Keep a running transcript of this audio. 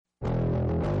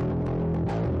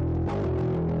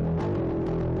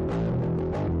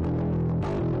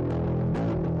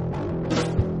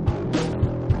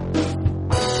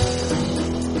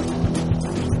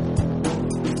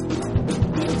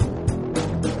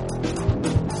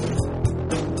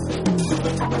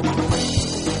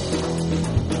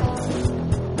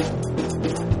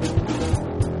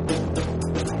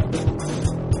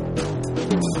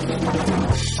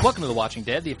welcome to The Watching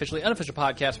Dead, the officially unofficial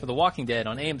podcast for The Walking Dead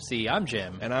on AMC. I'm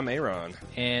Jim. And I'm Aaron.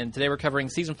 And today we're covering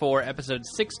Season 4, Episode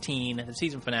 16, the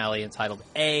season finale, entitled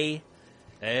A.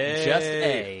 A. Just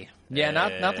A. Yeah, A.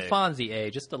 not the Fonzie A,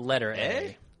 just the letter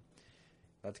A.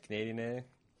 Not the Canadian A?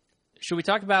 Should we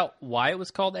talk about why it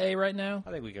was called A right now? I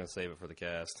think we can save it for the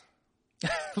cast.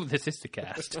 This is the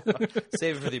cast.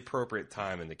 Save it for the appropriate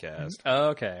time in the cast.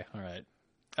 Okay, all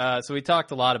right. So we talked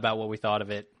a lot about what we thought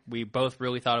of it. We both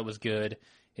really thought it was good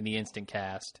in the instant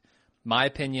cast. My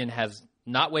opinion has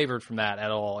not wavered from that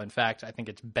at all. In fact, I think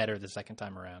it's better the second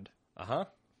time around. Uh-huh.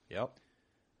 Yep.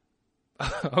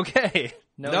 Okay.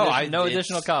 No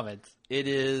additional comments. It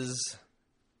is...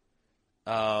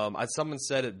 someone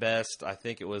said it best, I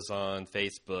think it was on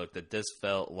Facebook, that this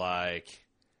felt like,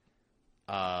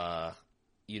 the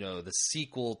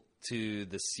sequel to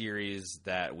the series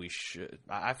that we should...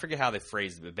 I forget how they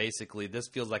phrased it, but basically this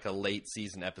feels like a late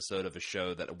season episode of a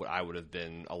show that I would have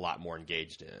been a lot more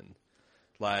engaged in.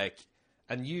 Like,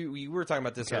 and we were talking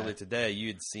about this earlier today. You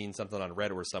had seen something on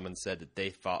Reddit where someone said that they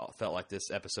felt like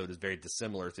this episode is very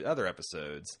dissimilar to other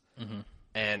episodes. Mm-hmm.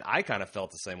 And I kind of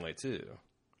felt the same way too.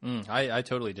 I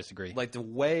totally disagree. Like the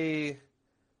way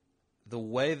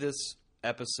this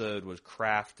episode was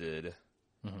crafted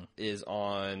is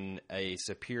on a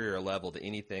superior level to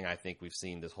anything I think we've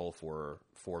seen this whole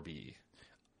 4B.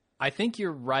 I think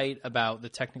you're right about the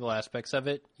technical aspects of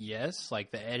it. Yes,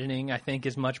 like the editing I think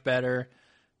is much better.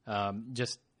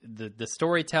 Just the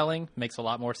storytelling makes a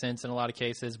lot more sense in a lot of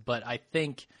cases, but I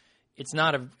think it's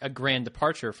not a grand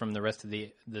departure from the rest of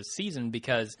the season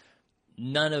because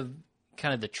none of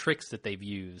kind of the tricks that they've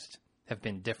used have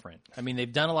been different. I mean,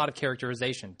 they've done a lot of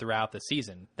characterization throughout the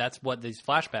season. That's what these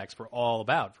flashbacks were all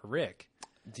about for Rick.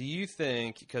 Do you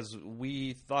think, because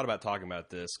we thought about talking about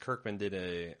this, Kirkman did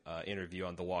a interview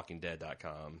on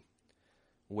TheWalkingDead.com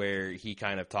where he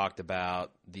kind of talked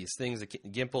about these things that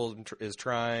Gimple is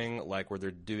trying, like where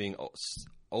they're doing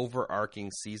overarching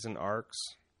season arcs.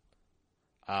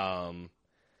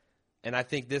 And I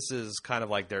think this is kind of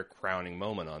like their crowning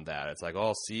moment on that. It's like,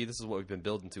 oh, see, this is what we've been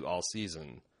building to all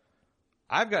season.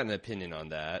 I've got an opinion on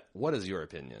that. What is your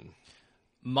opinion?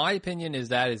 My opinion is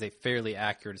that is a fairly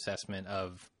accurate assessment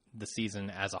of the season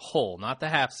as a whole, not the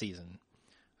half season.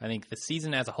 I think the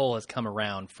season as a whole has come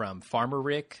around from Farmer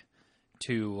Rick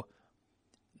to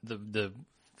the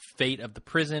fate of the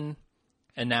prison,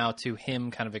 and now to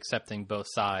him kind of accepting both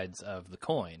sides of the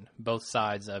coin, both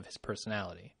sides of his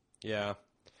personality. Yeah.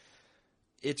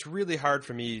 It's really hard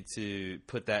for me to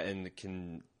put that in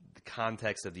the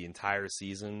context of the entire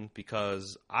season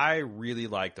because I really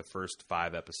liked the first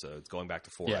 5 episodes, going back to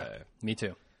 4A. Yeah, me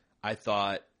too. I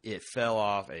thought it fell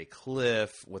off a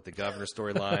cliff with the governor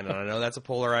storyline, and I know that's a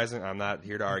polarizing. I'm not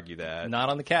here to argue that. Not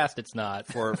on the cast, it's not.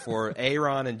 For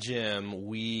Aaron and Jim,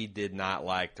 we did not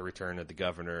like the return of the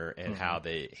governor and how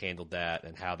they handled that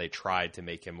and how they tried to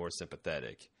make him more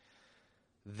sympathetic.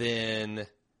 Then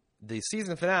the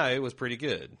season finale was pretty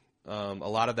good. A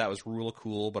lot of that was Rule of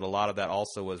Cool, but a lot of that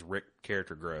also was Rick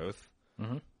character growth.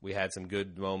 Mm-hmm. We had some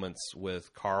good moments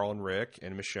with Carl and Rick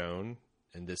and Michonne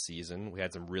in this season. We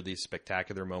had some really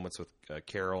spectacular moments with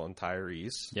Carol and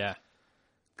Tyrese. Yeah.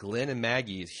 Glenn and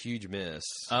Maggie is huge miss.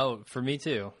 Oh, for me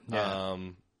too. Yeah.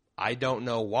 I don't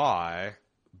know why,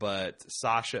 but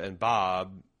Sasha and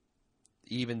Bob,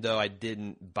 even though I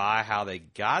didn't buy how they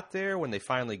got there, when they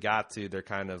finally got to, they're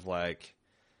kind of like...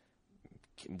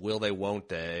 will they, won't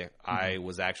they? Mm-hmm. I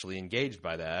was actually engaged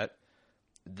by that.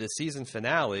 The season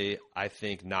finale, I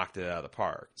think, knocked it out of the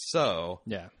park. So,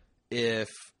 yeah, if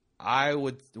I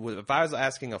was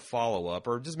asking a follow-up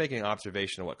or just making an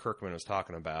observation of what Kirkman was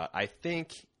talking about, I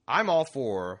think I'm all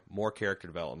for more character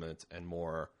development and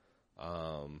more,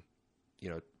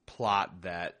 plot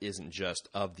that isn't just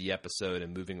of the episode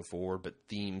and moving forward, but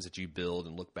themes that you build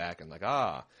and look back and like,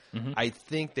 I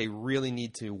think they really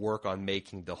need to work on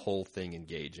making the whole thing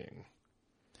engaging.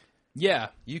 Yeah.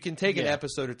 You can take an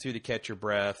episode or two to catch your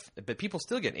breath, but people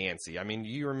still get antsy. I mean,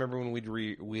 you remember when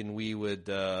we would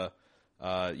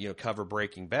cover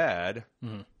Breaking Bad,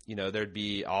 there'd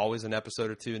be always an episode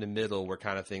or two in the middle where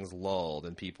kind of things lulled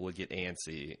and people would get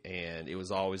antsy, and it was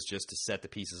always just to set the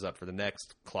pieces up for the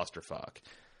next clusterfuck.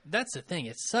 That's the thing.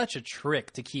 It's such a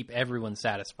trick to keep everyone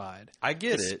satisfied. I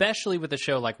get it. Especially with a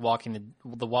show like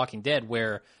The Walking Dead,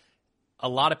 where a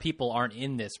lot of people aren't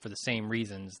in this for the same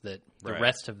reasons that the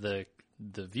rest of the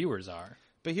viewers are.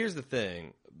 But here's the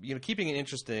thing. Keeping it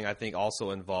interesting, I think, also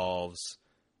involves,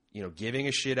 giving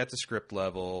a shit at the script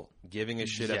level, giving a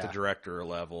shit at the director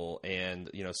level, and,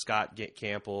 Scott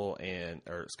Gimple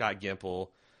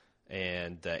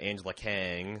and Angela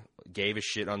Kang gave a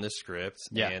shit on this script,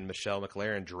 and Michelle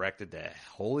MacLaren directed the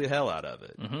holy hell out of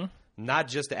it. Mm-hmm. Not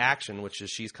just action, which is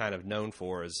she's kind of known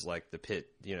for as like the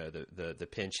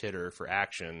pinch hitter for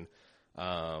action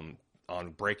on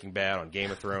Breaking Bad, on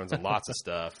Game of Thrones, and lots of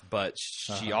stuff. But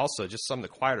she also just some of the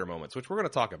quieter moments, which we're going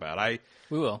to talk about.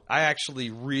 We will. I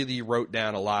actually really wrote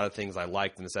down a lot of things I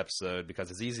liked in this episode because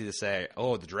it's easy to say,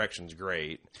 "Oh, the direction's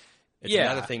great." It's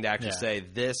another thing to actually say,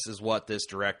 "This is what this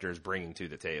director is bringing to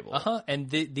the table." And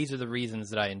these are the reasons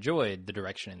that I enjoyed the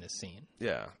direction in this scene.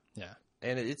 Yeah. Yeah.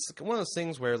 And it's one of those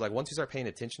things where, like, once you start paying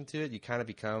attention to it, you kind of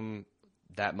become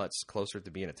that much closer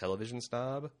to being a television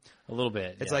snob. A little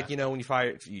bit. It's like, when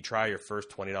you try your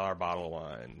first $20 bottle of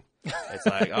wine, it's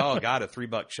like, oh, God, a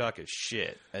 $3 Chuck is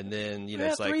shit. And then,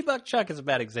 it's like... $3 Chuck is a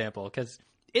bad example because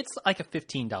it's like a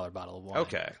 $15 bottle of wine.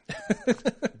 Okay.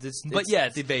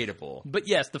 It's debatable. But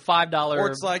yes, the $5... Or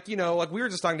it's like, like we were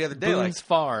just talking the other day. Boone's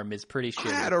Farm is pretty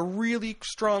shitty. I had a really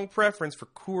strong preference for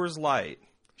Coors Light.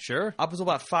 Sure. Up until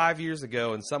about 5 years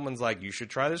ago, and someone's like, you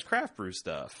should try this craft brew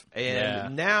stuff.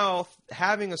 And now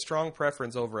having a strong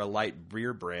preference over a light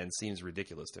beer brand seems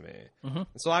ridiculous to me. Mm-hmm. And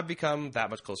so I've become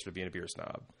that much closer to being a beer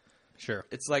snob. Sure.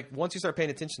 It's like once you start paying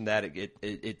attention to that,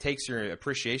 it takes your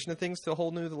appreciation of things to a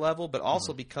whole new level, but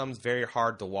also becomes very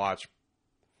hard to watch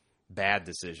bad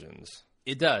decisions.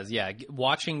 It does, yeah.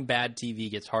 Watching bad TV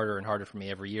gets harder and harder for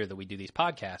me every year that we do these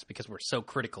podcasts because we're so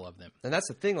critical of them. And that's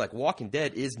the thing, like Walking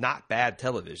Dead is not bad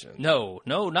television. No,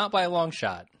 not by a long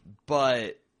shot.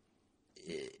 But...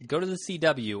 Go to the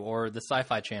CW or the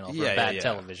Sci-Fi Channel for bad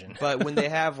television. But when they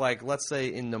have, like, let's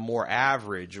say in the more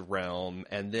average realm,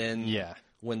 and then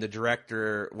when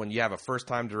you have a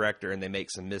first-time director and they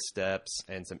make some missteps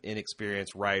and some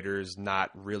inexperienced writers not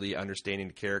really understanding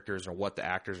the characters or what the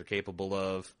actors are capable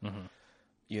of... Mm-hmm.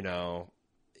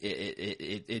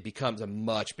 It becomes a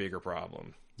much bigger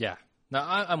problem. Yeah. No,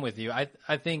 I'm with you.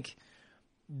 I think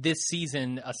this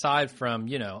season, aside from,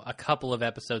 a couple of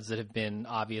episodes that have been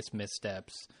obvious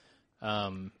missteps,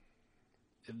 the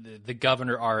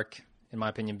governor arc, in my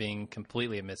opinion, being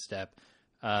completely a misstep,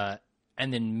 and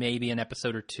then maybe an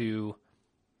episode or two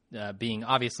being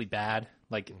obviously bad.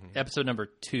 Like episode number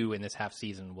 2 in this half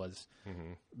season was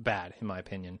bad, in my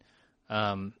opinion.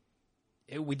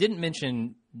 We didn't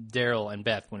mention Daryl and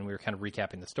Beth when we were kind of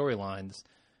recapping the storylines.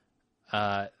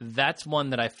 That's one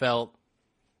that I felt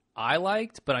I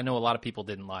liked, but I know a lot of people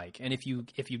didn't like. And if you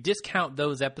discount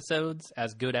those episodes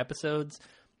as good episodes,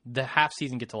 the half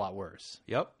season gets a lot worse.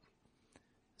 Yep.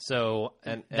 So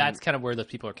and that's kind of where those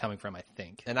people are coming from, I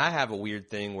think. And I have a weird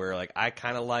thing where, like, I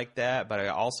kind of like that, but I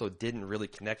also didn't really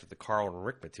connect with the Carl and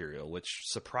Rick material, which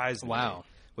surprised me. Wow.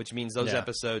 Which means those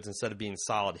episodes, instead of being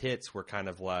solid hits, were kind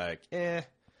of like, eh.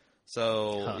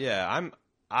 So,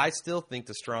 I still think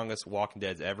the strongest Walking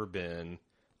Dead's ever been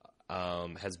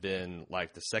has been,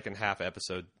 like, the second half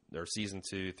episode, or season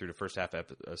 2 through the first half of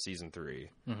season 3.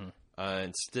 Mm-hmm.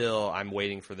 And still, I'm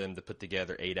waiting for them to put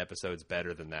together 8 episodes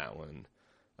better than that one.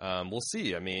 We'll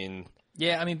see. I mean...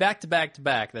 Yeah, back to back to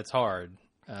back, that's hard.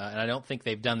 And I don't think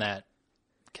they've done that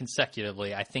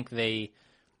consecutively. I think they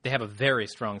have a very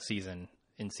strong season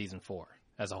in season 4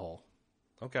 as a whole.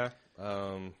 Okay.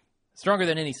 Stronger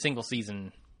than any single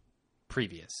season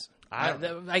previous.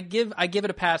 I give it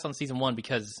a pass on season 1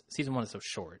 because season 1 is so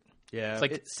short. Yeah. It's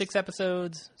like 6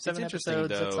 episodes, 7 episodes.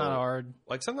 Though, it's not hard.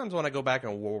 Like sometimes when I go back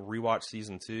and we'll rewatch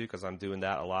season 2, because I'm doing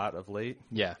that a lot of late.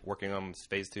 Yeah. Working on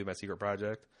phase 2 of my secret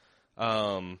project.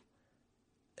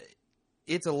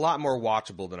 It's a lot more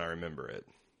watchable than I remember it.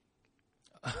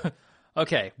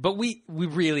 Okay, but we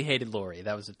really hated Lori.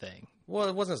 That was the thing. Well,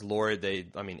 it wasn't as Lori.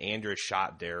 Andrea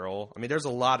shot Daryl. There's a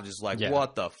lot of just like,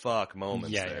 what the fuck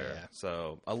moments there. Yeah.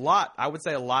 So I would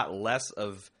say a lot less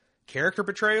of character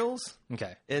portrayals.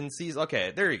 Okay.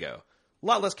 There you go. A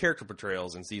lot less character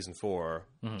portrayals in season 4.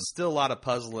 Mm-hmm. Still a lot of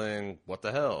puzzling, what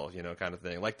the hell, kind of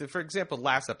thing. Like, for example,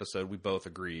 last episode, we both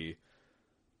agree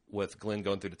with Glenn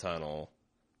going through the tunnel.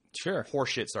 Sure.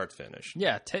 Horseshit start to finish.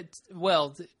 Yeah.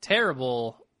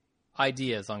 Terrible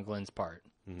ideas on Glenn's part.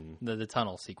 Mm-hmm. The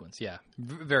tunnel sequence, yeah.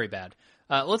 Very bad.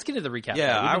 Let's get into the recap.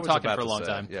 Yeah, We've been talking for a long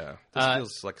time. Yeah, this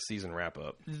feels like a season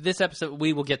wrap-up. This episode,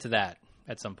 we will get to that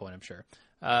at some point, I'm sure.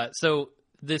 So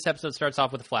this episode starts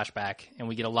off with a flashback, and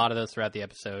we get a lot of those throughout the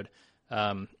episode.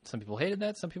 Some people hated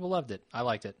that. Some people loved it. I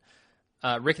liked it.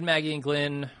 Rick and Maggie and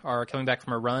Glenn are coming back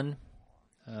from a run,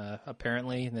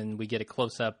 apparently. And then we get a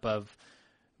close-up of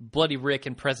Bloody Rick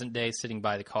in present day sitting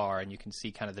by the car, and you can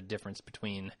see kind of the difference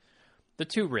between the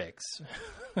two Ricks.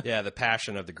 Yeah, the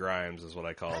passion of the Grimes is what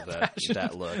I call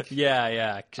that look.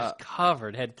 Yeah. Just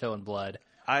covered head to toe in blood.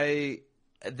 They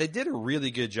did a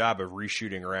really good job of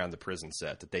reshooting around the prison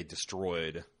set that they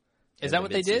destroyed Is that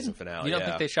what they did? Mid-season finale. You don't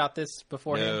think they shot this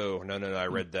beforehand? No. I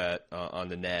read that on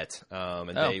the net.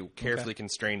 And Oh, they carefully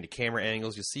constrained the camera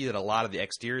angles. You see that a lot of the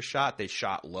exterior shot, they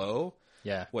shot low.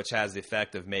 Yeah. Which has the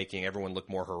effect of making everyone look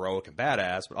more heroic and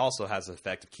badass, but also has the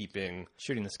effect of keeping...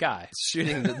 Shooting the sky.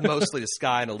 Mostly the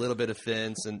sky and a little bit of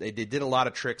fence. And they did a lot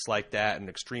of tricks like that and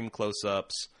extreme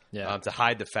close-ups to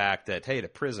hide the fact that, hey, the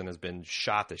prison has been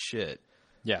shot to shit.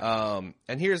 Yeah.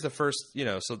 And here's the first,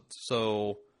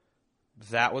 so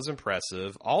that was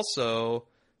impressive. Also,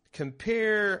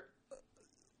 compare...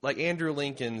 like Andrew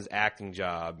Lincoln's acting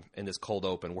job in this cold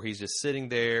open where he's just sitting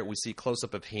there. We see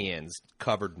close-up of hands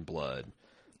covered in blood,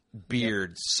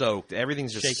 beard soaked.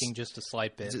 Everything's just shaking just a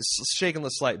slight bit. Just shaking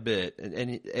a slight bit.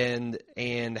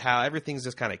 And how everything's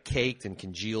just kind of caked and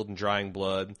congealed in drying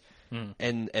blood.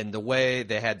 And the way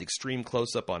they had the extreme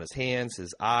close-up on his hands,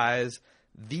 his eyes.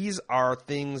 These are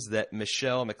things that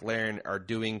Michelle MacLaren are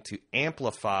doing to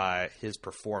amplify his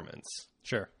performance.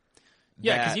 Sure.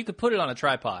 Yeah, because you could put it on a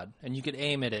tripod and you could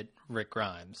aim it at Rick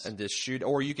Grimes and just shoot,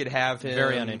 or you could have him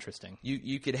very uninteresting.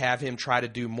 You could have him try to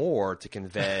do more to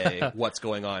convey what's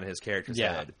going on in his character's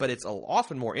head. But it's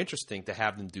often more interesting to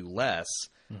have them do less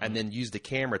and then use the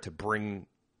camera to bring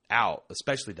out,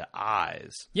 especially the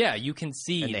eyes. Yeah, you can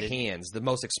see and the hands, the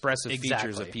most expressive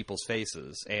features of people's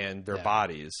faces and their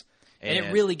bodies, and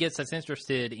it really gets us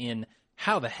interested in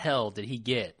how the hell did he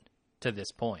get to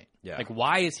this point. Yeah. Like,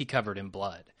 why is he covered in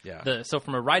blood? Yeah. So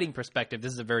from a writing perspective,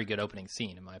 this is a very good opening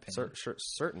scene, in my opinion.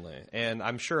 Certainly. And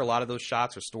I'm sure a lot of those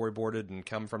shots are storyboarded and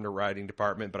come from the writing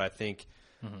department, but I think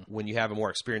when you have a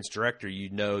more experienced director, you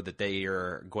know that they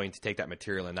are going to take that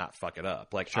material and not fuck it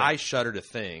up. Like, I shudder to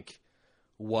think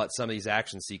what some of these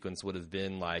action sequences would have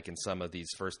been like in some of these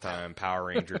first-time Power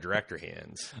Ranger director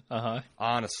hands.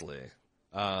 Honestly.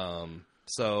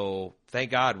 So thank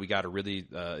God we got a really,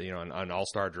 an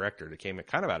all-star director that came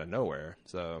kind of out of nowhere.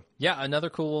 So yeah, another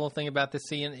cool thing about this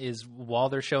scene is while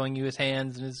they're showing you his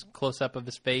hands and his close-up of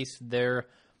his face, they're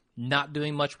not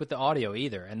doing much with the audio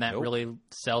either, and that really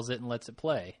sells it and lets it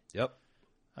play. Yep.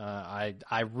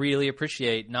 I really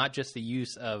appreciate not just the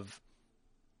use of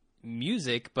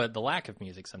music, but the lack of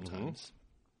music sometimes.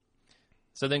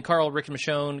 So then Carl, Rick, and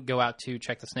Michonne go out to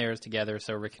check the snares together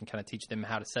so Rick can kind of teach them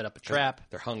how to set up a trap.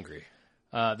 They're hungry.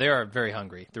 They are very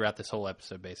hungry throughout this whole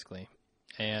episode, basically.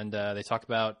 And they talk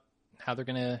about how they're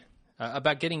going to...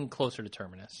 about getting closer to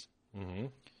Terminus.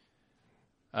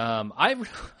 I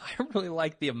really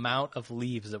like the amount of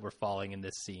leaves that were falling in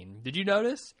this scene. Did you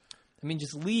notice? I mean,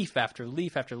 just leaf after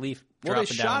leaf after leaf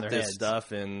dropping down on their heads. Well, they shot this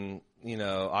stuff in,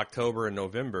 October and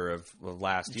November of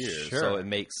last year. Sure. So it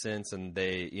makes sense. And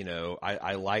they,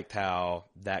 I liked how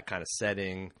that kind of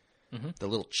setting, the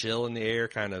little chill in the air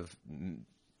kind of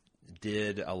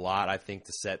did a lot, I think,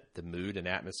 to set the mood and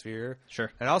atmosphere.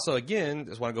 Sure. And also, again,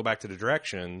 just want to go back to the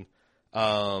direction.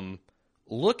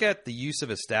 Look at the use of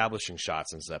establishing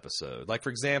shots in this episode. Like, for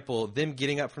example, them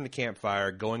getting up from the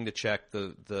campfire, going to check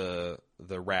the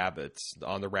rabbits,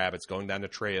 going down the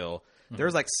trail.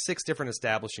 There's like 6 different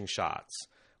establishing shots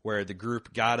where the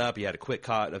group got up. You had a quick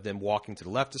cut of them walking to the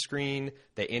left of the screen.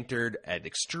 They entered at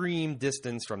extreme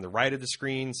distance from the right of the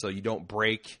screen, so you don't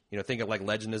break. Think of like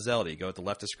Legend of Zelda. You go at the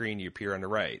left of the screen, you appear on the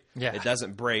right. Yeah. It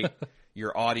doesn't break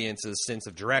your audience's sense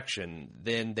of direction.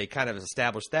 Then they kind of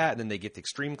establish that, and then they get the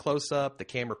extreme close-up. The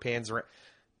camera pans around.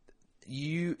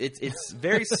 It's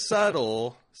very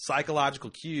subtle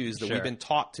psychological cues that we've been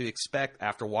taught to expect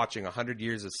after watching 100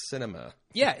 years of cinema.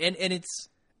 Yeah, and it's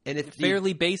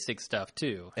fairly basic stuff,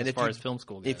 too, as far as film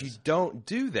school goes. If you don't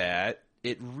do that,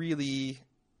 it really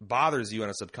bothers you on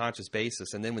a subconscious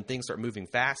basis. And then when things start moving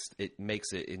fast, it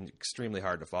makes it extremely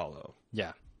hard to follow.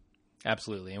 Yeah,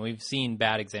 absolutely. And we've seen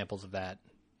bad examples of that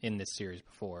in this series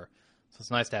before. So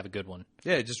it's nice to have a good one.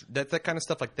 Yeah, just that kind of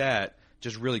stuff like that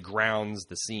just really grounds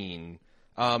the scene.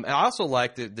 And I also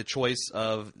like the choice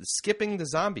of skipping the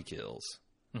zombie kills.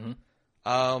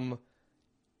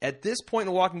 At this point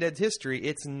in Walking Dead's history,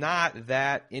 it's not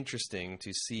that interesting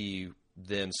to see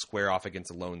them square off against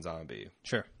a lone zombie.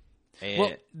 Sure.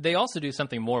 Well, they also do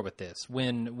something more with this.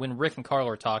 When Rick and Carl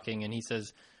are talking and he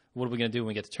says, what are we going to do when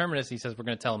we get to Terminus? He says, we're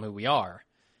going to tell them who we are.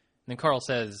 And then Carl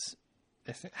says,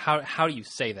 how do you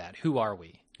say that? Who are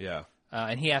we? Yeah.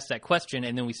 And he asks that question,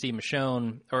 and then we see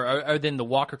Michonne, or then the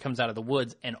walker comes out of the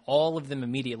woods, and all of them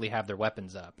immediately have their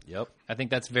weapons up. Yep. I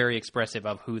think that's very expressive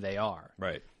of who they are.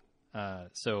 Right.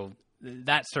 So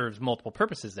that serves multiple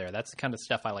purposes there. That's the kind of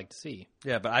stuff I like to see.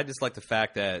 Yeah, but I just like the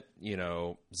fact that,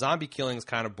 zombie killing is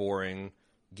kind of boring.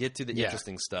 get to the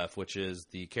interesting stuff, which is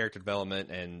the character development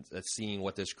and seeing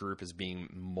what this group is being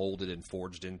molded and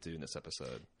forged into in this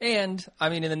episode. And, I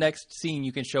mean, in the next scene,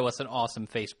 you can show us an awesome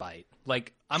face bite.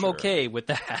 Like, I'm okay with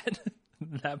that.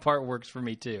 That part works for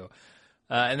me, too.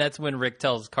 And that's when Rick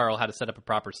tells Carl how to set up a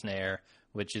proper snare,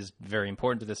 which is very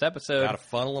important to this episode. Got to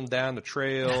funnel them down the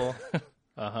trail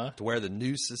to where the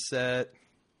noose is set.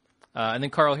 And then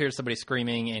Carl hears somebody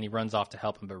screaming, and he runs off to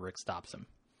help him, but Rick stops him.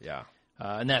 Yeah.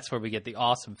 And that's where we get the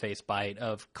awesome face bite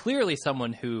of clearly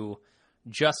someone who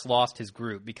just lost his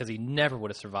group because he never would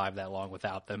have survived that long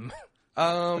without them.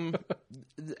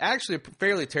 Actually, a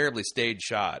fairly terribly staged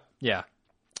shot. Yeah.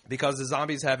 Because the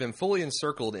zombies have him fully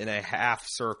encircled in a half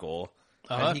circle.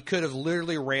 And he could have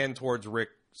literally ran towards Rick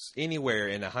anywhere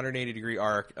in a 180-degree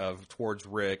arc towards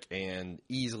Rick and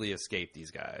easily escaped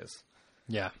these guys.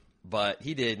 Yeah. But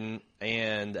he didn't,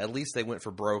 and at least they went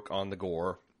for broke on the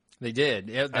gore. They did.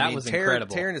 That was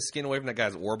incredible. Tearing the skin away from that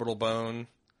guy's orbital bone.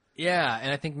 Yeah,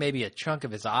 and I think maybe a chunk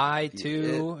of his eye,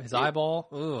 too. His eyeball.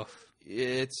 Oof.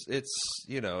 It's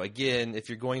again, if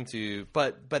you're going to...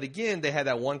 But again, they had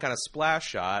that one kind of splash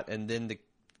shot, and then the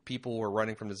people were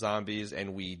running from the zombies,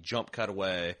 and we jump cut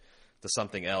away to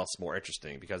something else more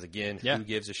interesting. Because, again, who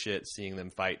gives a shit seeing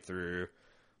them fight through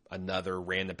another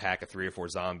random pack of 3 or 4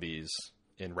 zombies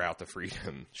en route to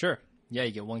freedom? Sure. Yeah,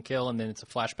 you get one kill, and then it's a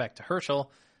flashback to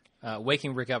Herschel,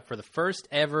 waking Rick up for the first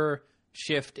ever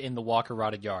shift in the Walker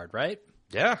Rotted Yard, right?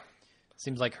 Yeah.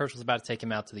 Seems like Herschel's about to take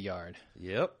him out to the yard.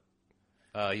 Yep.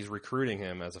 He's recruiting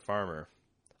him as a farmer.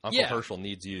 Uncle Herschel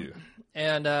needs you.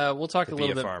 And we'll talk a little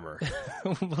bit. To be a farmer.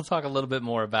 We'll talk a little bit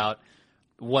more about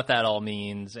what that all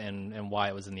means and why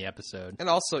it was in the episode. And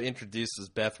also introduces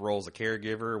Beth Roll as a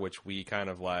caregiver, which we kind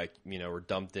of were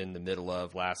dumped in the middle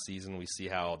of last season. We see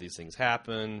how all these things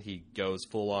happen. He goes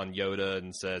full on Yoda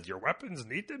and says, "Your weapons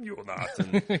need them, you will not."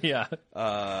 And, yeah.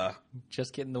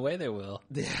 Just get in the way, they will.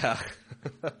 Yeah.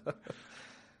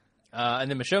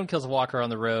 And then Michonne kills Walker on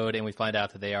the road, and we find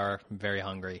out that they are very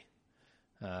hungry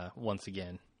once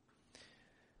again.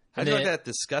 How do you like that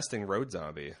disgusting road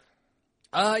zombie?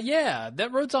 Yeah,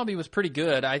 that road zombie was pretty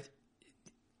good. I'm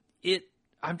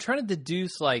trying to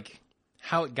deduce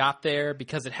how it got there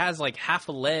because it has half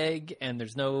a leg and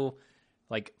there's no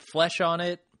flesh on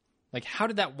it. How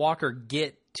did that walker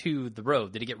get to the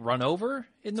road? Did he get run over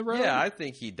in the road? Yeah, I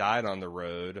think he died on the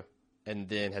road and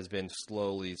then has been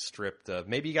slowly stripped of.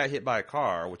 Maybe he got hit by a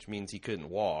car, which means he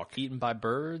couldn't walk. Eaten by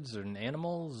birds and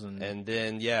animals, and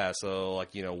then so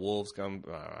wolves come.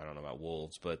 I don't know about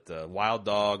wolves, but wild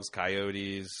dogs,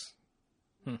 coyotes.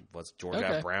 What's Georgia?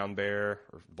 Okay. Brown bear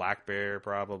or black bear,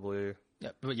 probably.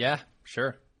 Yeah,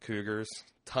 sure. Cougars,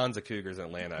 tons of cougars in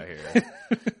Atlanta here.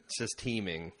 It's just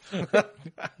teeming.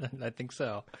 I think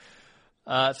so.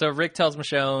 So Rick tells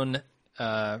Michonne.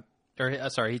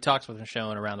 He talks with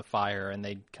Michonne around the fire, and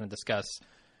they kind of discuss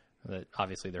that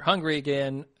obviously they're hungry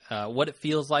again, what it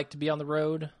feels like to be on the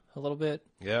road a little bit.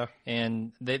 Yeah.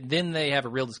 And then they have a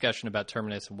real discussion about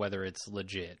Terminus and whether it's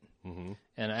legit. Mm-hmm.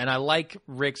 And I like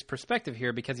Rick's perspective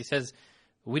here because he says,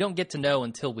 we don't get to know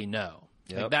until we know.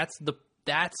 Yep.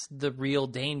 That's the real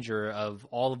danger of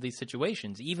all of these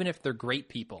situations. Even if they're great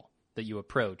people that you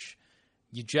approach,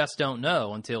 you just don't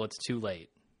know until it's too late.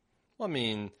 Well, I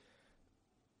mean...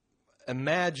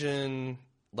 Imagine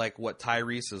what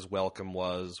Tyrese's welcome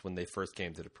was when they first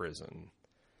came to the prison.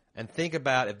 And think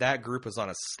about if that group was on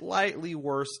a slightly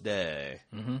worse day,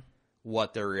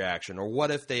 what their reaction. Or what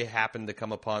if they happened to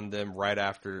come upon them right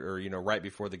after or, right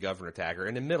before the governor attack or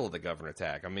in the middle of the governor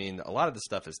attack. I mean, a lot of this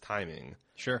stuff is timing.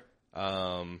 Sure.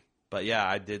 But yeah,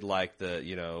 I did like they're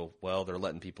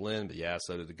letting people in, but yeah,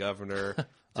 so did the governor.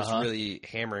 Just really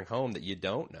hammering home that you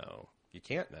don't know. You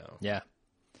can't know. Yeah.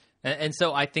 And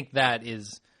so I think that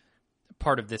is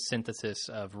part of this synthesis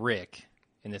of Rick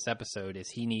in this episode is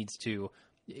he needs to,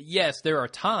 yes, there are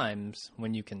times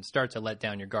when you can start to let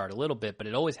down your guard a little bit, but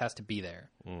it always has to be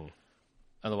there.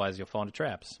 Otherwise you'll fall into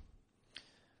traps.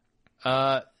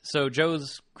 So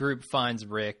Joe's group finds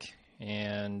Rick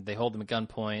and they hold him at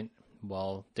gunpoint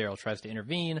while Daryl tries to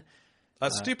intervene. A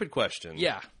stupid question.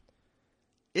 Yeah.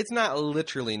 It's not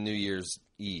literally New Year's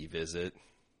Eve, is it?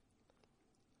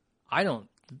 I don't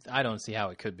see how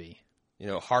it could be.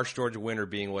 Harsh Georgia winter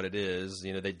being what it is,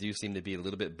 they do seem to be a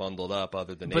little bit bundled up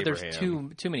other than Abraham. But there's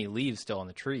too many leaves still on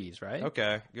the trees, right?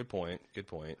 Okay, good point. I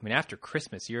mean, after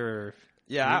Christmas, there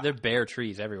are bare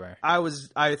trees everywhere.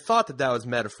 I thought that was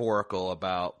metaphorical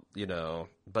about,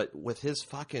 but with his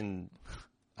fucking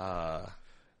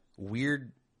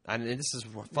weird... And this is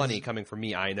funny coming from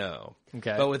me, I know.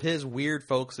 Okay. But with his weird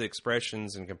folksy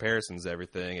expressions and comparisons and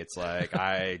everything, it's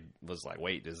I was like,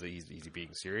 wait, is he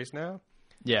being serious now?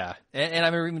 Yeah, and I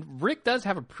mean, Rick does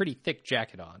have a pretty thick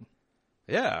jacket on.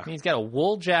 Yeah. I mean, he's got a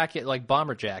wool jacket, like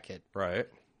bomber jacket. Right.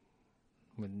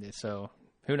 So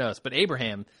who knows? But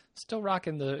Abraham still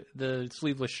rocking the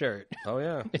sleeveless shirt. Oh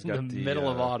yeah, in the middle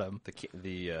of autumn.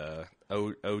 The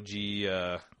OG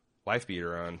wife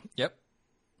beater on. Yep.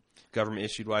 Government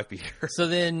issued wife beater. So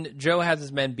then Joe has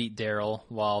his men beat Daryl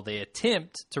while they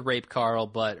attempt to rape Carl,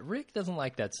 but Rick doesn't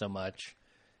like that so much,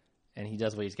 and he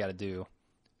does what he's got to do.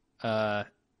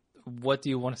 What do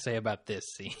you want to say about this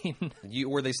scene?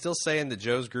 Were they still saying that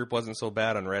Joe's group wasn't so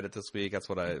bad on Reddit this week? That's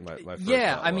what my first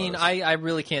yeah, thought I mean, was. I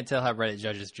really can't tell how Reddit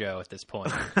judges Joe at this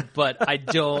point, but I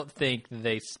don't think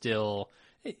they still.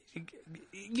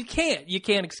 You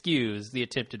can't excuse the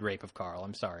attempted rape of Carl.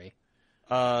 I'm sorry.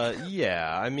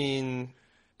 Yeah, I mean,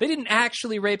 They didn't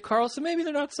actually rape Carl, so maybe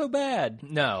they're not so bad.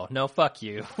 No, fuck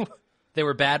you. They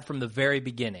were bad from the very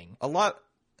beginning.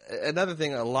 another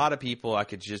thing, a lot of people I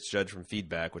could just judge from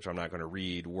feedback, which I'm not going to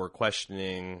read, were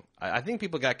questioning. I think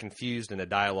people got confused in a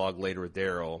dialogue later with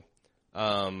Daryl.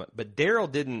 But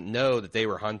Daryl didn't know that they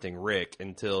were hunting Rick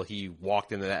until he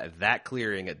walked into that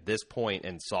clearing at this point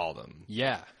and saw them.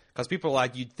 Yeah. Because people are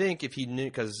like, you'd think if he knew,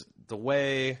 because the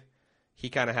way he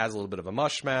kind of has a little bit of a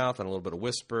mush mouth and a little bit of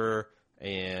whisper,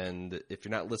 and if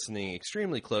you're not listening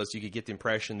extremely close, you could get the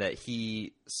impression that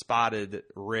he spotted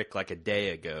Rick like a day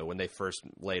ago when they first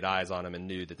laid eyes on him and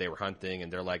knew that they were hunting.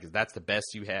 And they're like, that's the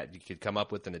best you could come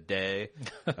up with in a day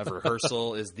of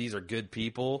rehearsal is these are good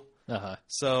people. Uh-huh.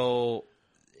 So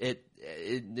it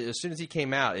as soon as he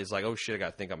came out, it's like, oh shit, I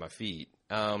got to think on my feet.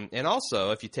 And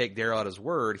also, if you take Daryl at his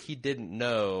word, he didn't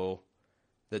know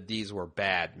that these were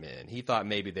bad men. He thought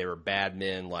maybe they were bad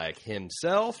men like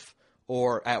himself,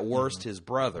 or at worst, his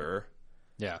brother.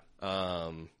 Yeah.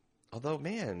 Although,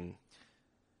 man,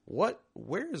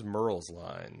 where is Merle's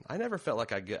line? I never felt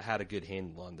like I had a good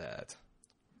handle on that.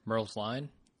 Merle's line?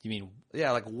 You mean?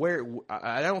 Yeah, like where?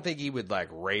 I don't think he would like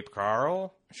rape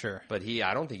Carl. Sure. But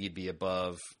I don't think he'd be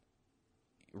above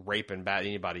raping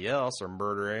anybody else or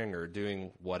murdering or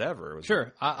doing whatever.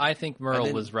 Sure. I think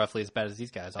Merle was roughly as bad as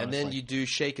these guys, honestly. And then you do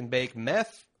shake and bake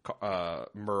meth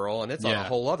Merle, and it's on a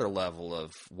whole other level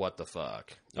of what the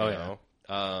fuck. You know?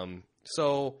 Yeah.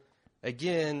 So,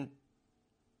 again,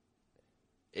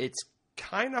 it's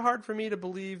kind of hard for me to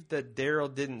believe that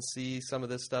Daryl didn't see some of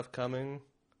this stuff coming.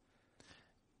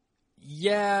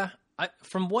 Yeah.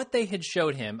 From what they had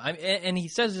showed him, and he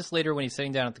says this later when he's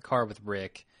sitting down at the car with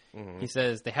Rick, he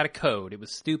says they had a code. It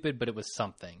was stupid, but it was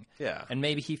something. Yeah. And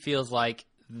maybe he feels like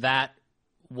that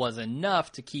was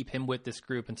enough to keep him with this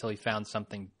group until he found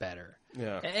something better.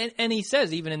 Yeah. And he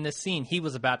says even in this scene, he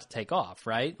was about to take off,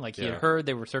 right? Like he had heard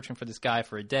they were searching for this guy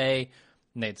for a day,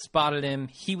 and they'd spotted him.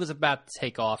 He was about to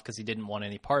take off because he didn't want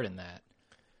any part in that.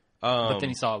 But then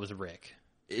he saw it was Rick.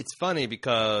 It's funny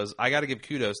because I got to give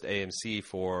kudos to AMC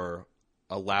for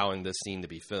allowing this scene to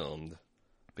be filmed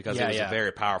because it was a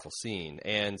very powerful scene.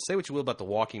 And say what you will about The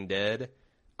Walking Dead,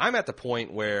 I'm at the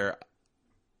point where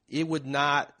it would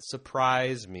not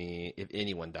surprise me if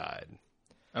anyone died.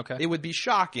 Okay. It would be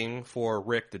shocking for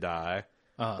Rick to die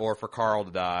or for Carl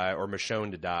to die or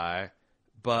Michonne to die,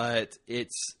 but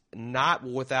it's not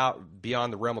without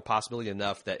beyond the realm of possibility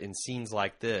enough that in scenes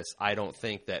like this, I don't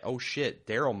think that, oh shit,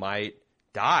 Daryl might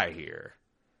die here.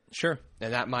 Sure.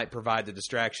 And that might provide the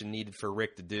distraction needed for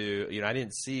Rick to do. I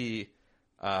didn't see,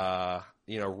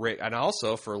 Rick. And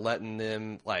also for letting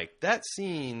them, like, that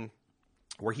scene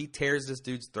where he tears this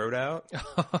dude's throat out.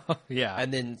 Yeah.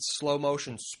 And then slow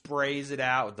motion sprays it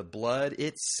out with the blood.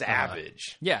 It's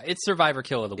savage. Yeah, it's Survivor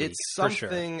Kill of the Week. It's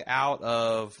something out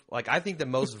of, like, I think the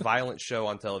most violent show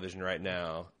on television right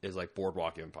now is, like,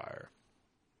 Boardwalk Empire.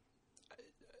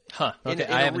 Huh. Okay.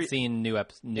 I haven't seen new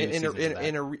seasons of that.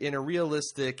 In a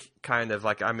realistic kind of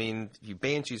like, I mean,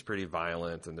 Banshee's pretty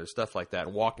violent and there's stuff like that.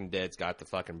 And Walking Dead's got the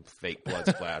fucking fake blood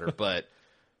splatter, but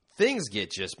things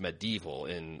get just medieval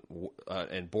in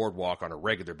Boardwalk on a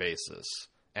regular basis.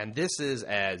 And this is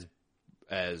as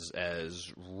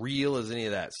real as any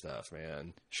of that stuff,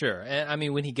 man. Sure. And I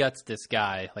mean, when he guts this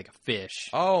guy like a fish.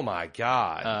 Oh my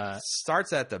God.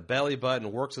 Starts at the belly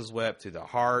button, works his way up to the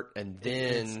heart, and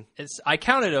then I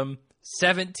counted them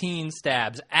 17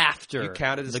 stabs after you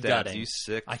counted the stabs, gutting. You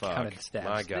sick fuck. I counted the stabs.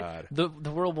 My God.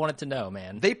 The world wanted to know,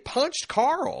 man. They punched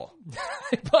Carl.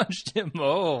 They punched him.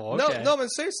 Oh, okay. No, man,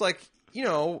 seriously, like,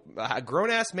 a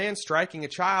grown-ass man striking a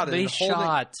child. They and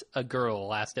shot a girl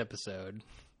last episode.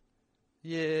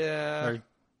 Yeah.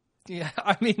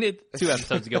 I mean, 2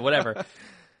 episodes ago, whatever.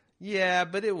 Yeah,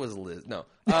 but it was Liz. No.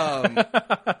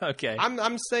 Okay.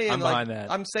 I'm saying I'm like behind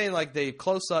that. I'm saying like they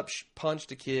close up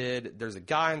punched a kid. There's a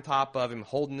guy on top of him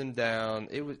holding him down.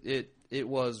 it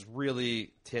was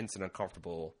really tense and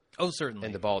uncomfortable Oh, certainly.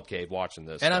 in the Bald Cave watching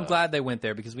this. And I'm glad they went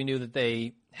there because we knew that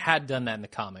they had done that in the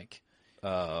comic.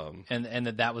 Um, And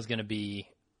that was going to be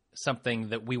something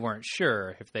that we weren't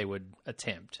sure if they would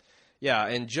attempt. Yeah,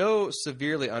 and Joe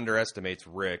severely underestimates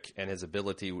Rick and his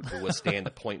ability to withstand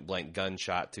a point-blank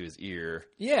gunshot to his ear.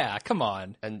 Yeah, come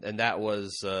on. And that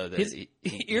was His he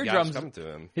eardrums got coming to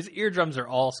him. His eardrums are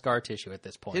all scar tissue at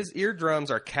this point. His eardrums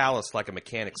are calloused like a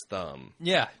mechanic's thumb.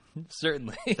 Yeah,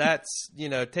 certainly. That's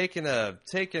taking a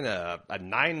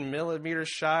 9mm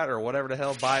shot or whatever the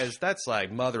hell that's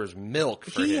like mother's milk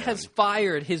for He him. has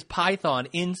fired his python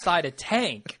inside a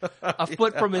tank, a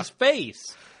foot from his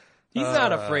face. He's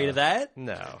not afraid of that.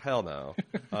 No, hell no.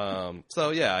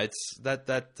 So yeah, it's that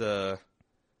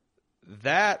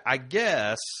I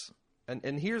guess,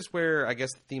 and here's where I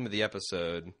guess the theme of the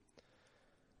episode,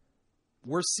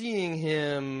 we're seeing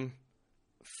him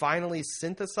finally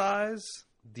synthesize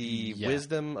the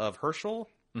wisdom of Herschel,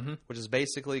 which is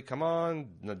basically, come on,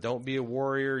 don't be a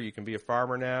warrior, you can be a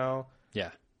farmer now.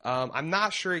 Yeah. I'm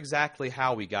not sure exactly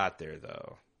how we got there,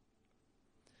 though.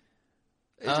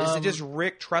 Is it just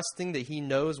Rick trusting that he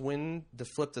knows when to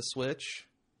flip the switch?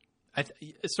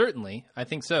 Certainly, I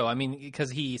think so. I mean, because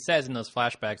he says in those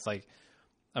flashbacks, like,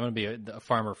 I'm going to be a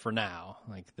farmer for now.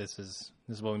 Like, this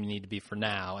is what we need to be for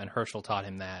now. And Herschel taught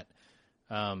him that.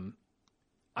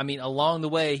 I mean, along the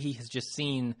way, he has just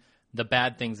seen the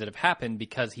bad things that have happened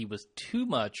because he was too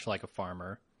much like a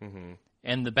farmer,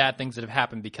 and the bad things that have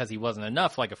happened because he wasn't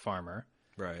enough like a farmer.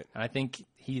 Right. And I think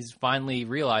he's finally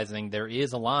realizing there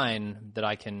is a line that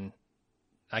I can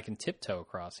tiptoe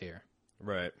across here.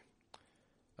 Right.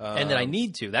 And that I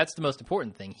need to. That's the most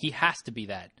important thing. He has to be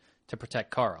that to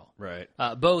protect Carl. Right.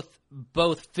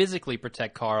 Both physically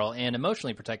protect Carl and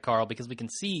emotionally protect Carl, because we can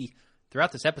see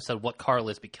throughout this episode what Carl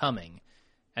is becoming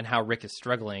and how Rick is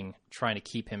struggling trying to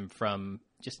keep him from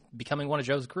just becoming one of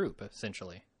Joe's group,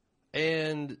 essentially.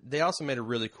 And they also made a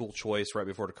really cool choice right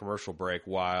before the commercial break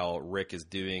while Rick is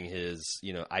doing his,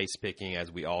 ice picking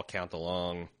as we all count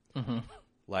along. Mm-hmm.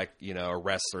 Like, a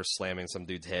wrestler slamming some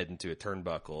dude's head into a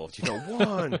turnbuckle.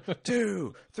 1,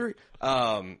 2, 3.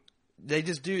 They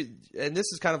just do, and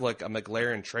this is kind of like a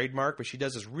McLaren trademark, but she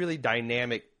does this really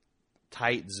dynamic,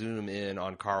 tight zoom in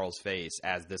on Carl's face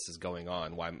as this is going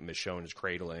on while Michonne is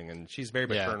cradling, and she's very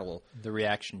maternal. Yeah, the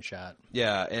reaction shot.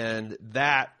 Yeah, and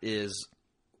that is,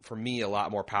 for me, a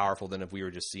lot more powerful than if we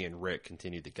were just seeing Rick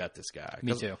continue to gut this guy.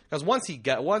 Me too. Because once he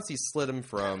slid him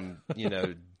from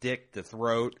dick to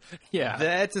throat, yeah,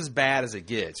 that's as bad as it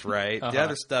gets, right? The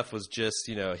other stuff was just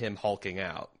him hulking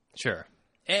out. Sure,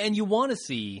 and you want to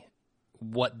see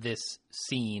what this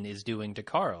scene is doing to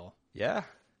Carl. Yeah,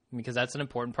 because that's an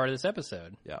important part of this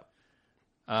episode. Yeah,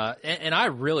 and I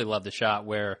really love the shot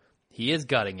where he is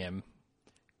gutting him,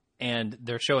 and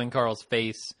they're showing Carl's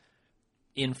face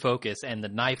in focus and the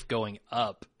knife going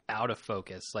up out of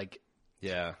focus. Like,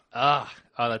 yeah. Oh,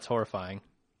 that's horrifying.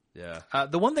 Yeah.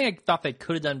 The one thing I thought they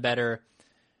could have done better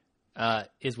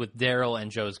is with Daryl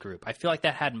and Joe's group. I feel like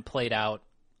that hadn't played out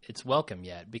its welcome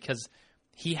yet because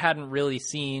he hadn't really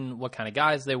seen what kind of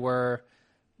guys they were,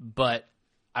 but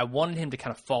I wanted him to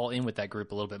kind of fall in with that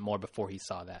group a little bit more before he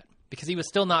saw that. Because he was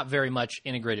still not very much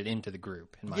integrated into the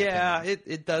group, in my opinion.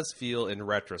 It does feel, in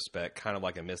retrospect, kind of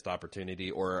like a missed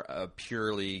opportunity or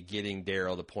purely getting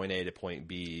Daryl to point A to point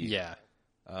B. Yeah.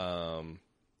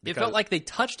 It felt like they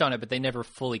touched on it, but they never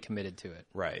fully committed to it.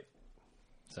 Right.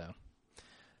 So,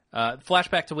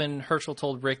 flashback to when Herschel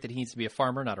told Rick that he needs to be a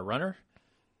farmer, not a runner.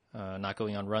 Not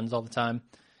going on runs all the time.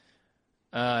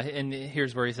 And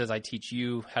here's where he says, I teach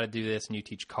you how to do this, and you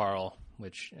teach Carl,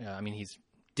 which, he's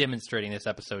demonstrating this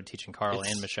episode, teaching Carl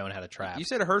and Michonne how to trap. You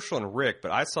said Herschel and Rick,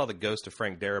 but I saw the ghost of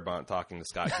Frank Darabont talking to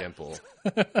Scott Gimple.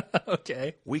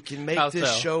 Okay. We can make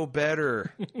this show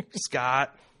better,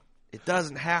 Scott. It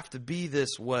doesn't have to be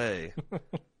this way.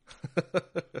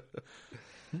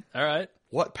 All right.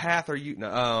 What path are you...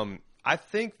 I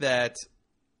think that,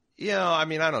 I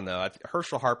don't know.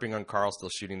 Herschel harping on Carl still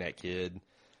shooting that kid.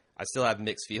 I still have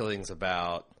mixed feelings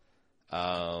about...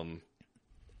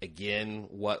 Again,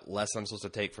 what lesson I'm supposed to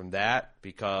take from that,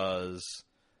 because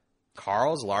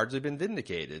Carl's largely been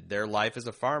vindicated. Their life as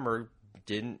a farmer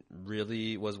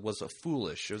was a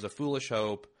foolish. It was a foolish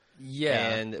hope.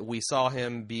 Yeah. And we saw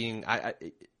him being, I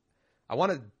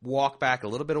want to walk back a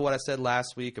little bit of what I said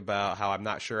last week about how I'm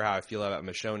not sure how I feel about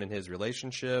Michonne and his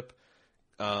relationship.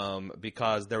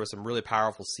 Because there was some really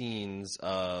powerful scenes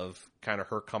of kind of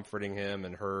her comforting him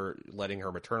and her letting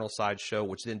her maternal side show,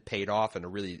 which then paid off in a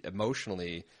really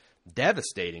emotionally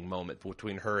devastating moment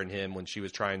between her and him when she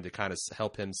was trying to kind of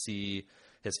help him see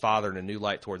his father in a new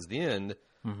light towards the end.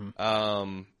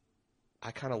 Mm-hmm.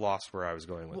 I kind of lost where I was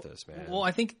going with this, man. Well,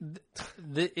 I think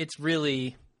it's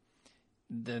really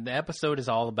the episode is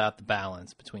all about the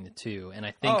balance between the two, and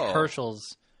I think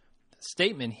Herschel's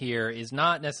statement here is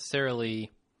not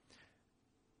necessarily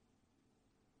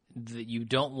that you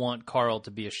don't want Carl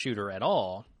to be a shooter at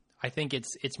all. I think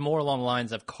it's more along the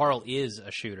lines of Carl is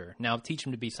a shooter. Now teach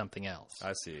him to be something else.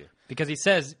 I see. Because he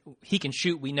says he can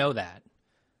shoot. We know that.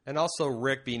 And also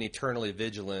Rick being eternally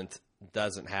vigilant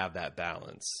doesn't have that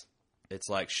balance. It's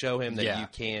like show him that you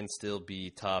can still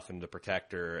be tough and the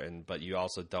protector, but you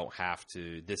also don't have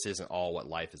to. This isn't all what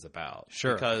life is about.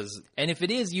 Sure. And if it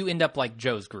is, you end up like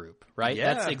Joe's group, right?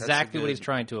 Yeah, that's exactly what he's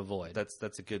trying to avoid.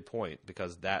 That's a good point,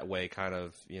 because that way, kind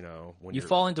of, when you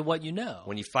fall into what you know.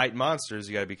 When you fight monsters,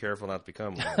 you got to be careful not to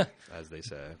become one, as they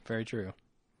say. Very true.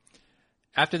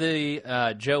 After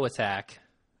the Joe attack,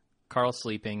 Carl's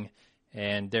sleeping,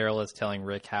 and Daryl is telling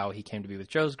Rick how he came to be with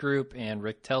Joe's group, and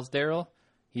Rick tells Daryl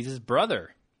he's his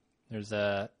brother. There's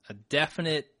a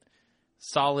definite,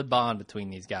 solid bond between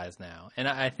these guys now. And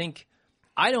I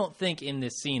don't think in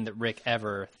this scene that Rick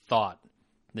ever thought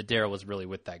that Daryl was really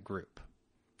with that group.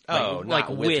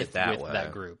 Not with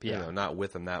that group. Yeah, not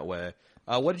with them that way.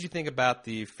 What did you think about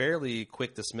the fairly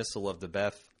quick dismissal of the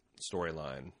Beth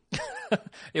storyline?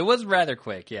 It was rather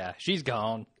quick, yeah. She's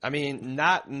gone. I mean,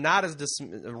 not as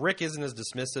Rick isn't as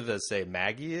dismissive as, say,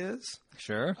 Maggie is.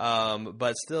 Sure.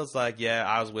 But still, it's like, yeah,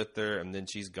 I was with her, and then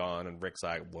she's gone, and Rick's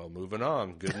like, well, moving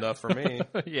on. Good enough for me.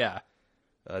 Yeah.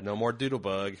 No more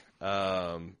Doodlebug.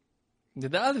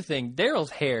 The other thing,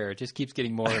 Daryl's hair just keeps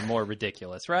getting more and more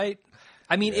ridiculous, right?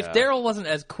 I mean, if Daryl wasn't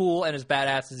as cool and as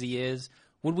badass as he is,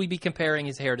 would we be comparing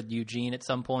his hair to Eugene at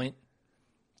some point?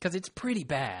 Because it's pretty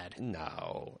bad.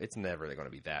 No, it's never going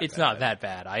to be that It's bad. not that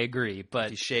bad, I agree,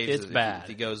 but it's bad. If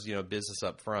he goes, business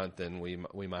up front, then we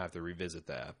might have to revisit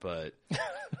that. But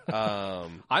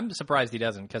I'm surprised he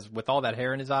doesn't, because with all that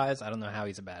hair in his eyes, I don't know how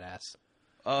he's a badass.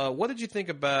 What did you think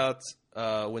about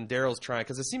when Daryl's trying?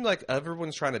 Because it seemed like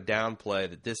everyone's trying to downplay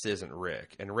that this isn't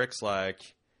Rick. And Rick's like,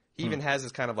 he even has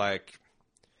this kind of like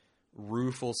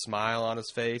rueful smile on his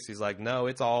face. He's like, no,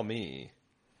 it's all me.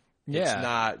 Yeah. It's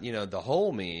not, the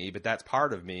whole me, but that's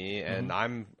part of me, and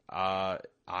I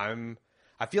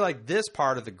feel like this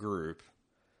part of the group,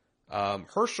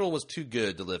 Herschel was too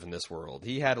good to live in this world.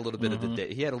 He had a little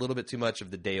bit he had a little bit too much of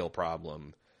the Dale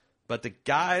problem, but the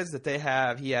guys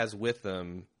that he has with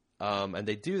them, and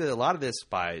they do a lot of this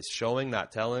by showing,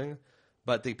 not telling.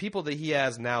 But the people that he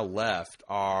has now left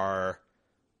are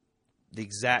the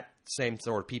exact same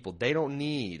sort of people. They don't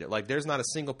need there's not a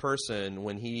single person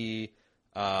when he.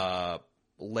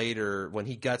 Later when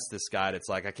he guts this guy, it's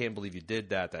like, I can't believe you did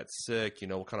that. That's sick.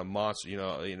 What kind of monster, we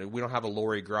don't have a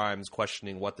Lori Grimes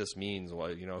questioning what this means.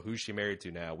 Who's she married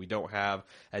to now? We don't have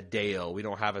a Dale. We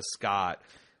don't have a Scott.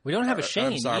 We don't have a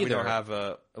Shane either. We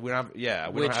don't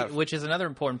have, which is another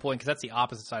important point, because that's the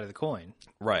opposite side of the coin.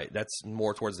 Right. That's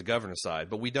more towards the governor side,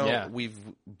 but we don't, we've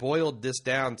boiled this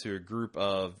down to a group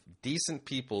of decent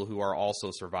people who are also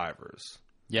survivors.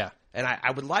 Yeah. And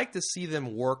I would like to see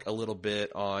them work a little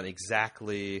bit on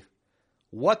exactly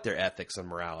what their ethics and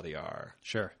morality are.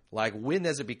 Sure. Like, when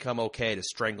does it become okay to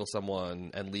strangle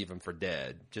someone and leave them for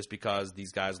dead just because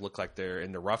these guys look like they're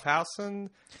in the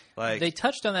roughhousing? They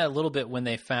touched on that a little bit when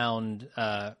they found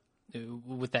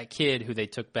with that kid who they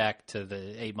took back to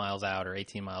the 8 miles out or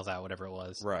 18 miles out, whatever it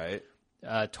was. Right.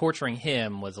 Torturing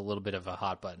him was a little bit of a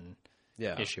hot button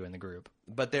issue in the group.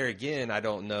 But there again, I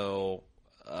don't know.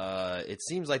 It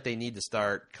seems like they need to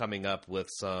start coming up with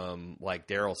some, like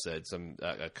Daryl said,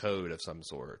 a code of some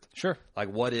sort. Sure. Like,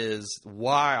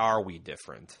 why are we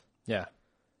different? Yeah.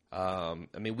 I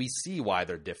mean, we see why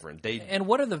they're different. And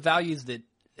what are the values that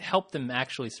help them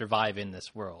actually survive in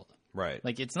this world? Right.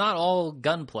 Like, it's not all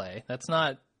gunplay. That's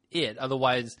not it.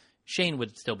 Otherwise, Shane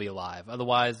would still be alive.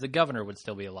 Otherwise, the governor would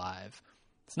still be alive.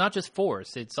 It's not just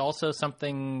force. It's also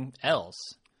something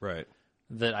else. Right.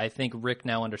 That I think Rick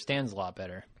now understands a lot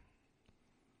better.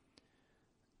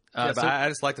 But I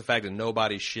just like the fact that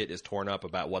nobody's shit is torn up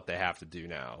about what they have to do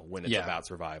now when it's about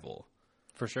survival.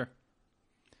 For sure.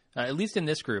 At least in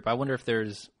this group, I wonder if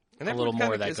there's a little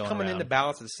more of that going coming around. into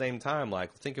balance at the same time.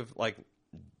 Like, think of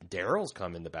Daryl's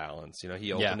come into balance.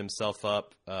 He opened himself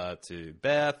up to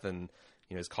Beth, and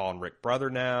he's calling Rick brother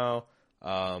now.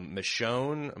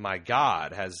 Michonne, my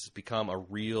God, has become a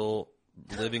real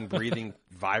living, breathing,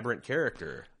 vibrant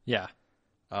character. Yeah.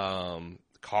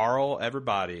 Carl,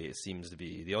 everybody seems to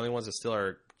be. The only ones that still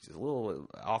are a little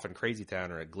off in Crazy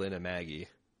Town are Glenn and Maggie.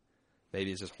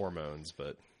 Maybe it's just hormones,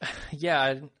 but...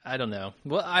 Yeah, I don't know.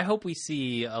 Well, I hope we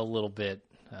see a little bit,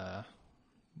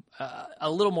 a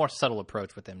little more subtle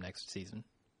approach with them next season.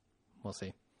 We'll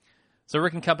see. So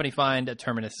Rick and company find a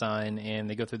Terminus sign, and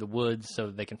they go through the woods so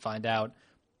that they can find out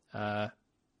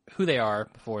who they are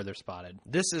before they're spotted.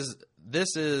 This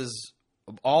is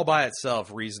all by itself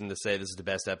reason to say this is the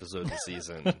best episode of the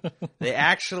season. They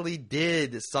actually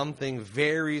did something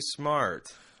very smart.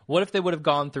 What if they would have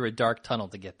gone through a dark tunnel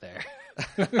to get there?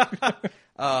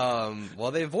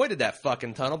 Well, they avoided that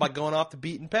fucking tunnel by going off the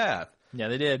beaten path. Yeah,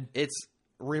 they did. It's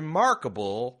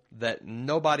remarkable that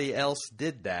nobody else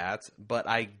did that, but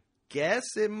I guess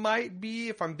it might be,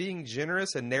 if I'm being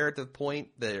generous, a narrative point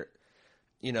that,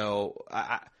 you know,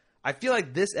 I feel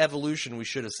like this evolution we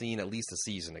should have seen at least a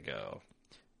season ago.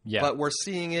 Yeah. But we're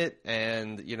seeing it,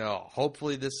 and, you know,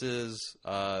 hopefully this is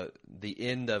the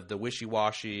end of the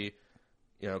wishy-washy,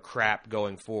 you know, crap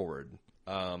going forward.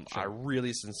 Sure. I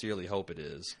really sincerely hope it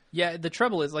is. Yeah, the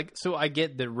trouble is, like, so I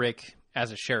get that Rick,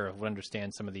 as a sheriff, would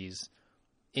understand some of these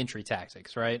entry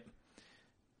tactics, right?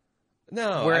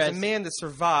 No, as a man that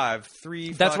survived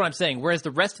That's what I'm saying. Whereas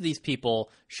the rest of these people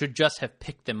should just have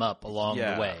picked them up along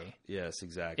the way. Yes,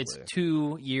 exactly. It's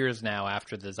 2 years now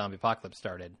after the zombie apocalypse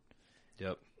started.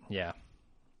 Yep. Yeah.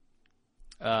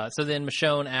 So then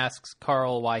Michonne asks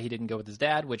Carl why he didn't go with his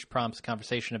dad, which prompts a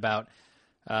conversation about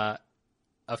a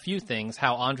few things.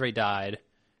 How Andre died.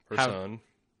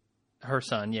 Her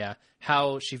son, yeah.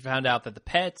 How she found out that the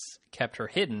pets kept her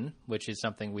hidden, which is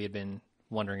something we had been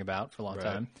wondering about for a long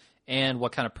time. And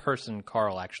what kind of person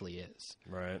Carl actually is.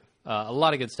 Right. A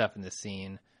lot of good stuff in this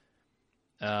scene.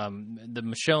 The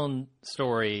Michonne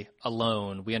story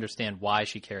alone, we understand why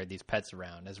she carried these pets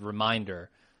around as a reminder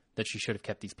that she should have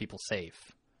kept these people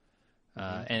safe.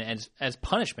 And as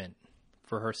punishment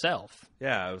for herself.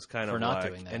 Yeah, it was kind of not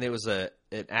doing that. And it was an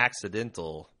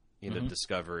accidental,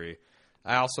 discovery.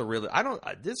 I also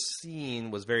this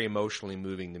scene was very emotionally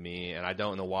moving to me, and I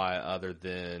don't know why other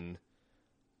than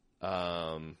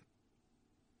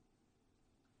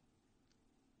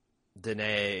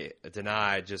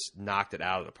Denai just knocked it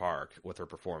out of the park with her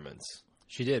performance.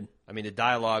 She did. I mean, the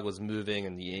dialogue was moving,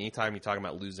 and anytime you're talking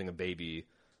about losing a baby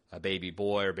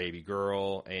boy or baby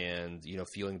girl, and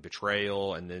feeling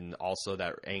betrayal, and then also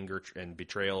that anger and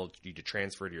betrayal you to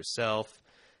transfer to yourself,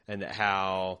 and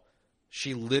how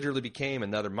she literally became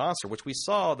another monster, which we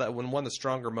saw that when one of the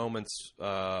stronger moments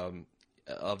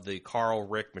of the Carl,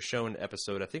 Rick, Michonne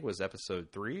episode, I think it was episode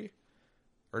 3.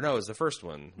 Or no, it was the first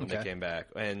one when they came back.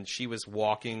 And she was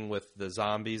walking with the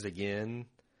zombies again,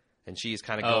 and she's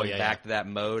kind of going back to that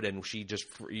mode, and she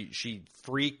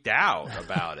freaked out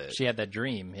about it. She had that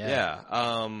dream,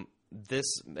 this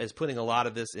is putting a lot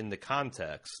of this into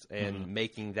context and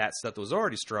making that stuff that was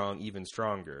already strong even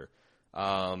stronger.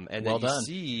 And then you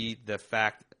see the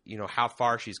fact, how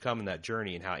far she's come in that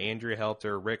journey, and how Andrea helped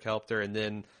her, Rick helped her, and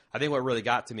then I think what really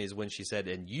got to me is when she said,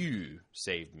 "And you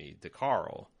saved me," to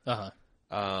Carl.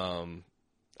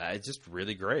 It's just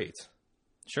really great.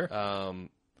 Sure.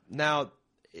 Now,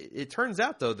 it turns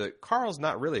out, though, that Carl's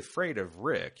not really afraid of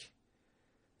Rick.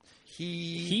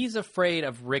 He's afraid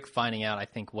of Rick finding out, I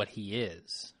think, what he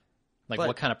is.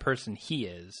 What kind of person he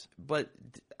is. But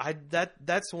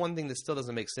that's one thing that still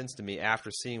doesn't make sense to me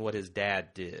after seeing what his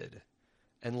dad did.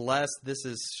 Unless this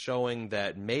is showing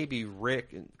that maybe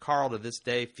Carl to this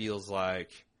day feels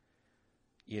like,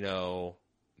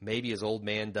 maybe his old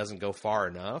man doesn't go far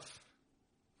enough.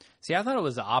 See, I thought it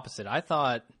was the opposite. I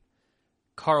thought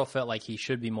Carl felt like he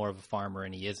should be more of a farmer,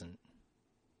 and he isn't.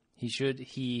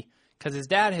 Because his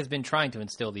dad has been trying to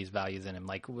instill these values in him.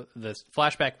 Like the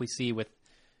flashback we see with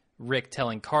Rick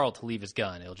telling Carl to leave his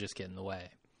gun, it'll just get in the way.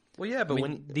 Well, yeah, but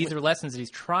these are lessons that he's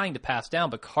trying to pass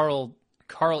down, but Carl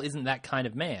isn't that kind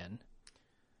of man.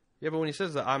 Yeah, but when he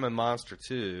says that I'm a monster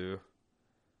too,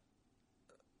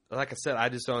 like I said, I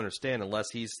just don't understand unless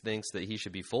he thinks that he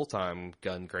should be full-time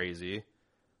gun crazy.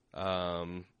 I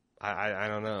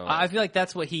don't know. I feel like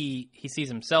that's what he sees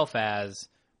himself as,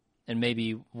 and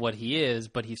maybe what he is,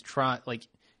 but his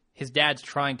dad's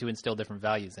trying to instill different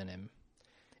values in him.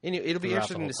 And it'll be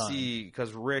interesting to see,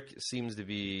 because Rick seems to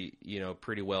be,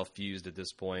 pretty well fused at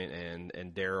this point,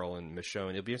 and Daryl and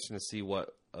Michonne. It'll be interesting to see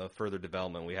what further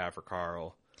development we have for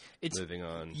Carl moving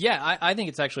on. Yeah, I think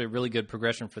it's actually a really good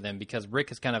progression for them, because Rick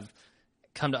has kind of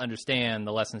come to understand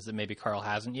the lessons that maybe Carl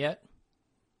hasn't yet.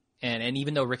 And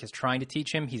even though Rick is trying to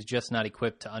teach him, he's just not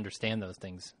equipped to understand those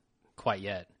things quite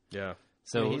yet. Yeah.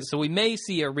 So we may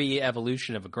see a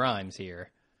re-evolution of a Grimes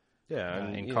here. Yeah,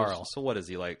 and Carl. So what is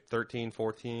he, like 13,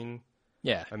 14?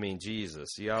 Yeah. I mean,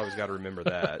 Jesus. You always got to remember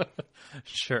that.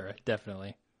 Sure,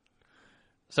 definitely.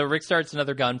 So Rick starts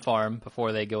another gun farm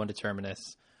before they go into Terminus.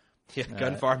 Yeah,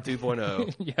 gun farm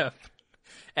 2.0. Yeah.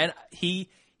 And he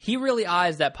really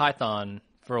eyes that python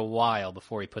for a while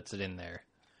before he puts it in there.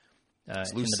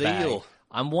 It's Lucille.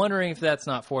 I'm wondering if that's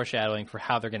not foreshadowing for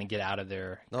how they're going to get out of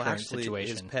their No, current actually,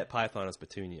 situation. his pet python is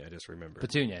Petunia. I just remembered.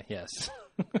 Petunia, yes.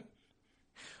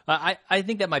 I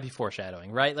think that might be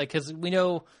foreshadowing, right? Like, because we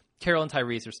know Carol and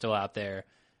Tyrese are still out there.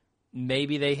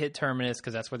 Maybe they hit Terminus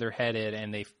because that's where they're headed,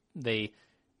 and they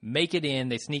make it in.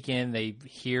 They sneak in. They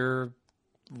hear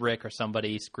Rick or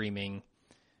somebody screaming,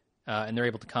 and they're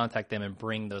able to contact them and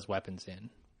bring those weapons in.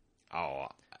 Oh,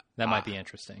 that might be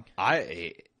interesting.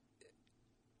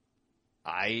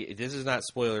 This is not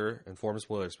informed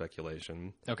spoiler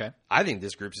speculation. Okay. I think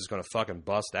this group's just going to fucking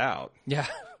bust out. Yeah.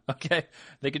 Okay.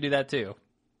 They could do that too.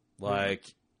 Like,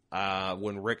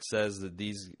 when Rick says that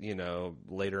these,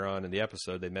 later on in the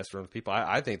episode, they mess around with people,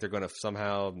 I think they're going to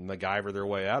somehow MacGyver their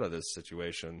way out of this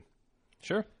situation.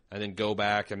 Sure. And then go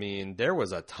back. I mean, there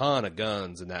was a ton of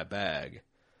guns in that bag.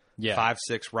 Yeah.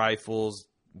 5.6 rifles,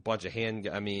 a bunch of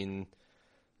the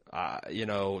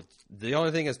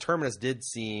only thing is Terminus did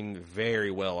seem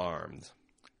very well armed.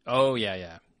 Oh,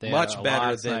 yeah. Much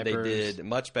better than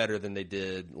they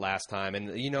did last time. And,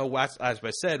 as I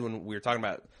said, when we were talking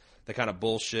about the kind of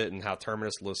bullshit and how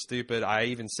Terminus looks stupid, I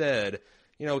even said,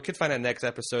 we could find out next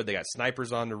episode they got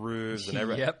snipers on the roofs and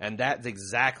everything. Yep. And that's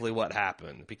exactly what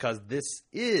happened, because this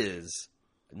is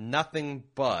nothing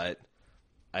but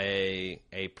a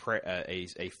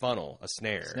funnel, a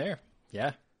snare. Snare.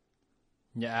 Yeah.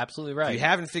 Yeah, absolutely right. If you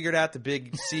haven't figured out the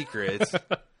big secret,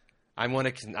 I'm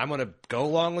gonna go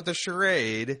along with the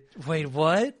charade. Wait,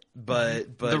 what?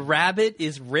 But the rabbit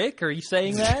is Rick? Are you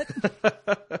saying that?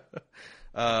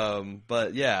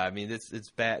 But yeah, I mean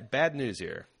it's bad news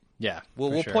here. Yeah,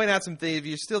 we'll point out some things. If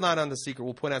you're still not on the secret,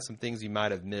 we'll point out some things you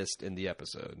might have missed in the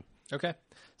episode. Okay.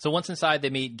 So once inside, they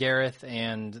meet Gareth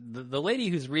and the lady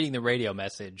who's reading the radio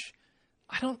message.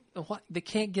 They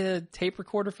can't get a tape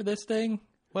recorder for this thing.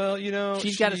 Well,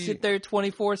 she's got to sit there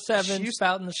 24/7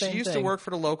 spouting the same thing. She used to work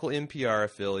for the local NPR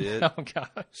affiliate. Oh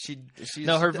god.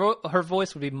 Her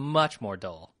voice would be much more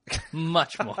dull,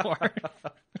 much more.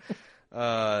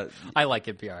 I like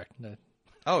NPR.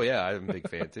 Oh yeah, I'm a big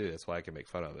fan too. That's why I can make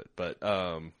fun of it. But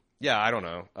yeah, I don't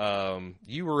know.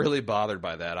 You were really bothered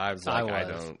by that. I was like,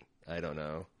 I don't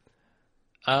know.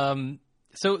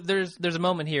 So there's a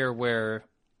moment here where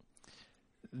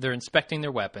they're inspecting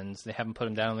their weapons. They haven't put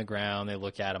them down on the ground. They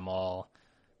look at them all.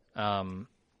 And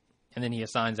then he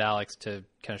assigns Alex to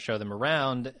kind of show them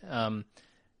around.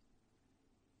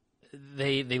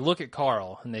 They look at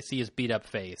Carl, and they see his beat-up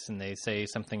face, and they say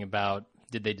something about,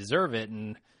 did they deserve it?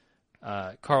 And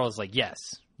Carl's like, yes,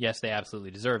 they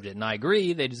absolutely deserved it. And I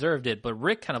agree, they deserved it. But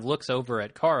Rick kind of looks over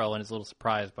at Carl and is a little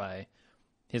surprised by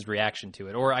his reaction to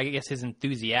it, or I guess his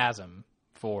enthusiasm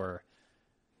for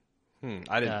them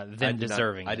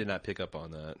deserving. I did not pick up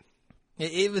on that.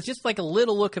 It was just like a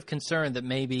little look of concern that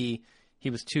maybe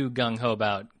he was too gung-ho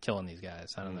about killing these guys.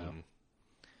 I don't know.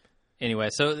 Anyway,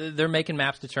 so they're making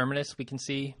maps to Terminus, we can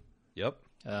see. Yep.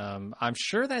 I'm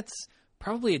sure that's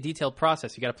probably a detailed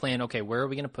process. You got to plan, okay, where are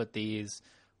we going to put these?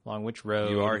 Along which road?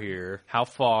 You are here. How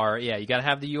far? Yeah, you got to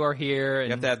have the you are here. You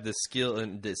have to have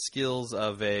the skills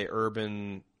of a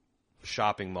urban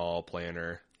shopping mall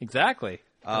planner. Exactly.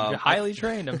 You're highly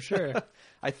trained, I'm sure.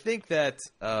 I think that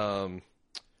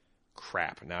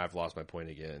crap. Now I've lost my point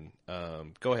again.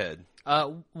 Go ahead.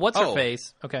 What's her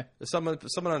face? Okay. Someone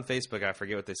on Facebook, I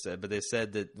forget what they said, but they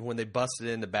said that when they busted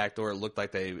in the back door, it looked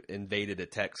like they invaded a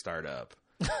tech startup,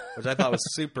 which I thought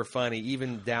was super funny,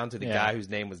 even down to the guy whose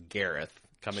name was Gareth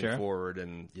coming forward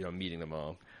and meeting them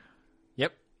all.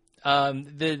 Yep.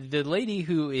 The lady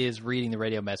who is reading the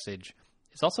radio message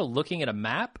is also looking at a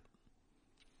map.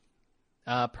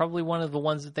 Probably one of the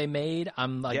ones that they made.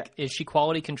 I'm like, is she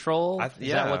quality control?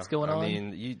 Is that what's going on? I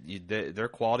mean, their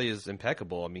quality is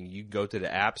impeccable. I mean, you go to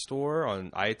the App Store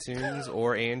on iTunes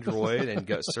or Android and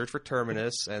go search for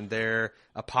Terminus, and their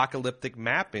apocalyptic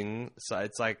mapping, so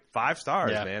it's like 5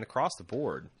 stars, man, across the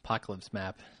board. Apocalypse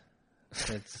Map.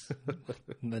 It's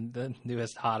the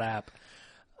newest hot app.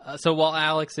 So while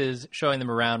Alex is showing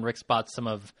them around, Rick spots some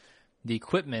of the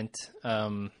equipment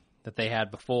that they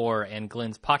had before and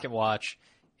Glenn's pocket watch,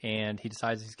 and he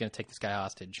decides he's going to take this guy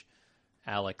hostage,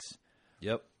 Alex.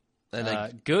 Yep.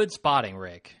 And good spotting,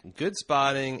 Rick. Good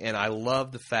spotting, and I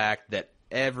love the fact that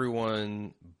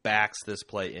everyone backs this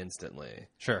play instantly.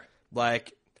 Sure.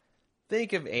 Like,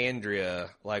 think of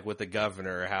Andrea, like with the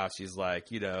governor, how she's like,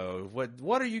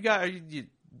 what are you guys?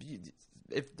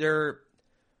 If there are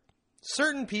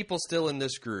certain people still in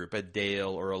this group, a Dale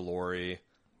or a Lori,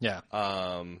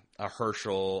 a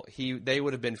Herschel, they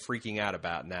would have been freaking out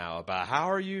about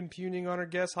how are you impugning on our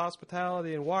guest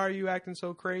hospitality, and why are you acting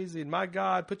so crazy, and my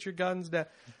God, put your guns down.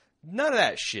 None of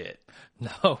that shit.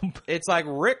 No. It's like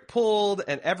Rick pulled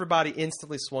and everybody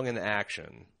instantly swung into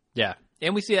action. Yeah.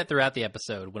 And we see that throughout the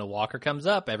episode. When a walker comes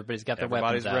up, everybody's got their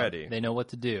weapons out. Ready. They know what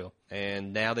to do.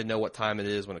 And now they know what time it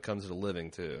is when it comes to the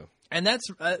living, too. And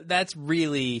that's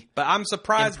really But I'm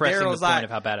surprised Daryl's Daryl's like, of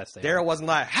how badass they Daryl wasn't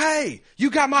like, hey,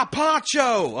 you got my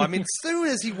poncho. I mean, as soon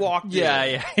as he walked in.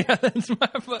 Yeah, that's my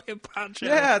fucking poncho.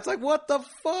 Yeah, it's like, what the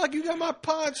fuck? You got my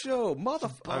poncho.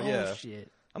 Motherfucker.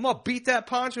 Bullshit. I'm going to beat that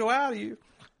poncho out of you.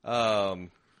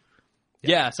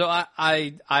 Yeah, so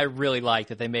I really like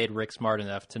that they made Rick smart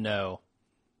enough to know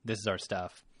this is our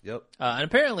stuff. Yep. And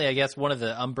apparently, I guess one of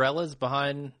the umbrellas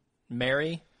behind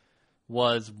Mary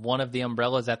was one of the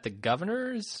umbrellas at the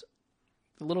governor's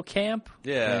little camp.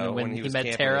 Yeah, when he was met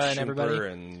camping Tara with and everybody.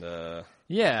 Schuper and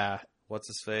yeah. What's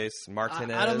his face?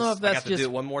 Martinez. I don't know if that's I got to just do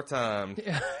it one more time.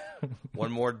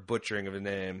 One more butchering of a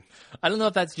name. I don't know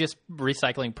if that's just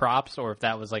recycling props or if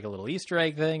that was like a little Easter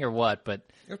egg thing or what, but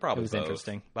It was both.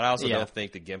 Interesting. But I also don't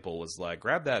think that Gimple was like,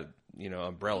 grab that,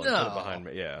 umbrella and put it behind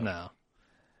me. Yeah.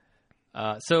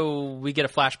 No. So we get a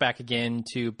flashback again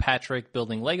to Patrick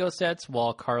building Lego sets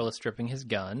while Carl is stripping his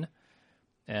gun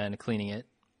and cleaning it.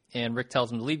 And Rick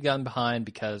tells him to leave gun behind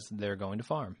because they're going to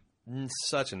farm.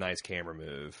 Such a nice camera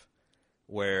move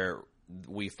where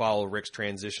we follow Rick's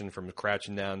transition from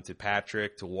crouching down to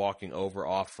Patrick to walking over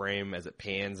off frame as it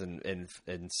pans and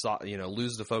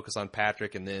loses the focus on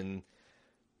Patrick and then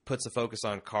puts the focus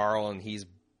on Carl, and he's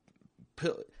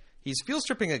field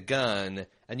stripping a gun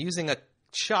and using a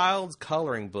child's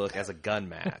coloring book as a gun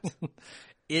mat.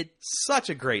 It's such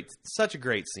a great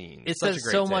scene. It says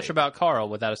so much about Carl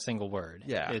without a single word.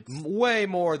 Yeah, it's way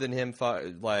more than him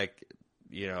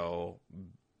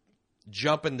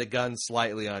jumping the gun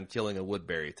slightly on killing a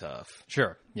Woodbury tough.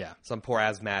 Sure, yeah. Some poor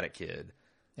asthmatic kid.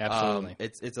 Absolutely.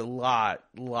 It's a lot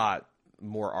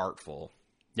more artful.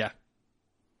 Yeah.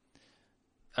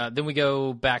 Then we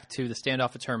go back to the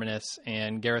standoff at Terminus,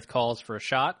 and Gareth calls for a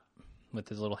shot with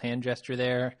his little hand gesture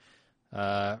there.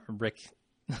 Rick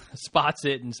spots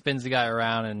it and spins the guy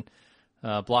around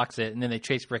and blocks it, and then they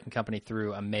chase Rick and company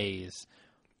through a maze.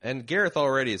 And Gareth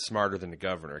already is smarter than the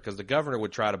governor, because the governor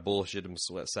would try to bullshit him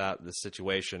out of the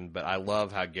situation, but I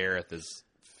love how Gareth is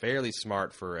fairly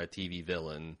smart for a TV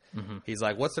villain. Mm-hmm. He's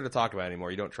like, what's there to talk about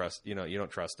anymore? You don't trust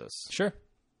us. Sure.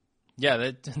 Yeah,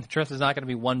 the trust is not going to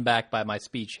be won back by my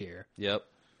speech here. Yep.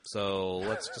 So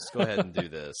let's just go ahead and do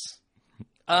this.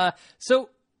 So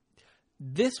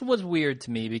this was weird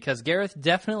to me because Gareth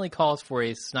definitely calls for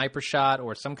a sniper shot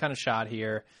or some kind of shot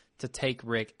here to take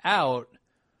Rick out,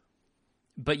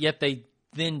 but yet they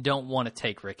then don't want to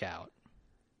take Rick out.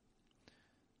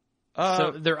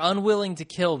 So they're unwilling to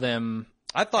kill them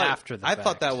after the fact. I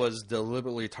thought that was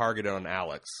deliberately targeted on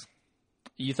Alex.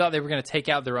 You thought they were going to take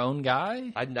out their own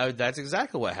guy? I know that's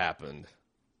exactly what happened.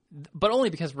 But only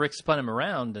because Rick spun him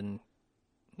around and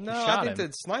I think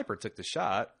the sniper took the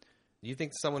shot. You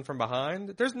think someone from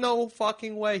behind? There's no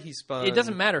fucking way he spun. It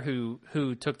doesn't matter who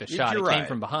took the shot. It came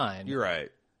from behind. You're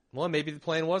right. Well, maybe the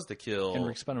plan was to kill. And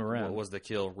Rick spun him around. Was to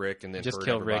kill Rick and then just hurt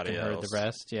kill Rick everybody and else. hurt the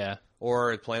rest. Yeah.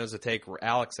 Or the plan was to take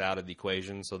Alex out of the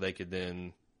equation so they could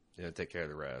then take care of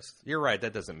the rest. You're right.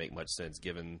 That doesn't make much sense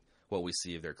given what we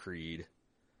see of their creed.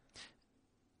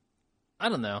 I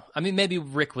don't know. I mean, maybe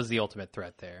Rick was the ultimate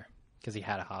threat there because he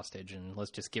had a hostage, and let's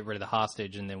just get rid of the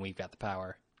hostage, and then we've got the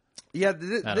power. Yeah,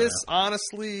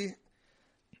 honestly,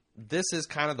 this is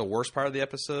kind of the worst part of the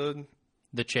episode.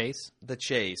 The chase? The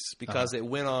chase, because it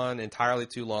went on entirely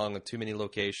too long in too many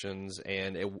locations,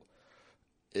 and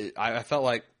I felt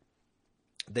like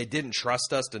they didn't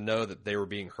trust us to know that they were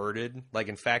being herded. Like,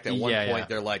 in fact, at one point,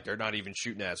 they're like, they're not even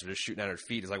shooting at us. They're just shooting at our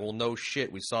feet. It's like, well, no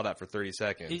shit. We saw that for 30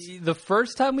 seconds. The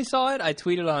first time we saw it, I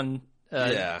tweeted on...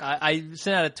 I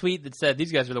sent out a tweet that said,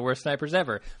 these guys are the worst snipers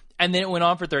ever. And then it went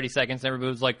on for 30 seconds, and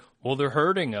everybody was like, well, they're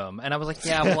hurting them. And I was like,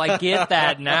 yeah, well, I get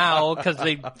that now, because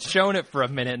they've shown it for a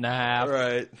minute and a half.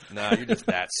 Right. No, you're just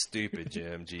that stupid,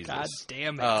 Jim. Jesus. God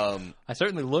damn it. I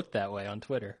certainly looked that way on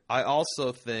Twitter. I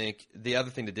also think the other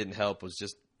thing that didn't help was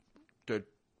just the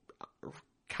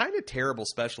kind of terrible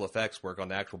special effects work on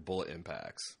the actual bullet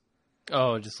impacts.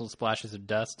 Oh, just little splashes of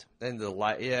dust. And the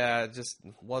light, it just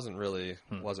wasn't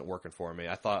working for me.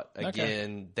 I thought,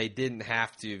 again, they didn't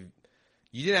have to...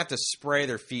 You didn't have to spray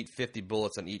their feet 50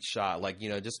 bullets on each shot. Like,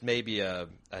 just maybe a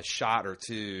shot or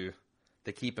two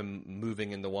to keep them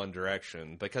moving in the one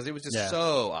direction. Because it was just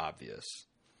so obvious.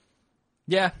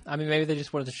 Yeah, I mean, maybe they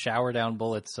just wanted to shower down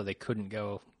bullets so they couldn't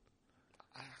go.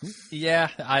 Yeah,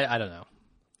 I don't know.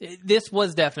 This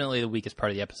was definitely the weakest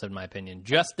part of the episode, in my opinion.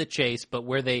 Just the chase, but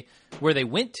where they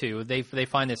went to, they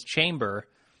find this chamber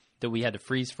that we had to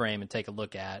freeze frame and take a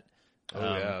look at. Oh,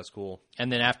 yeah, that's cool.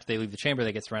 And then after they leave the chamber,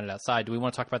 they get surrounded outside. Do we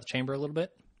want to talk about the chamber a little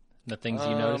bit? The things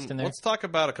you noticed in there? Let's talk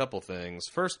about a couple things.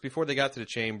 First, before they got to the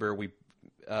chamber, you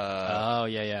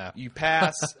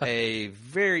pass a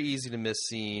very easy to miss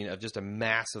scene of just a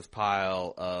massive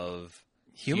pile of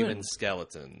human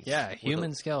skeletons. Yeah,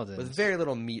 human skeletons. With very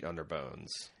little meat on their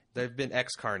bones. They've been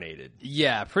excarnated.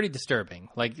 Yeah, pretty disturbing.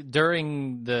 Like,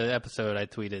 during the episode, I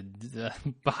tweeted,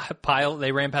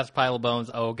 they ran past a pile of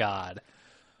bones. Oh, God.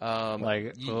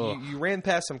 You ran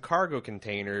past some cargo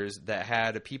containers that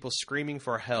had people screaming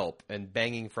for help and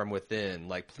banging from within,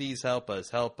 like, please help us,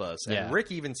 help us. And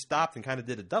Rick even stopped and kind of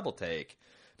did a double take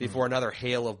before another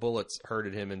hail of bullets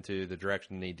herded him into the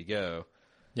direction they need to go.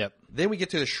 Yep. Then we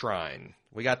get to the shrine.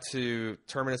 We got to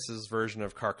Terminus's version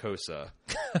of Carcosa.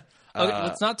 Okay,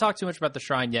 let's not talk too much about the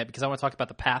shrine yet, because I want to talk about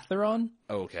the path they're on.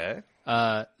 Okay.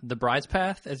 The bride's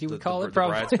path, as you would call it,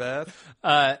 probably. The bride's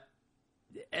path.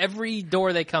 Every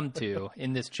door they come to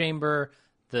in this chamber,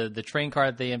 the train car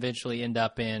that they eventually end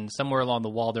up in, somewhere along the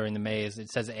wall during the maze, it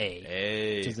says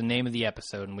A, which is the name of the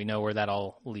episode, and we know where that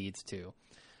all leads to.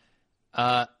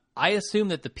 I assume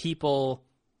that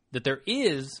that there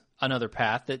is another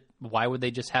path. That why would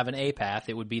they just have an A path?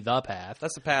 It would be the path.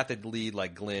 That's the path that'd lead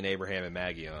like Glenn, Abraham, and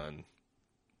Maggie on.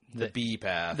 The B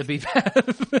path. The B path.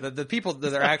 the people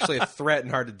that are actually a threat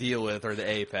and hard to deal with are the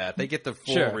A path. They get the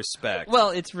full respect.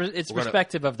 Well, it's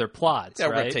respective of their plots, yeah,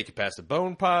 right? We're going to take you past the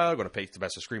bone pile. We're going to take you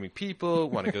past the screaming people.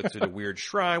 We want to go through the weird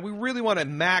shrine. We really want to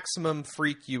maximum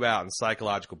freak you out and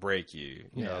psychological break you.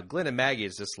 You know, Glenn and Maggie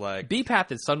is just like... B path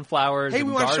is sunflowers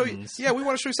and gardens. We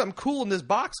want to show you something cool in this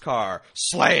boxcar.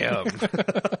 Slam!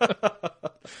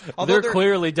 They're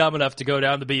clearly dumb enough to go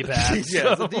down the B path.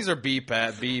 Yeah, so these are B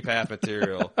path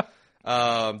material.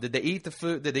 Did they eat the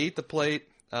food? Did they eat the plate?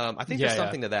 I think there's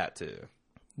something to that too.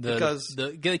 Because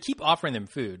they keep offering them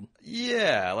food.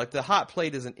 Yeah, like the hot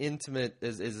plate is an intimate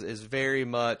is very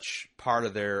much part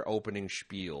of their opening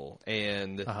spiel,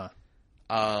 and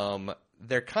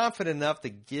they're confident enough to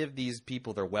give these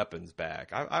people their weapons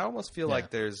back. I almost feel like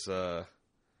there's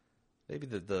maybe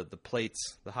the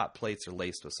plates, the hot plates, are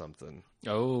laced with something.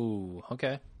 Oh,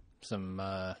 okay. Some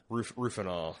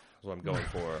Rufinol is what I'm going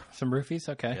for. Some roofies,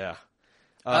 okay. Yeah.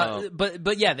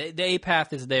 But yeah, the A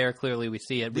path is there. Clearly, we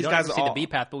see it. We don't ever see the B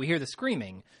path, but we hear the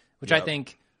screaming, which I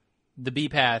think the B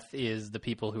path is the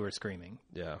people who are screaming.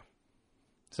 Yeah.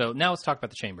 So now let's talk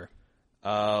about the chamber.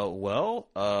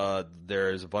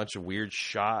 There's a bunch of weird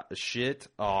shit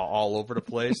all over the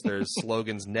place. There's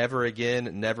slogans: "Never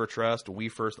again," "Never trust," "We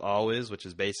first always," which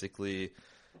is basically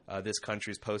this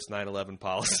country's post 9/11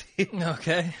 policy.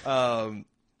 Okay.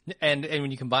 And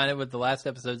when you combine it with the last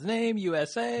episode's name,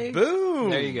 USA, boom!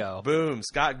 There you go. Boom!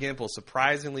 Scott Gimple,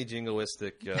 surprisingly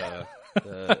jingoistic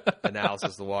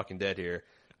analysis of The Walking Dead here.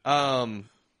 They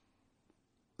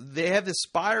have this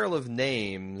spiral of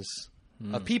names,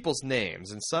 of people's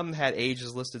names, and some had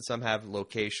ages listed, some have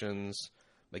locations.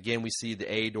 Again, we see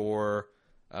the A door.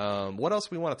 What else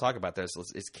we want to talk about there?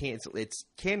 It's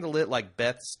candlelit like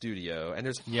Beth's studio, and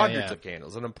there's hundreds of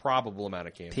candles, an improbable amount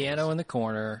of candles. Piano in the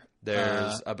corner.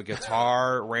 There's a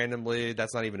guitar randomly.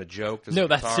 That's not even a joke. There's no, a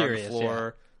guitar that's serious. On the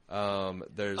floor.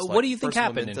 There's what do you think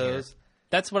happened in here?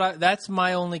 That's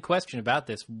my only question about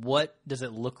this. What does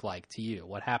it look like to you?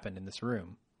 What happened in this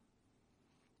room?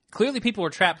 Clearly, people were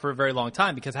trapped for a very long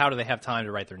time, because how do they have time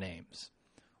to write their names?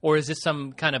 Or is this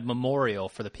some kind of memorial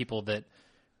for the people that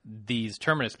these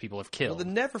Terminus people have killed? Well,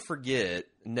 the never forget,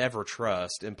 never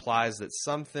trust implies that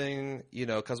something,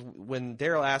 because when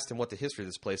Daryl asked him what the history of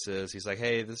this place is, he's like,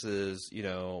 hey, this is,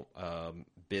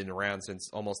 been around since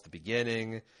almost the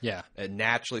beginning. Yeah. And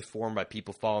naturally formed by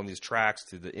people following these tracks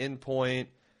to the end point.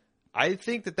 I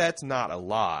think that that's not a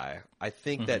lie. I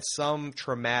think that some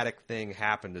traumatic thing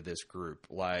happened to this group.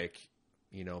 Like,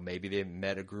 maybe they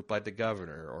met a group like the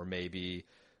Governor, or maybe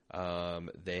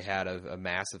they had a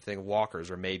massive thing of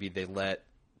walkers, or maybe they let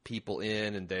people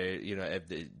in and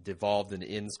they devolved into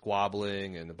in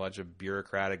squabbling and a bunch of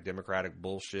bureaucratic, democratic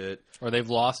bullshit. Or they've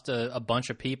lost a bunch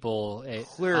of people,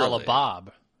 Clearly. a la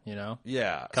Bob,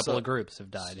 Yeah. A couple of groups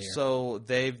have died here. So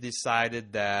they've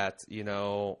decided that,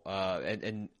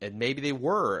 and maybe they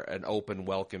were an open,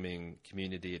 welcoming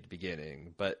community at the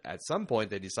beginning, but at some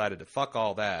point they decided to fuck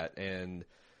all that and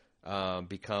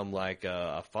become like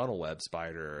a funnel web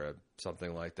spider or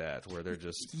something like that, where they're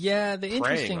just the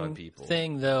interesting on people.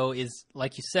 Thing, though, is,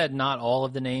 like you said, not all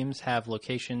of the names have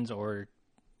locations or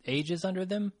ages under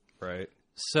them. Right.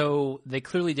 So they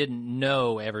clearly didn't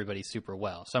know everybody super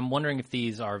well. So I'm wondering if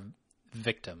these are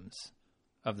victims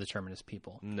of the Terminus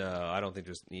people. No, I don't think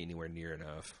there's anywhere near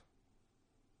enough.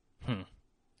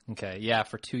 Okay, yeah,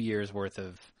 for 2 years worth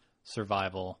of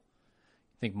survival.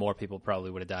 think more people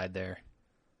probably would have died there.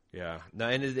 Yeah. No,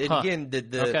 and again,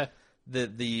 the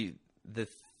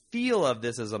feel of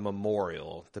this is a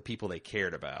memorial to people they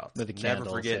cared about. With the Never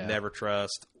candles, forget, yeah. never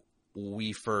trust.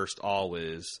 We first,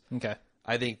 always. Okay.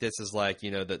 I think this is like,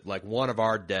 that like one of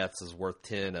our deaths is worth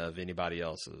 10 of anybody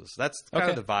else's. That's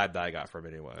kind of the vibe that I got from it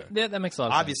anyway. Yeah, that makes a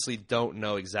lot of Obviously, don't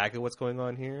know exactly what's going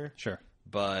on here. Sure.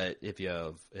 But if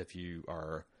you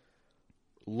are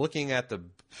looking at the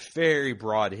very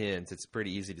broad hints, it's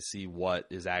pretty easy to see what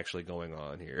is actually going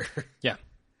on here. Yeah.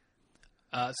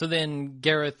 So then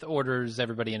Gareth orders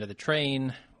everybody into the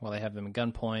train while they have them at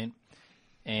gunpoint,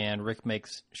 and Rick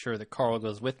makes sure that Carl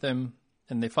goes with them,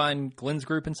 and they find Glenn's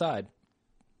group inside.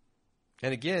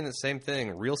 And again, the same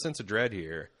thing. Real sense of dread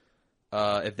here.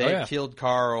 If they had killed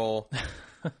Carl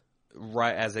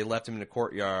right as they left him in the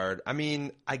courtyard, I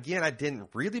mean, again, I didn't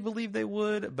really believe they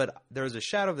would, but there was a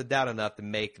shadow of the doubt enough to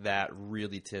make that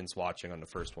really tense watching on the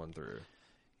first one through.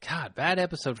 God, bad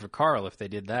episode for Carl if they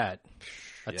did that.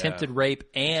 Attempted rape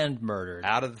and murdered.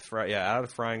 Out of the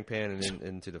frying pan and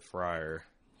into the fryer.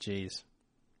 Jeez.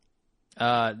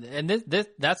 And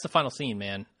that's the final scene,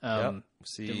 man.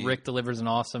 See, Rick delivers an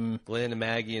awesome... Glenn and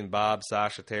Maggie and Bob,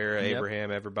 Sasha, Tara,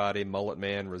 Abraham, everybody, Mullet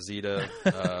Man,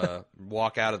 Rosita,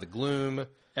 walk out of the gloom.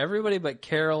 Everybody but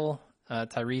Carol,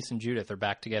 Tyrese, and Judith are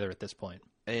back together at this point.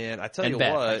 And I tell you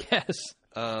Beth, what, I guess.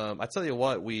 I tell you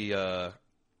what,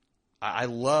 I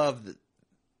love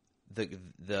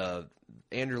the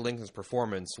Andrew Lincoln's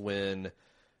performance when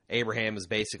Abraham is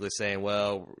basically saying,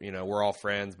 well, we're all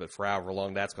friends, but for however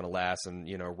long that's going to last. And,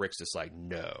 Rick's just like,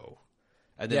 no.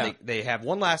 And then they have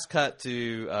one last cut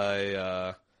to,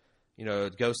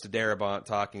 Ghost of Darabont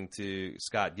talking to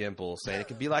Scott Gimple saying, it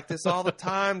could be like this all the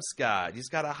time, Scott. You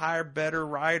just got to hire better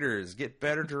writers, get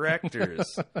better directors.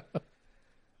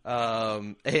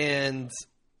 And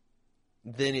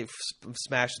then it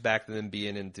smashes back to them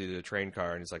being into the train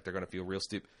car, and he's like, they're going to feel real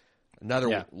stupid.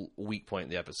 Another weak point in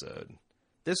the episode.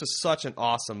 This was such an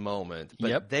awesome moment,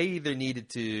 but they either needed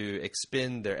to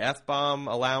expend their F-bomb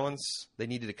allowance, they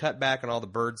needed to cut back on all the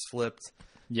birds flipped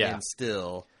and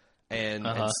still, and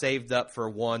saved up for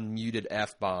one muted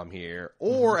F-bomb here,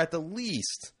 or at the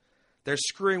least, they're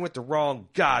screwing with the wrong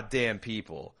goddamn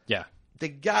people. Yeah. They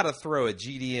got to throw a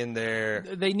GD in there.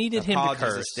 They needed him to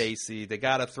curse. Stacy. They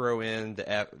got to throw in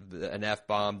an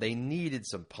F-bomb. They needed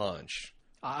some punch.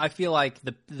 I feel like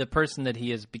the person that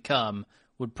he has become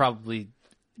would probably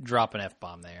drop an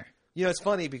F-bomb there. It's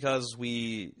funny because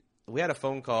we had a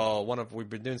phone call. We've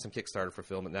been doing some Kickstarter for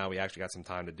film, and now we actually got some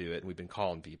time to do it, and we've been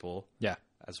calling people. Yeah.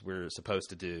 As we're supposed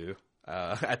to do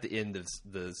at the end of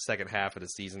the second half of the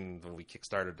season when we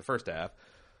Kickstarted the first half.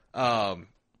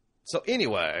 So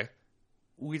anyway,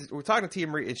 we're talking to Tia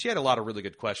Marie, and she had a lot of really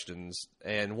good questions.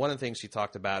 And one of the things she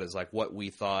talked about is like what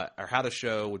we thought or how the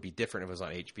show would be different if it was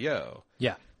on HBO.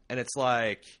 Yeah. And it's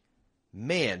like,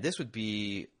 man, this would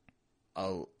be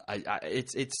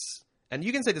it's and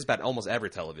you can say this about almost every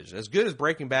television. As good as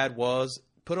Breaking Bad was,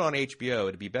 put it on HBO,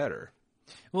 it'd be better.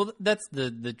 Well, that's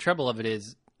the trouble of it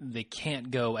is they can't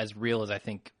go as real as I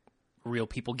think real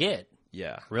people get.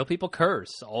 Yeah. Real people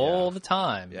curse all the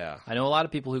time. Yeah. I know a lot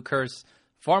of people who curse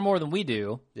far more than we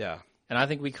do. Yeah. And I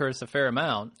think we curse a fair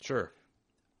amount. Sure.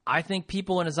 I think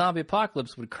people in a zombie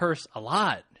apocalypse would curse a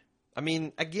lot. I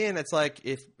mean, again, it's like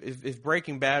if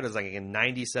Breaking Bad is like a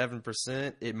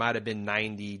 97%, it might have been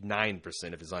 99%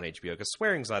 if it's on HBO, because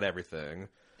swearing's not everything.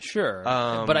 Sure,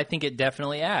 but I think it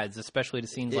definitely adds, especially to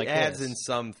scenes like this. It adds in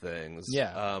some things.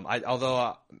 Yeah.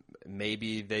 Although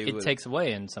maybe it takes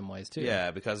away in some ways, too.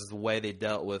 Yeah, because the way they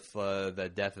dealt with the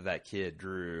death of that kid,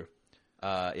 Drew,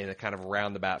 in a kind of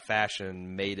roundabout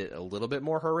fashion, made it a little bit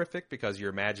more horrific because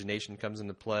your imagination comes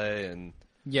into play. And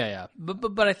yeah.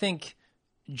 But I think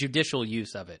judicial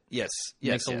use of it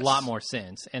makes a lot more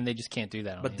sense, and they just can't do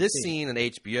that on But AMC. This scene on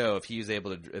HBO,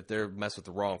 if they're messing with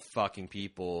the wrong fucking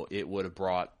people, it would have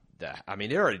brought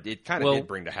it kind of did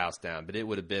bring the house down, but it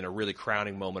would have been a really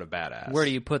crowning moment of badass. Where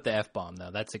do you put the F-bomb,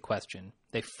 though? That's the question.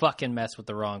 They fucking mess with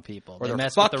the wrong people. They're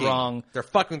fucking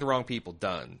with the wrong people.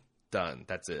 Done.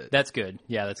 That's it. That's good.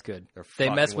 Yeah, that's good. They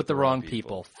mess with the wrong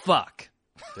people. Fuck.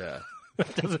 Yeah.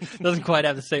 doesn't quite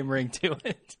have the same ring to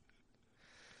it.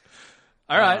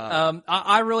 All right.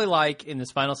 I really like, in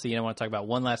this final scene, I want to talk about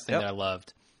one last thing that I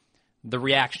loved. The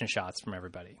reaction shots from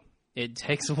everybody. It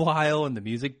takes a while, and the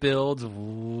music builds.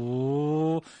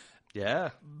 Ooh. Yeah.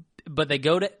 But they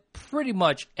go to pretty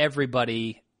much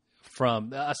everybody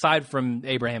aside from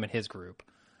Abraham and his group.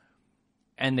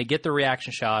 And they get the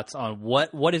reaction shots on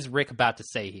what is Rick about to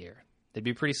say here. They'd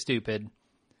be pretty stupid.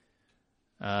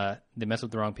 They mess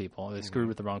with the wrong people. They screwed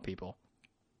with the wrong people.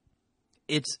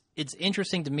 It's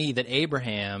interesting to me that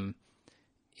Abraham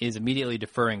is immediately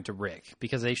deferring to Rick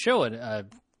because they show a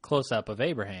close-up of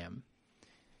Abraham.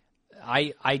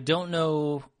 I don't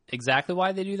know exactly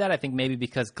why they do that. I think maybe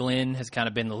because Glenn has kind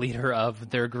of been the leader of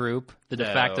their group, the de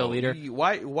facto leader.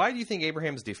 Why do you think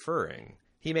Abraham's deferring?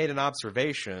 He made an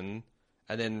observation,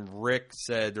 and then Rick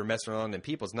said they're messing around with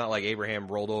people. It's not like Abraham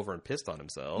rolled over and pissed on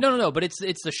himself. No, but it's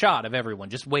the shot of everyone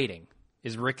just waiting.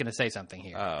 Is Rick going to say something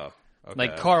here? Oh, okay.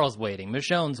 Like Carl's waiting,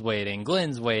 Michonne's waiting,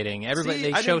 Glenn's waiting.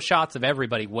 Everybody, they show shots of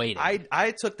everybody waiting.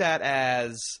 I took that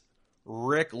as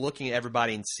Rick looking at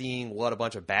everybody and seeing what a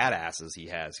bunch of badasses he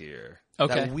has here.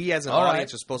 Okay. That we as an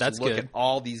audience are supposed to look good. at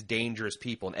all these dangerous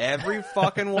people, and every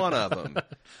fucking one of them.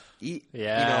 You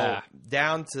know,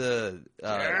 down to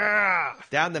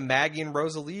Maggie and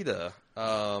Rosalita,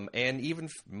 and even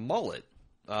Mullet.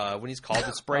 When he's called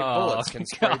to spray bullets, can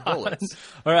spray bullets.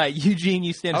 All right, Eugene,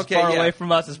 you stand as far away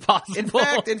from us as possible.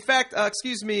 In fact,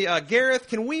 excuse me, Gareth,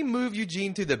 can we move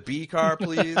Eugene to the B car,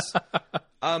 please?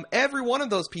 Every one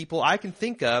of those people I can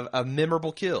think of a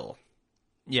memorable kill.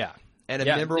 Yeah. And a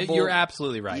memorable. You're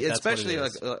absolutely right. Especially and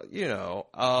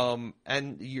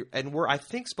we're I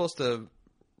think supposed to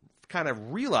kind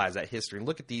of realize that history and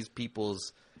look at these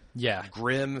people's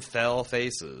grim, fell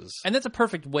faces. And that's a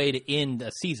perfect way to end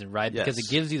a season, right? Because it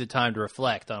gives you the time to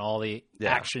reflect on all the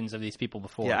actions of these people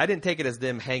before. Yeah, I didn't take it as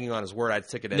them hanging on his word. I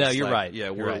took it as you're right.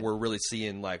 Yeah, we're really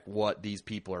seeing like what these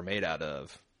people are made out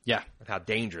of. Yeah, and how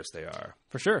dangerous they are.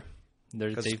 For sure.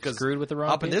 They've screwed with the wrong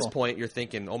people. Up at this point, you're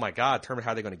thinking, oh my God, how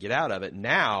are they going to get out of it?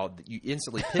 Now, you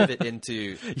instantly pivot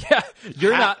into...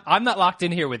 I'm not locked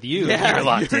in here with you. Yeah, you're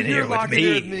locked in here with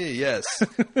me. Yes.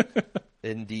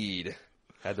 Indeed.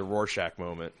 Had the Rorschach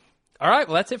moment. All right,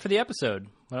 well, that's it for the episode.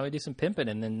 Why don't we do some pimping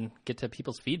and then get to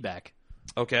people's feedback?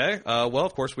 Okay. Well,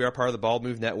 of course, we are part of the Bald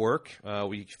Move Network.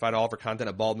 We find all of our content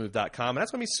at baldmove.com. And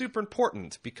that's going to be super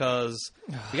important because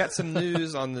we got some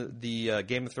news on the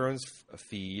Game of Thrones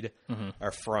feed,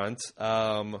 our front.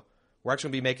 We're actually going to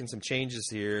be making some changes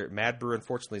here. Mad Brew,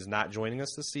 unfortunately, is not joining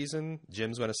us this season.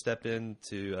 Jim's going to step in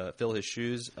to fill his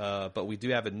shoes. But we do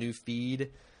have a new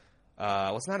feed.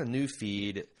 Well, it's not a new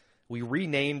feed. We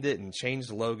renamed it and changed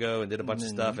the logo and did a bunch of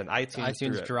stuff, and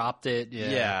iTunes dropped it.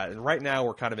 Yeah, and right now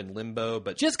we're kind of in limbo.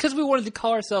 But just because we wanted to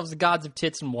call ourselves the gods of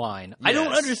tits and wine, I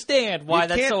don't understand why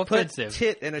that's so offensive. Put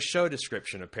tit in a show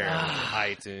description, apparently,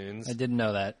 iTunes. I didn't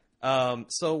know that.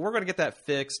 So we're going to get that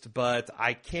fixed, but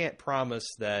I can't promise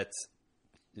that,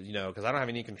 because I don't have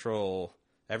any control.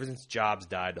 Ever since Jobs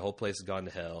died, the whole place has gone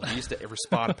to hell. He used to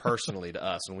respond personally to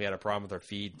us when we had a problem with our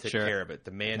feed, took care of it.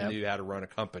 The man knew how to run a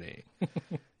company.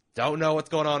 Don't know what's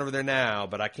going on over there now,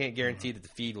 but I can't guarantee that the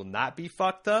feed will not be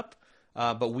fucked up.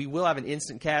 But we will have an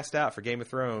instant cast out for Game of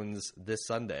Thrones this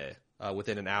Sunday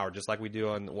within an hour, just like we do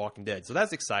on Walking Dead. So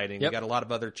that's exciting. We got a lot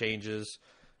of other changes.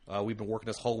 We've been working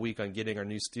this whole week on getting our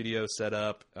new studio set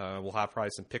up. We'll have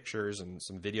probably some pictures and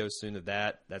some videos soon of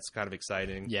that. That's kind of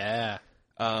exciting. Yeah.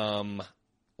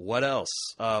 What else?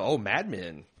 Mad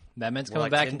Men. Mad Men's coming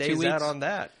back in 2 weeks. 10 days out on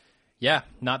that. Yeah,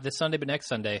 not this Sunday, but next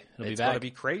Sunday. It'll be back. It's going to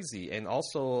be crazy. And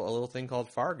also a little thing called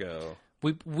Fargo.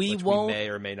 Which we may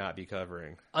or may not be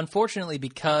covering. Unfortunately,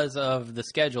 because of the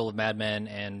schedule of Mad Men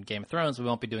and Game of Thrones, we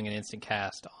won't be doing an instant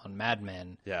cast on Mad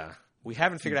Men. Yeah. We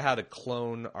haven't figured out how to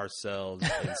clone ourselves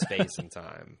in space and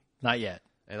time. Not yet.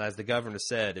 And as the governor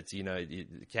said, it's the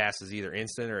cast is either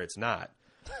instant or it's not.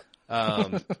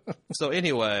 So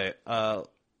anyway,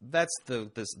 that's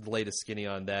the latest skinny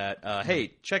on that.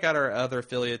 Hey, check out our other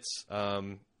affiliates.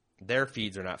 Their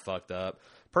feeds are not fucked up.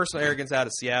 Personal Arrogance out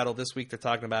of Seattle. This week they're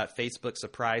talking about Facebook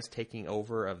surprise taking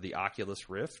over of the Oculus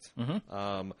Rift.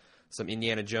 Some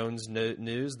Indiana Jones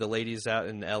news. The ladies out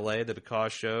in L.A., the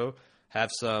Because Show, have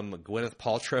some Gwyneth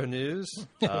Paltrow news.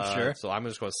 Sure. So I'm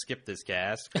just going to skip this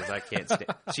cast because I can't stand.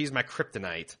 She's my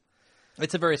kryptonite.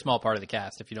 It's a very small part of the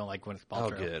cast if you don't like Gwyneth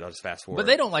Paltrow. Oh, good. I'll just fast forward. But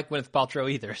they don't like Gwyneth Paltrow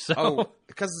either. So.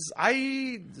 Because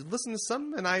I listen to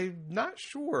some and I'm not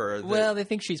sure. Well, they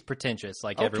think she's pretentious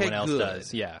like everyone else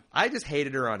does. Yeah. I just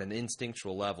hated her on an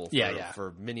instinctual level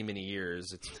for many, many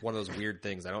years. It's one of those weird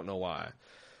things. I don't know why.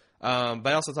 But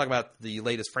I also talk about the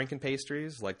latest Franken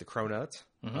pastries, like the Cronut,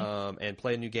 and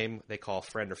play a new game they call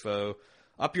Friend or Foe.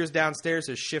 Up Yours Downstairs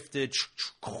has shifted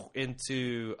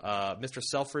into Mr.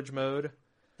 Selfridge mode.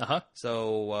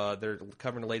 So they're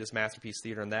covering the latest Masterpiece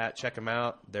Theater on that. Check them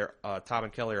out. They're Tom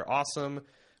and Kelly are awesome.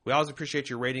 We always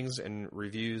appreciate your ratings and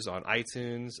reviews on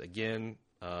iTunes. Again,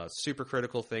 super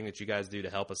critical thing that you guys do to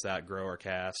help us out, grow our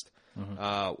cast.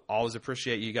 Always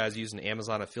appreciate you guys using the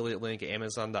Amazon affiliate link at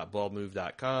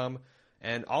amazon.baldmove.com.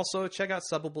 And also check out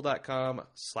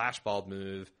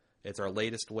subbable.com/baldmove. It's our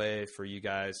latest way for you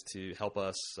guys to help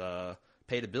us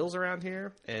pay the bills around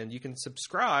here. And you can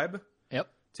subscribe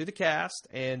to the cast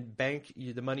and bank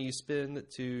the money you spend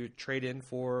to trade in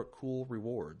for cool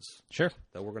rewards. Sure.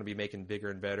 That we're going to be making bigger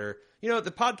and better. You know,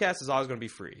 the podcast is always going to be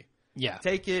free. Yeah.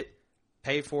 Take it,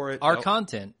 pay for it. Our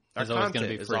content Our is always content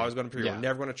going to be is free. always going to be free. Yeah. We're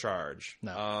never going to charge.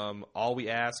 No. All we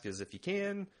ask is if you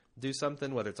can, do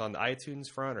something, whether it's on the iTunes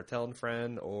front or telling a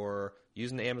friend or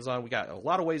using the Amazon. We got a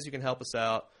lot of ways you can help us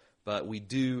out, but we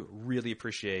do really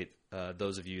appreciate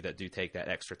those of you that do take that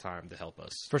extra time to help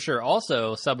us. For sure.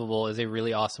 Also, Subbable is a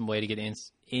really awesome way to get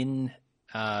in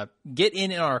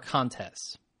our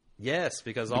contests. Yes,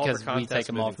 because all of our Because we take contests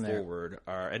them all moving from there. forward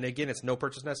are, and again, it's no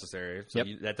purchase necessary. So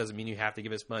Yep. that doesn't mean you have to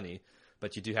give us money,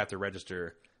 but you do have to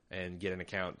register and get an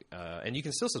account. And you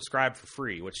can still subscribe for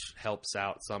free, which helps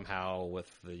out somehow with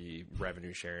the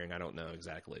revenue sharing. I don't know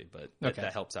exactly, but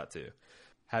that helps out too.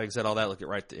 Having said all that, let's get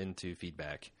right into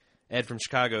feedback. Ed from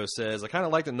Chicago says, I kind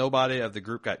of like that nobody of the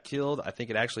group got killed. I think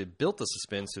it actually built the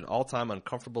suspense to an all-time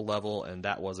uncomfortable level, and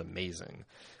that was amazing.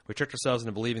 We tricked ourselves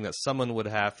into believing that someone would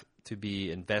have to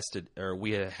be invested, or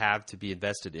we have to be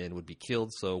invested in, would be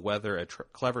killed. So whether a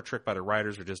clever trick by the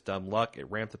writers or just dumb luck,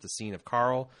 it ramped up the scene of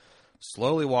Carl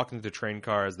slowly walking to the train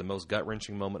car as the most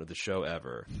gut-wrenching moment of the show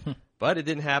ever. But it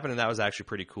didn't happen, and that was actually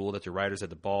pretty cool that the writers had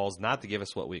the balls not to give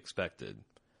us what we expected.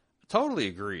 Totally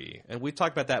agree. And we've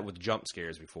talked about that with jump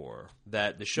scares before,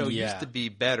 that the show used to be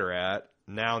better at,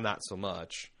 now not so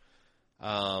much,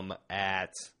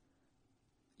 at,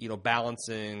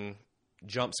 balancing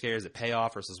jump scares that pay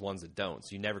off versus ones that don't.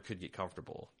 So you never could get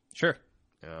comfortable. Sure.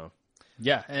 You know?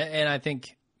 Yeah. And I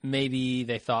think maybe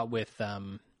they thought with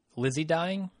Lizzie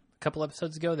dying a couple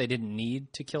episodes ago, they didn't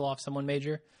need to kill off someone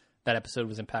major. That episode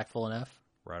was impactful enough.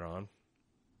 Right on.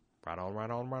 Right on, right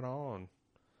on, right on.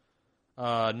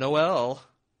 Noelle,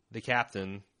 the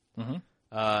captain,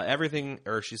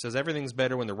 she says everything's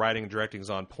better when the writing and directing is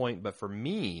on point. But for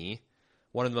me,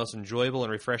 one of the most enjoyable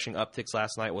and refreshing upticks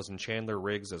last night was in Chandler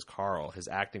Riggs as Carl. His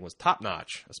acting was top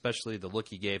notch, especially the look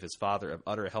he gave his father of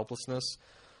utter helplessness,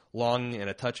 longing, and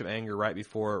a touch of anger right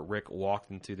before Rick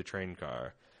walked into the train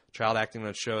car. Child acting on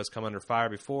the show has come under fire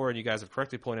before, and you guys have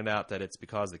correctly pointed out that it's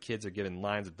because the kids are given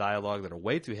lines of dialogue that are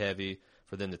way too heavy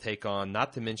for them to take on,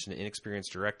 not to mention the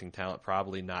inexperienced directing talent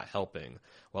probably not helping.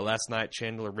 Well, last night,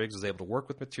 Chandler Riggs was able to work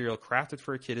with material crafted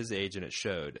for a kid his age, and it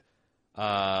showed.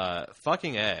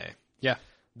 Fucking A. Yeah.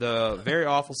 The very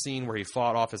awful scene where he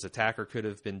fought off his attacker could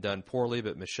have been done poorly,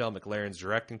 but Michelle McLaren's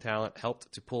directing talent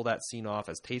helped to pull that scene off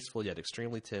as tasteful yet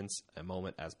extremely tense a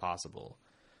moment as possible.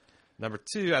 Number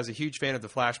 2, I was a huge fan of the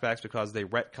flashbacks because they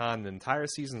retconned an entire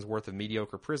season's worth of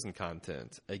mediocre prison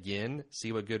content. Again,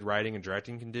 see what good writing and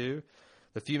directing can do.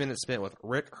 The few minutes spent with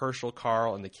Rick, Herschel,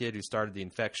 Carl, and the kid who started the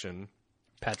infection,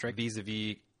 Patrick,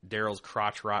 vis-a-vis Daryl's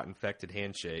crotch rot infected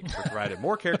handshake, provided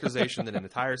more characterization than an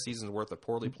entire season's worth of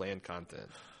poorly planned content.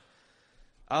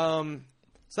 So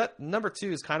that number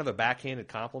 2 is kind of a backhanded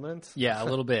compliment. Yeah, a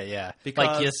little bit, yeah. Because,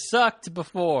 like, you sucked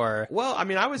before. Well, I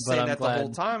mean, I was saying that glad. the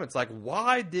whole time. It's like,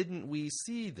 why didn't we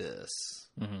see this?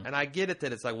 Mm-hmm. And I get it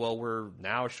that it's like, well, we're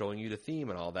now showing you the theme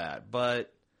and all that.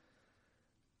 But,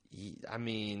 I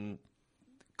mean,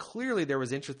 clearly there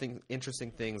was interesting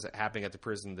things happening at the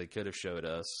prison they could have showed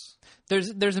us.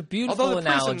 There's a beautiful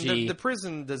analogy. The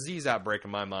prison disease outbreak,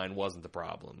 in my mind, wasn't the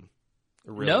problem.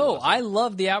 Really wasn't. I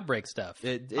love the outbreak stuff.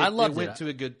 I loved it. It went to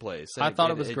a good place. I thought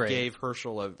it was great. It gave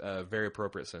Herschel a very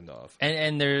appropriate send-off.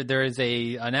 And there is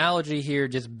a analogy here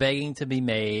just begging to be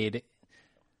made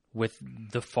with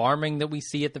the farming that we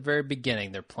see at the very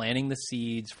beginning. They're planting the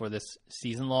seeds for this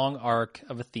season-long arc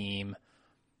of a theme.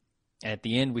 And at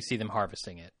the end, we see them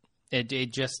harvesting it.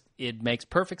 It makes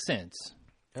perfect sense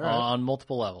on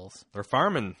multiple levels. They're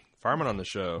farming on the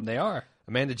show. They are.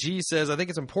 Amanda G says, I think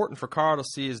it's important for Carl to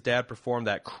see his dad perform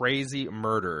that crazy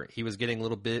murder. He was getting a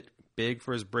little bit big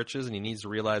for his britches, and he needs to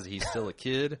realize that he's still a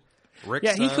kid.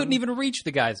 Rick's he couldn't even reach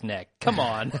the guy's neck. Come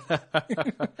on.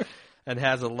 And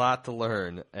has a lot to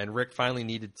learn. And Rick finally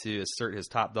needed to assert his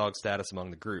top dog status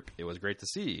among the group. It was great to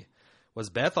see. Was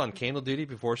Beth on candle duty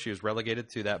before she was relegated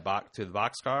to the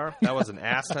boxcar? That was an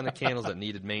ass ton of candles that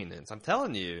needed maintenance. I'm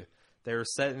telling you,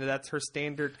 that's her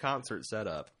standard concert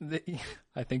setup.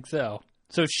 I think so.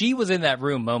 So she was in that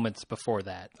room moments before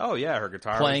that. Oh yeah, her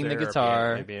guitar playing was there, the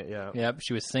guitar. Yeah. Yep,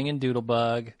 she was singing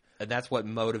Doodlebug, and that's what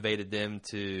motivated them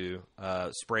to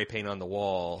spray paint on the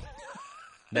wall.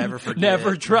 Never forget,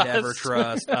 never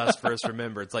trust us. First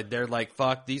remember. It's like they're like,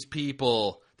 fuck these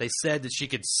people. They said that she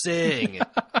could sing.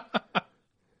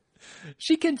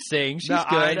 She can sing. She's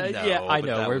good. I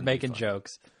know. We're making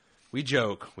jokes. We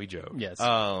joke. Yes.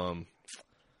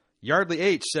 Yardley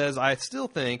H says, I still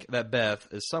think that Beth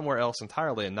is somewhere else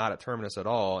entirely and not at Terminus at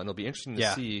all, and it'll be interesting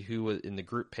to see who in the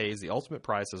group pays the ultimate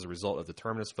price as a result of the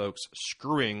Terminus folks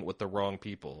screwing with the wrong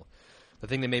people. The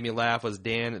thing that made me laugh was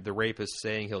Dan, the rapist,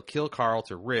 saying he'll kill Carl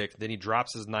to Rick, then he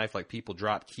drops his knife like people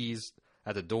drop keys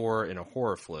at the door in a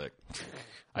horror flick.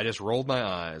 I just rolled my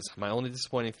eyes. My only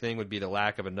disappointing thing would be the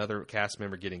lack of another cast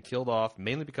member getting killed off,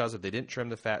 mainly because if they didn't trim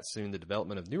the fat soon, the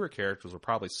development of newer characters will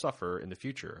probably suffer in the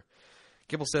future.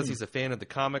 Gibble says he's a fan of the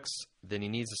comics, then he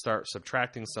needs to start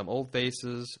subtracting some old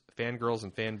faces. Fangirls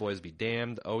and fanboys be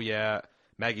damned. Oh, yeah.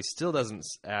 Maggie still doesn't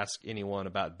ask anyone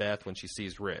about Beth when she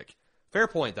sees Rick. Fair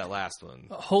point, that last one.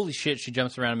 Holy shit, she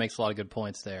jumps around and makes a lot of good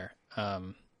points there.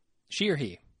 She or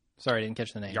he? Sorry, I didn't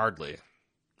catch the name. Yardley.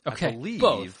 Okay, I believe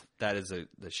both. that is a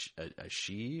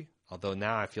she, although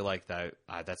now I feel like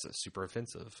that's super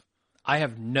offensive. I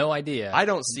have no idea. I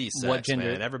don't see sex, what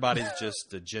gender. man. Everybody's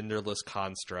just a genderless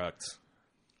construct.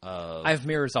 I have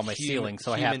mirrors on my ceiling,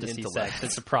 so I have to see sex.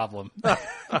 It's a problem.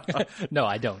 No,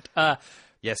 I don't.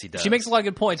 Yes, he does. She makes a lot of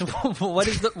good points. What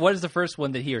is the first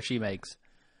one that he or she makes?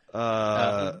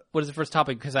 What is the first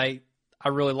topic? Because I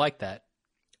really like that.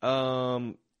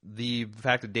 The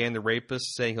fact that Dan the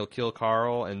rapist saying he'll kill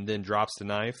Carl and then drops the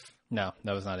knife. No,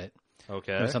 that was not it.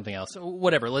 Okay. It was something else.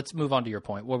 Whatever. Let's move on to your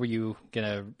point. What were you going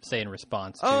to say in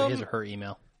response to his or her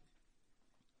email?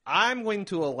 I'm going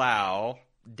to allow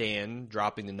Dan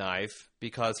dropping the knife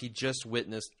because he just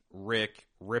witnessed Rick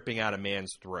ripping out a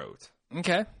man's throat.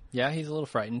 Okay. Yeah, he's a little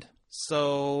frightened.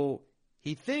 So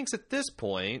he thinks at this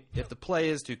point, if the play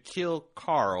is to kill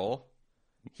Carl,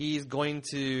 he's going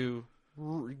to,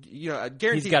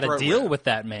 guaranteed he's got to deal rip. with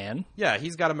that man. Yeah,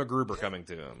 he's got a MacGruber coming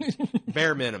to him.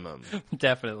 Bare minimum.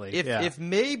 Definitely. If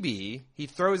maybe he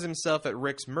throws himself at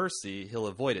Rick's mercy, he'll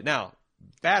avoid it. Now,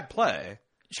 bad play.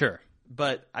 Sure.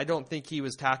 But I don't think he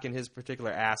was talking his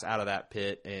particular ass out of that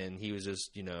pit, and he was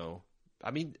just,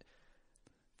 I mean,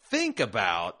 think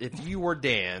about if you were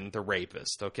Dan, the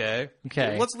rapist, okay?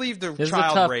 Okay. Let's leave the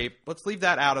child rape. Let's leave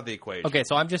that out of the equation. Okay,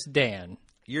 so I'm just Dan.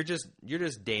 You're just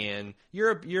Dan.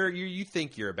 You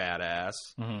think you're a badass.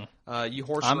 Mm-hmm. You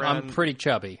horse around. I'm pretty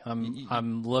chubby.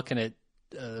 I'm looking at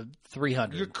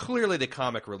 300. You're clearly the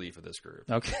comic relief of this group.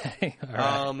 Okay.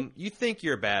 All right. You think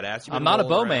you're a badass. I'm not a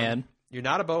bowman. You're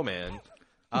not a bowman.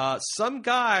 Some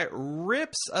guy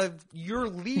rips your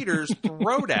leader's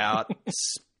throat out,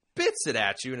 spits it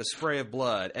at you in a spray of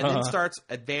blood, and then starts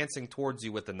advancing towards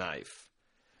you with a knife.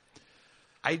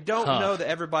 I don't know that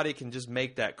everybody can just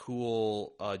make that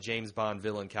cool James Bond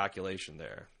villain calculation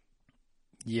there.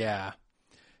 Yeah.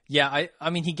 Yeah, I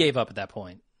mean, he gave up at that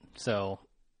point. So,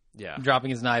 yeah, dropping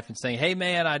his knife and saying, hey,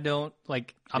 man,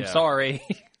 I'm sorry.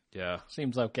 Yeah.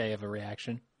 Seems okay of a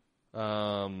reaction.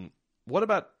 What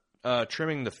about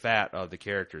trimming the fat of the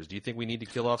characters? Do you think we need to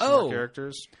kill off some more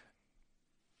characters?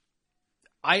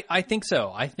 I think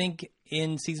so. I think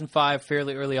in Season 5,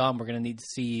 fairly early on, we're going to need to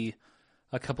see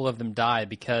a couple of them die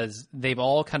because they've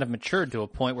all kind of matured to a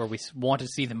point where we want to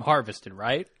see them harvested,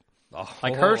 right?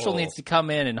 Like Herschel needs to come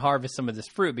in and harvest some of this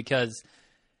fruit because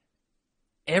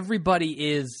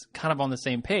everybody is kind of on the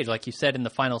same page. Like you said in the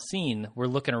final scene, we're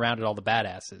looking around at all the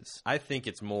badasses. I think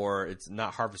it's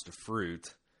not harvest of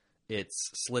fruit.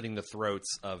 It's slitting the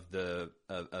throats of the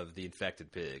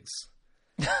infected pigs.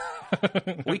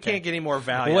 We can't get any more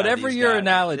value. Whatever out of these your guys.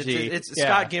 analogy,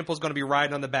 Scott Gimple's going to be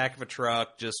riding on the back of a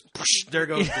truck. Just there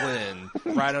goes Glenn.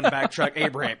 Right on the back truck.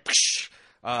 Abraham.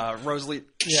 Rosalie.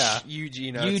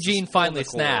 Eugene. Eugene finally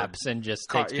snaps and just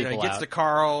takes people out. Gets to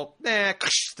Carl.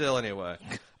 Still anyway.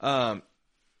 By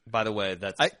the way,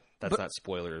 that's not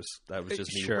spoilers. That was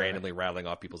just me randomly rattling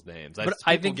off people's names.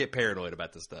 I think get paranoid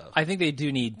about this stuff. I think they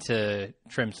do need to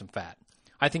trim some fat.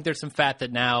 I think there's some fat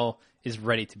that now is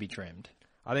ready to be trimmed.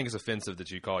 I think it's offensive that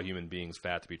you call human beings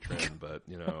fat to be trimmed, but,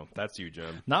 that's you,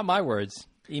 Jim. Not my words.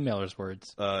 Emailer's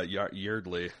words.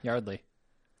 Yardley.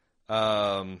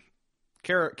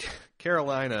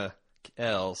 Carolina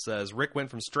L says, Rick went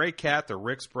from stray cat to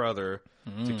Rick's brother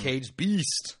to caged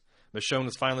beast. Michonne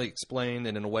is finally explained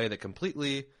and in a way that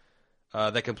completed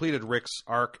Rick's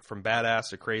arc from badass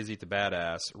to crazy to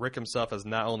badass. Rick himself has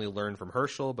not only learned from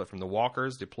Herschel, but from the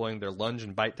walkers, deploying their lunge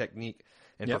and bite technique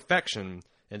and perfection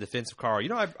in defense of Carl.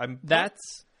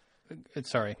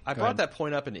 Sorry. I brought that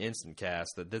point up in the Instant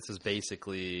Cast that this is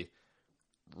basically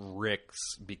Rick's,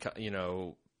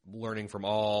 learning from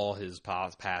all his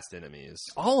past enemies.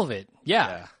 All of it.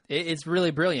 Yeah. It's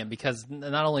really brilliant because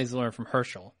not only has he learned from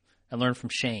Herschel and learned from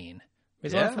Shane,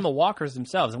 he's learned from the walkers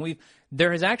themselves. And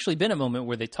there has actually been a moment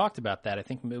where they talked about that. I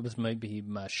think it was maybe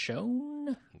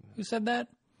Michonne who said that.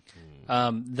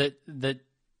 That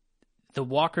the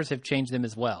walkers have changed them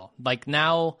as well. Like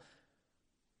now,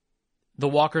 the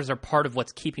walkers are part of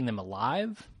what's keeping them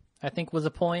alive, I think was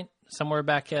a point somewhere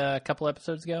back a couple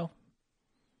episodes ago.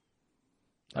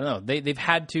 I don't know. They've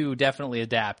had to definitely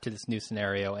adapt to this new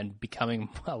scenario, and becoming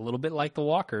a little bit like the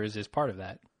walkers is part of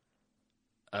that.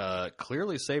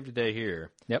 Clearly saved a day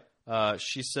here. Yep.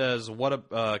 She says,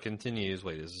 continues,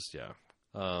 wait, is this,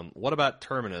 what about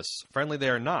Terminus? Friendly they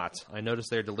are not. I noticed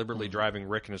they are deliberately driving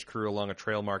Rick and his crew along a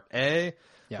trail marked A,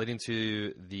 leading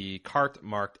to the cart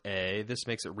marked A. This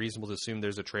makes it reasonable to assume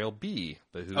there's a trail B.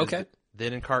 But who is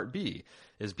then in cart B?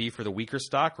 Is B for the weaker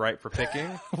stock, right, for picking?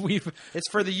 It's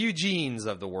for the Eugenes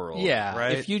of the world. Yeah,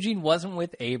 right? If Eugene wasn't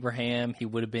with Abraham, he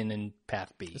would have been in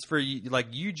path B. It's for, like,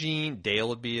 Eugene. Dale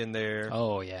would be in there.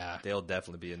 Oh, yeah. Dale would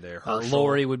definitely be in there.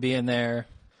 Lori would be in there.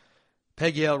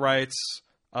 Peggy L writes,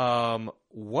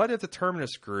 what if the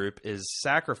Terminus group is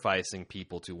sacrificing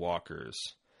people to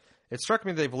walkers? It struck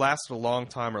me that they've lasted a long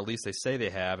time, or at least they say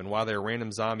they have, and while there are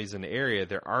random zombies in the area,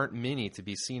 there aren't many to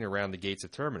be seen around the gates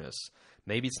of Terminus.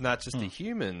 Maybe it's not just the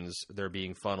humans they're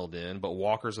being funneled in, but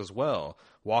walkers as well.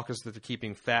 Walkers that they're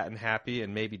keeping fat and happy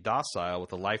and maybe docile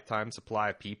with a lifetime supply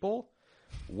of people?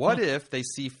 What if they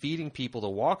see feeding people to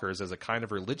walkers as a kind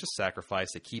of religious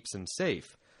sacrifice that keeps them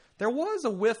safe? There was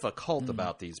a whiff of cult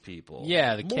about these people.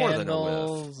 Yeah, the More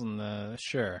candles and the...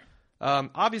 Sure.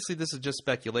 Obviously, this is just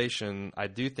speculation. I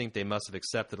do think they must have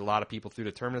accepted a lot of people through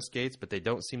the Terminus gates, but they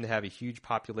don't seem to have a huge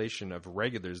population of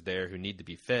regulars there who need to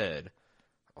be fed.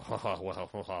 Oh,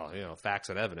 well, facts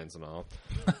and evidence and all.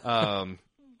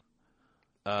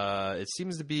 It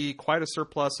seems to be quite a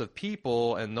surplus of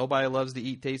people, and nobody loves to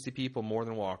eat tasty people more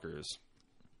than walkers.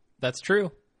 That's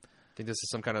true. Think this is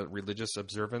some kind of religious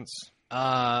observance?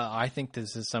 I think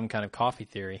this is some kind of coffee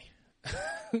theory.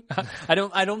 I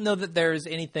don't know that there's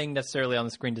anything necessarily on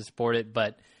the screen to support it,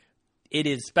 but it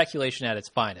is speculation at its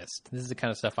finest. This is the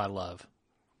kind of stuff I love.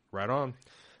 Right on.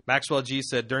 Maxwell G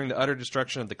said, during the utter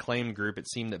destruction of the Claim group, it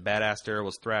seemed that Badass Daryl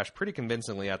was thrashed pretty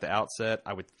convincingly at the outset.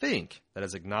 I would think that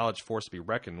as acknowledged force to be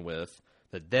reckoned with,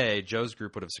 that they, Joe's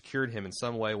group, would have secured him in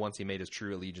some way once he made his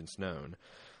true allegiance known.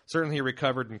 Certainly he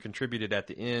recovered and contributed at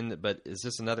the end, but is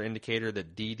this another indicator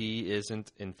that DD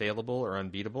isn't infallible or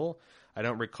unbeatable? I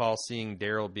don't recall seeing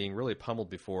Daryl being really pummeled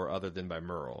before other than by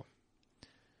Merle.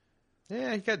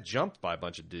 Yeah, he got jumped by a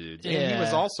bunch of dudes. Yeah, and he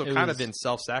was also kind of in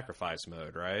self-sacrifice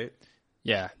mode, right?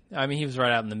 Yeah. I mean, he was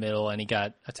right out in the middle, and he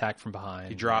got attacked from behind.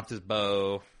 He dropped his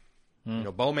bow.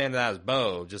 Bowman without his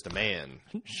bow, just a man.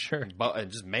 Sure.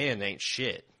 And just man ain't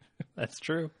shit. That's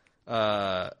true.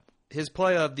 His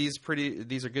play of these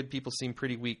are good people seem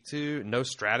pretty weak too. No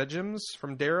stratagems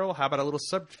from Daryl. How about a little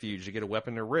subterfuge to get a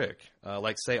weapon to Rick?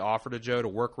 Like say offer to Joe to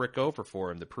work Rick over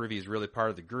for him to prove he's really part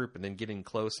of the group, and then getting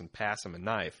close and pass him a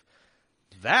knife.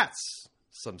 That's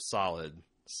some solid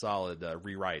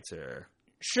rewrites there.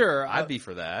 Sure. I'd be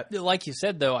for that. Like you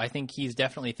said, though, I think he's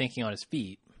definitely thinking on his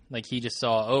feet. Like he just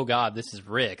saw, oh God, this is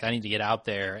Rick. I need to get out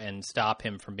there and stop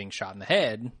him from being shot in the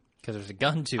head. Because there's a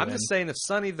gun to him. I'm just saying, if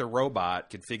Sonny the Robot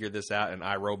could figure this out in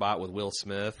iRobot with Will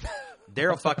Smith,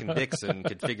 Daryl fucking Dixon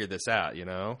could figure this out, you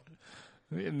know?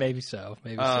 Maybe so.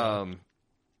 So.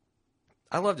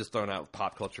 I love just throwing out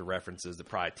pop culture references that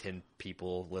probably 10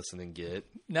 people listening get.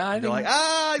 No, I think... like,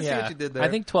 I see what you did there. I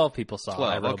think 12 people saw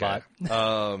iRobot.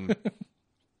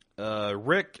 Okay.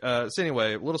 Rick, so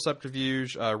anyway, a little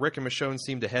subterfuge. Rick and Michonne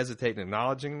seemed to hesitate in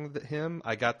acknowledging him.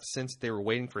 I got the sense they were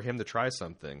waiting for him to try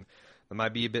something. It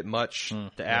might be a bit much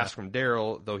to ask from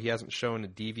Daryl, though he hasn't shown a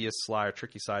devious, sly, or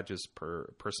tricky side to his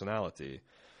personality.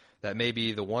 That may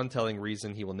be the one telling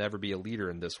reason he will never be a leader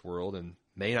in this world, and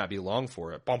may not be long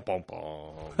for it. Bum, bum,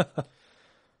 bum.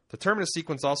 The Terminus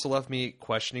sequence also left me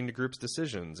questioning the group's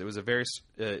decisions. It was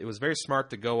very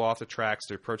smart to go off the tracks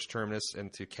to approach Terminus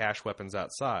and to cache weapons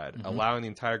outside, allowing the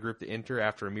entire group to enter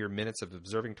after a mere minutes of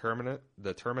observing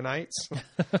the Terminites.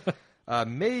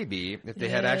 Maybe if they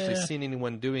had actually seen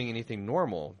anyone doing anything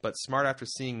normal, but smart after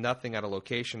seeing nothing at a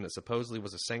location that supposedly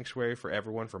was a sanctuary for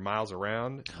everyone for miles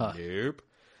around. Nope.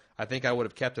 I think I would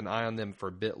have kept an eye on them for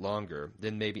a bit longer,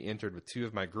 then maybe entered with two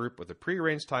of my group with a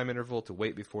prearranged time interval to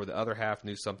wait before the other half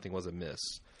knew something was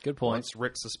amiss. Good point. Once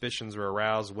Rick's suspicions were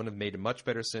aroused, wouldn't have made much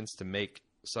better sense to make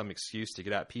some excuse to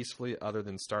get out peacefully other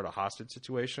than start a hostage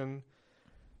situation.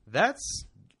 That's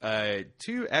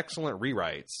two excellent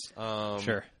rewrites.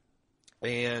 Sure.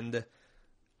 And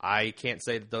I can't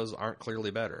say that those aren't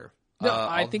clearly better. No,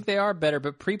 I think they are better,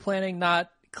 but pre-planning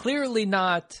clearly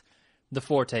not the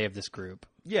forte of this group.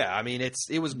 Yeah, I mean,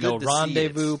 it was good to see it. No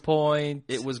rendezvous point.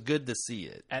 It was good to see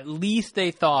it. At least they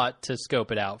thought to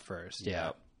scope it out first.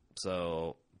 Yeah.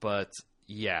 So, but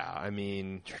yeah, I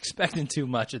mean, you're expecting too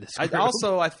much of this group.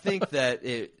 I think that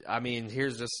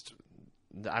here's just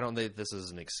I don't think this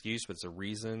is an excuse, but it's a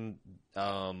reason.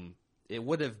 It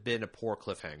would have been a poor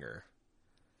cliffhanger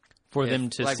for them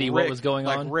to see what was going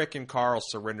on. Like Rick and Carl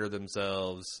surrender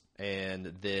themselves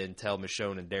and then tell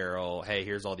Michonne and Daryl, hey,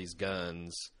 here's all these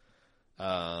guns.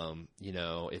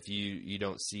 If you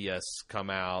don't see us come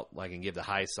out and give the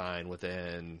high sign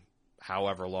within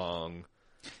however long.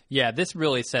 Yeah, this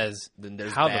really says then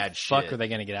there's how bad the fuck shit. are they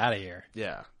going to get out of here?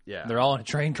 Yeah. They're all in a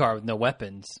train car with no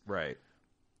weapons. Right.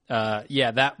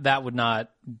 That would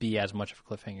not be as much of a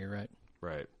cliffhanger, right?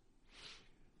 Right.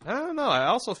 I don't know. I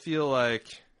also feel like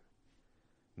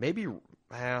maybe,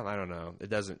 I don't know. It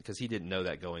doesn't, because he didn't know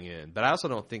that going in. But I also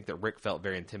don't think that Rick felt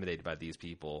very intimidated by these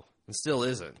people and still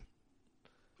isn't.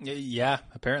 Yeah,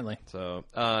 apparently. So,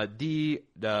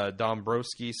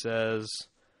 Dombrowski says,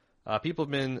 people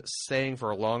have been saying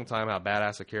for a long time how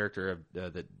badass a character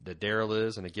that Daryl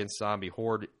is, and against zombie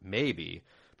horde, maybe.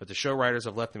 But the show writers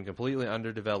have left him completely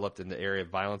underdeveloped in the area of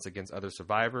violence against other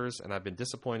survivors, and I've been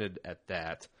disappointed at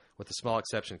that, with the small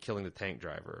exception of killing the tank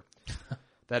driver.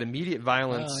 That immediate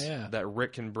violence that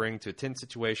Rick can bring to a tense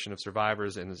situation of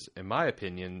survivors is, in my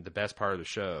opinion, the best part of the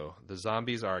show. The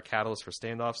zombies are a catalyst for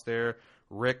standoffs there.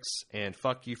 Rick's and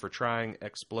fuck you for trying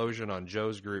explosion on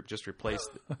Joe's group just replaced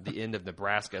the end of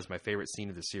Nebraska as my favorite scene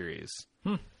of the series.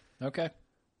 Okay.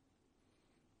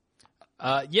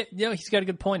 He's got a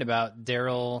good point about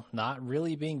Daryl not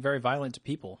really being very violent to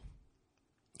people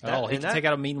at all. He can take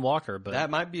out a mean walker, but that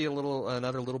might be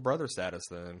another little brother status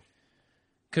then.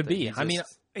 Could be.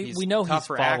 We know he's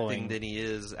tougher following acting than he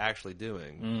is actually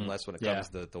doing, unless when it comes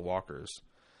to the walkers.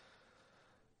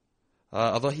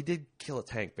 Although he did kill a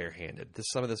tank barehanded,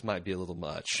 some of this might be a little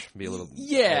much.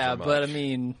 But I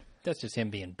mean, that's just him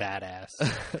being badass.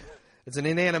 It's an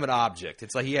inanimate object.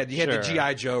 It's like he had the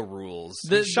G.I. Joe rules.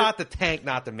 He shot the tank,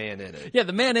 not the man in it. Yeah,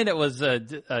 the man in it was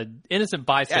an innocent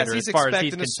bystander as far as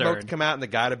he's concerned. He's expecting the smoke to come out and the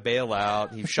guy to bail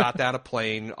out. He shot down a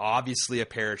plane. Obviously, a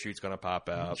parachute's going to pop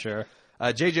out. Sure.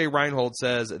 J.J. Reinhold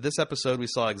says, this episode we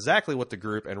saw exactly what the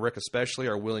group, and Rick especially,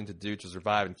 are willing to do to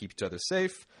survive and keep each other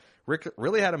safe. Rick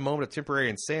really had a moment of temporary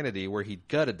insanity where he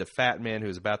gutted the fat man who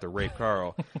was about to rape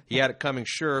Carl. He had it coming,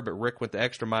 sure, but Rick went the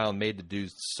extra mile and made the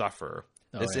dudes suffer.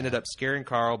 This ended up scaring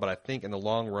Carl, but I think in the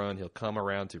long run he'll come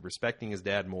around to respecting his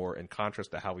dad more, in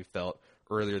contrast to how we felt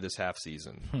earlier this half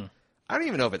season. I don't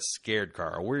even know if it scared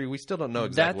Carl. We still don't know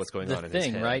exactly what's going on in his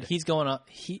head. Right? He's going on.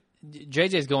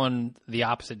 JJ's going the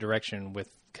opposite direction with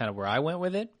kind of where I went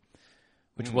with it,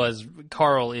 which was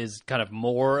Carl is kind of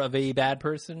more of a bad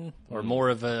person or more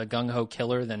of a gung-ho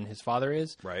killer than his father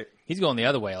is. Right. He's going the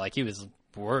other way. Like, he was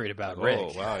worried about Rick.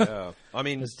 Oh, wow, yeah. I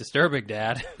mean, it's disturbing,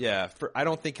 Dad. Yeah, I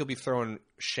don't think he'll be throwing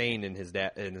Shane in his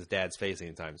dad's face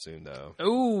anytime soon, though.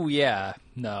 Oh, yeah.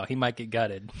 No, he might get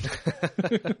gutted.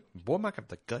 Boy, I might have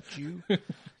to gut you.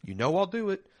 You know I'll do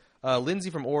it. Lindsay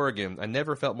from Oregon. I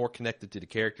never felt more connected to the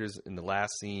characters in the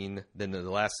last scene than in the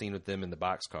last scene with them in the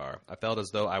boxcar. I felt as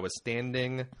though I was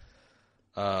standing.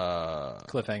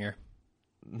 Cliffhanger.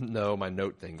 No, my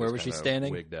note thing. Where was she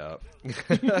standing? Wigged out.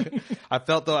 I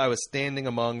felt though I was standing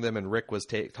among them and Rick was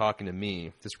talking to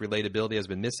me. This relatability has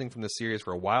been missing from the series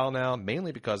for a while now,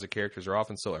 mainly because the characters are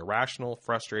often so irrational,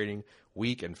 frustrating,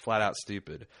 weak, and flat out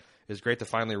stupid. It's great to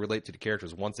finally relate to the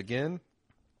characters once again.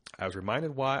 I was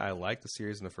reminded why I liked the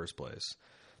series in the first place.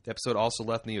 The episode also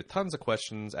left me with tons of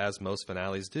questions, as most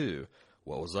finales do.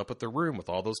 What was up with the room with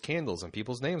all those candles and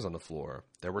people's names on the floor?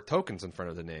 There were tokens in front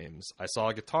of the names. I saw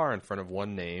a guitar in front of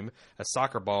one name, a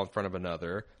soccer ball in front of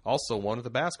another, also one with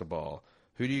a basketball.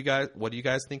 What do you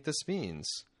guys think this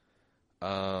means?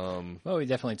 Well, we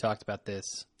definitely talked about this.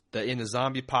 In the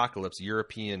zombie apocalypse,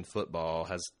 European football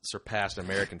has surpassed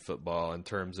American football in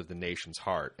terms of the nation's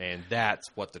heart, and that's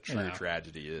what the true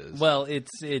tragedy is. Well, it's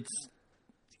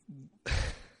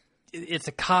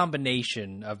a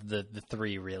combination of the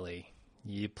three, really.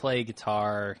 You play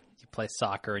guitar, you play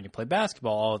soccer, and you play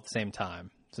basketball all at the same time.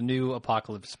 It's a new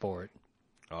apocalypse sport.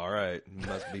 All right. You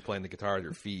must be playing the guitar with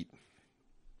your feet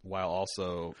while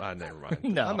also... never mind.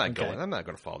 No, I'm not going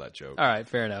to follow that joke. All right,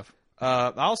 fair enough.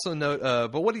 I also note...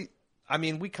 but what do you... I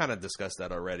mean, we kind of discussed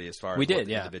that already as far as what the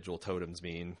individual totems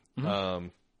mean. I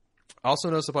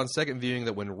also noticed upon second viewing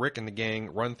that when Rick and the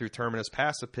gang run through Terminus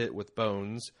past the pit with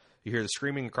Bones, you hear the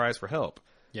screaming and cries for help.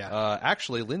 Yeah.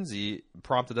 Actually, Lindsay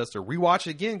prompted us to rewatch it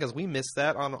again because we missed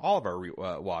that on all of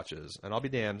our watches. And I'll be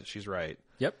damned, she's right.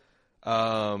 Yep.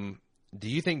 Do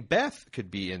you think Beth could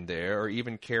be in there, or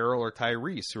even Carol or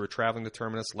Tyrese, who were traveling to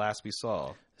Terminus last we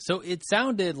saw? So it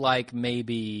sounded like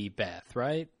maybe Beth,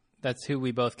 right? That's who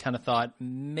we both kind of thought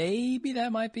maybe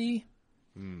that might be.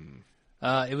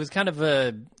 It was kind of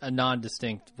a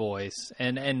non-distinct voice.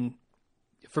 And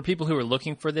for people who are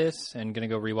looking for this and going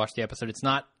to go rewatch the episode, it's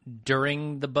not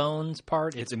during the Bones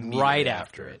part. It's immediately right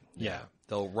after it. Yeah.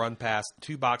 They'll run past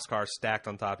 2 boxcars stacked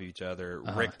on top of each other.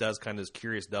 Rick does kind of this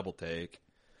curious double take.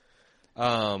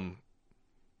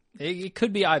 It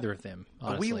could be either of them,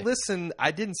 honestly. We listened.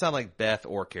 I didn't sound like Beth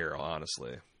or Carol,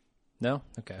 honestly. No?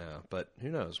 Okay. Yeah, but who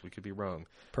knows? We could be wrong.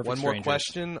 Perfect One more strangers.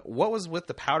 question. What was with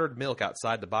the powdered milk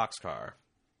outside the boxcar?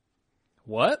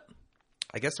 What?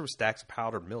 I guess there were stacks of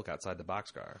powdered milk outside the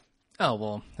boxcar. Oh,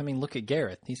 well, I mean, look at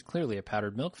Gareth. He's clearly a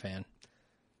powdered milk fan.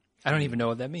 I don't even know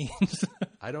what that means.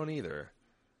 I don't either.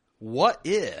 What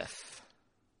if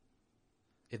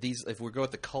we go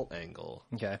with the cult angle,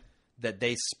 Okay. that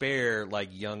they spare like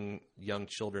young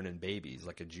children and babies,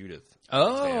 like a Judith.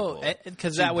 Oh,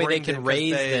 because that way they can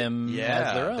raise them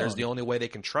as their own. There's the only way they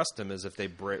can trust them is if they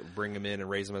bring them in and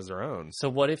raise them as their own. So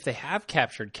what if they have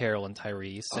captured Carol and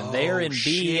Tyrese, and they are in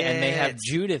B, and they have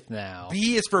Judith now?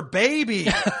 B is for baby.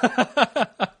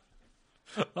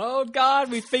 Oh,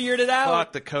 God, we figured it out.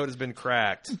 Fuck, the code has been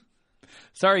cracked.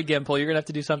 Sorry, Gimple, you're going to have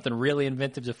to do something really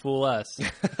inventive to fool us.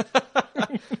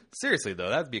 Seriously, though,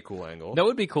 that'd be a cool angle. That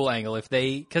would be a cool angle if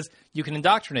because you can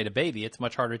indoctrinate a baby. It's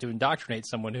much harder to indoctrinate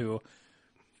someone who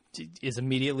is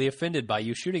immediately offended by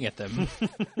you shooting at them.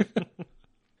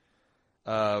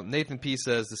 Nathan P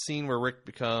says the scene where Rick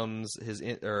becomes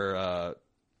the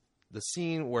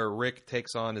scene where Rick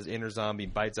takes on his inner zombie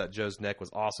and bites out Joe's neck was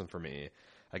awesome for me.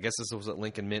 I guess this was what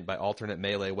Lincoln meant by alternate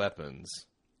melee weapons.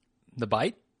 The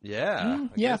bite? Yeah.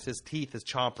 I guess his teeth, his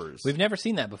chompers. We've never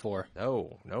seen that before.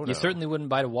 No. You certainly wouldn't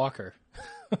bite a walker.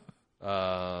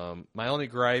 My only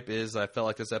gripe is I felt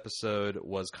like this episode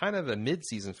was kind of a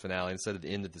mid-season finale instead of the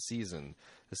end of the season.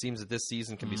 It seems that this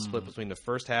season can be split between the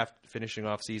first half finishing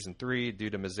off season 3 due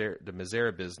to the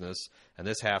Mazera business, and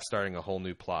this half starting a whole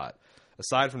new plot.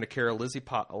 Aside from the Carol Lizzie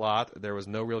plot, there was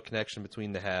no real connection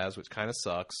between the halves, which kind of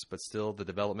sucks, but still the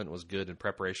development was good in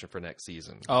preparation for next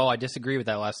season. Oh, I disagree with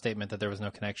that last statement that there was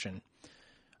no connection.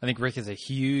 I think Rick is a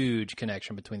huge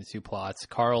connection between the two plots.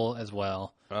 Carl as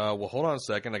well. Well, hold on a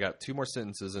second. I got 2 more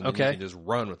sentences, and then you can just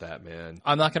run with that, man.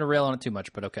 I'm not going to rail on it too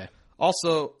much, but okay.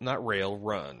 Also, not rail,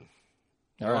 run.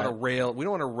 We don't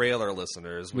want to rail our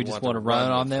listeners. We just want to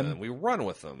run on them. We run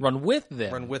with them. Run with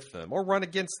them. Run with them. Or run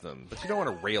against them. But you don't want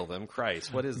to rail them.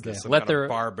 Christ, what is this? Okay. Some kind of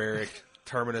barbaric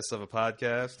terminus of a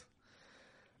podcast?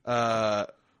 We're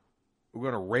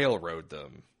going to railroad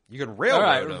them. You can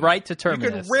railroad them. Right to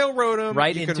terminus. You can railroad them.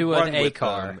 Right into an A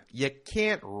car. Them. You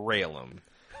can't rail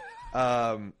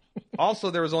them. Also,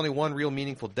 there was only one real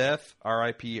meaningful death,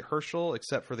 R.I.P. Herschel,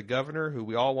 except for the governor, who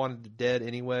we all wanted dead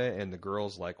anyway, and the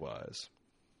girls likewise.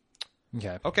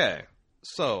 Okay,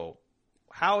 so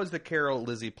how is the Carol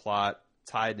Lizzie plot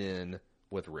tied in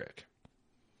with Rick?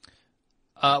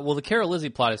 Well, the Carol Lizzie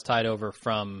plot is tied over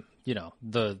from,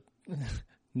 the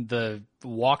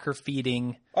walker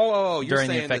feeding you're during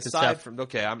saying the infected aside stuff. From,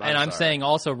 okay, I'm I'm saying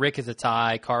also Rick is a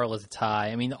tie, Carl is a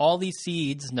tie. I mean, all these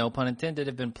seeds, no pun intended,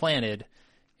 have been planted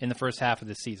in the first half of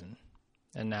this season,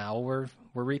 and now we're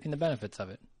reaping the benefits of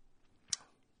it.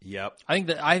 Yep.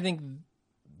 I think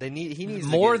he needs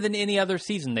more than any other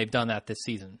season they've done that this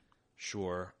season.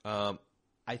 Sure. I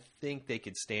think they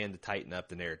could stand to tighten up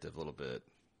the narrative a little bit.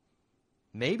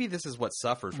 Maybe this is what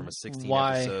suffered from a 16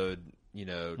 episode,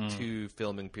 2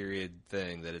 filming period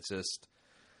thing, that it's just,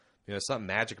 something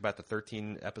magic about the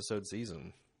 13 episode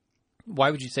season.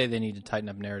 Why would you say they need to tighten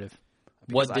up narrative?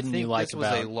 Because what didn't you like about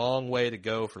it? This was a long way to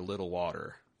go for little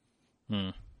water.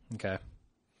 Okay.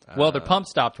 Well, their pump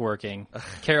stopped working.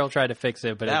 Carol tried to fix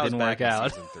it, but it didn't work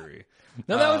out. Season 3.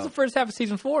 No, that was the first half of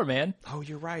season 4, man. Oh,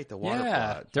 you're right. The water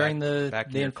plot. During the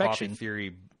infection. Coffee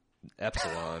Theory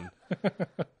Epsilon.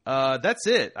 That's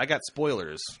it. I got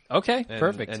spoilers. Okay,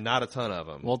 perfect. And not a ton of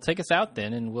them. Well, take us out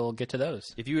then, and we'll get to those.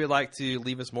 If you would like to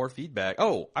leave us more feedback.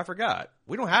 Oh, I forgot.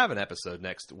 We don't have an episode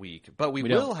next week, but we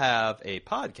will have a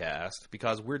podcast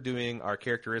because we're doing our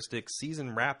characteristic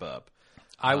season wrap-up.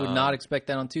 I would not expect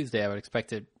that on Tuesday. I would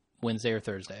expect it Wednesday or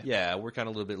Thursday. Yeah, we're kind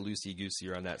of a little bit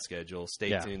loosey-goosey on that schedule.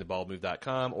 Stay tuned to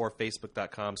baldmove.com or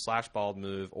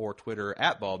facebook.com/baldmove or Twitter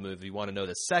 @baldmove if you want to know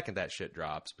the second that shit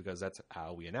drops, because that's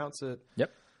how we announce it.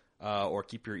 Yep. Or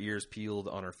keep your ears peeled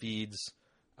on our feeds.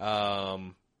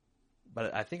 But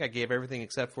I think I gave everything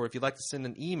except for if you'd like to send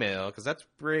an email, because that's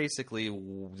basically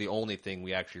the only thing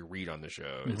we actually read on the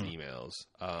show is emails.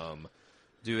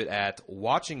 Do it at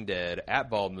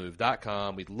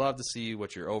watchingdead@baldmove.com. We'd love to see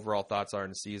what your overall thoughts are in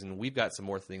the season. We've got some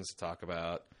more things to talk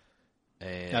about.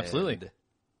 And absolutely.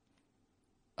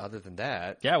 Other than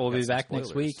that, we'll be back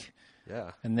next week.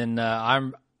 Yeah, and then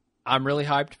I'm really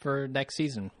hyped for next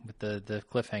season with the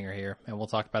cliffhanger here, and we'll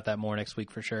talk about that more next week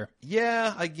for sure.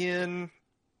 Yeah, again,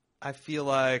 I feel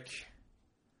like,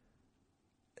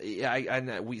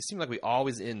 we seem like we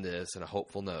always end this in a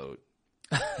hopeful note,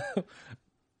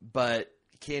 but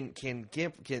can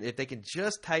if they can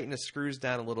just tighten the screws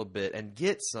down a little bit and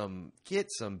get some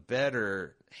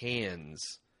better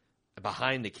hands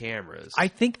behind the cameras. I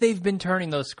think they've been turning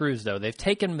those screws, though. They've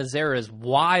taken Mazzara's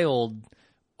wild,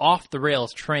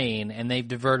 off-the-rails train, and they've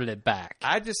diverted it back.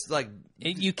 I just, like...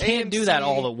 You can't do that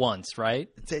all at once, right?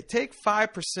 Take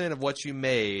 5% of what you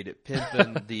made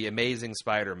pimping the Amazing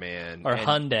Spider-Man. Or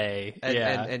Hyundai.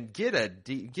 And get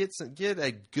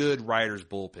a good writer's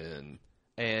bullpen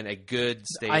and a good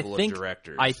stable of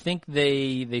directors. I think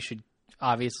they should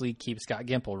obviously keep Scott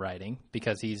Gimple writing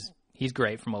because he's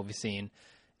great from what we've seen.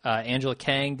 Angela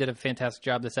Kang did a fantastic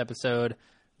job this episode.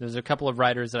 There's a couple of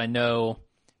writers that I know.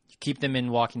 You keep them in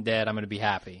Walking Dead, I'm going to be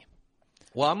happy.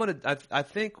 Well, I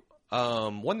think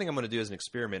one thing I'm going to do as an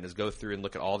experiment is go through and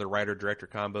look at all the writer-director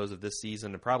combos of this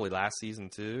season and probably last season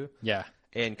too. Yeah.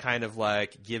 And kind of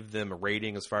like give them a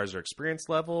rating as far as their experience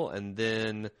level. And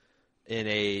then in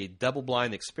a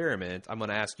double-blind experiment, I'm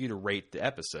going to ask you to rate the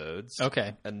episodes.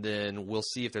 Okay. And then we'll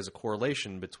see if there's a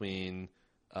correlation between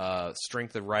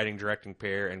strength of writing, directing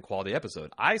pair, and quality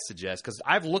episode. I suggest, because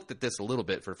I've looked at this a little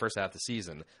bit for the first half of the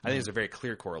season, I think there's a very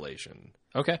clear correlation.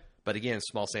 Okay. But again,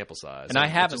 small sample size. And I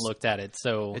haven't looked at it,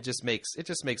 so it just makes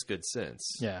good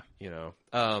sense. Yeah.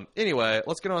 Anyway,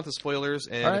 let's get on to spoilers.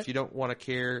 And right. If you don't want to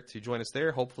care to join us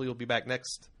there, hopefully you'll be back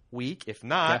next week. If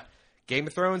not, Game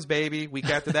of Thrones, baby. Week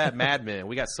after that, Mad Men.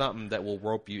 We got something that will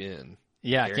rope you in.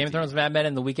 Yeah, Guaranteed. Game of Thrones, Mad Men,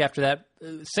 and the week after that,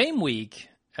 same week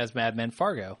as Mad Men,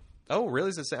 Fargo. Oh, really?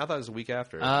 Is it? I thought it was the week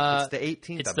after. It's the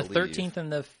 18th, It's I the believe. 13th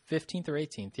and the 15th or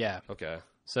 18th, yeah. Okay.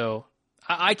 So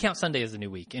I count Sunday as the new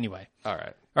week anyway. All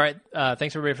right. All right.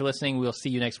 Thanks, everybody, for listening. We'll see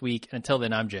you next week. And until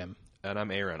then, I'm Jim. And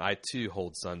I'm Aaron. I, too,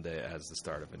 hold Sunday as the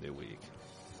start of a new week.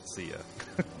 See ya.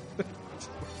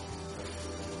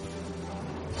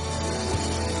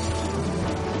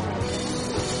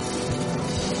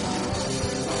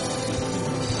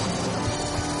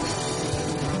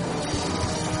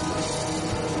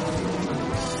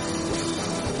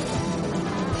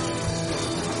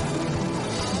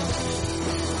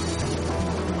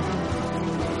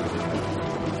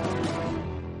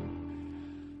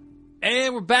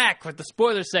 And we're back with the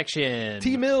spoiler section.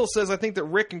 T. Mills says, I think that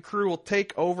Rick and crew will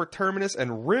take over Terminus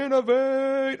and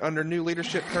renovate. Under new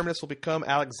leadership, Terminus will become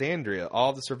Alexandria.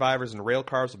 All the survivors and rail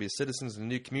cars will be citizens of the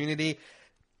new community.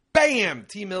 Bam!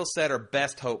 T. Mills said our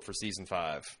best hope for Season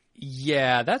 5.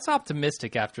 Yeah, that's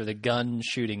optimistic after the gun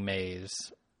shooting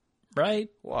maze. Right?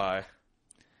 Why?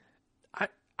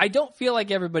 I don't feel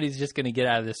like everybody's just going to get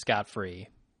out of this scot-free.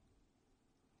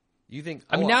 You think...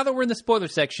 I mean, now that we're in the spoiler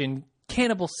section...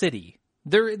 Cannibal City.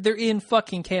 They're in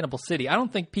fucking Cannibal City. I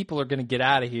don't think people are going to get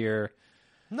out of here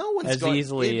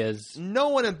easily as... No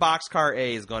one in Boxcar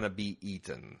A is going to be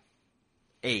eaten.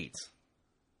 Ate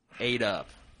up.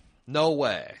 No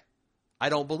way. I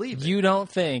don't believe it. You don't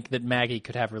think that Maggie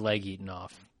could have her leg eaten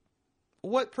off?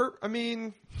 I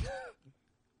mean...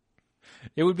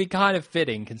 It would be kind of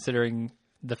fitting considering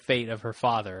the fate of her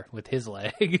father with his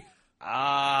leg.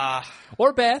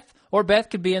 Or Beth. Or Beth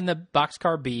could be in the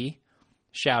Boxcar B.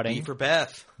 Shouting. B for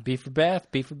Beth. B for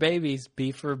Beth. B for babies.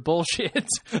 B for bullshit.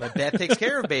 But Beth takes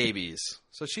care of babies.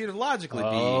 So she would logically be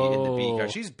in the B car.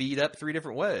 She's beat up 3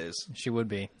 different ways. She would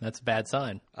be. That's a bad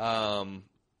sign.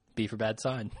 B for bad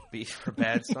sign. B for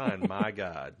bad sign. My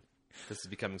God. This is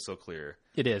becoming so clear.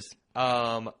 It is.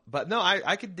 But no,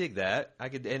 I could dig that.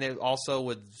 And it also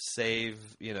would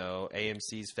save,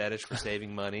 AMC's fetish for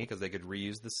saving money because they could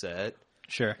reuse the set.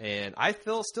 Sure. And I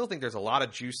still think there's a lot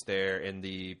of juice there in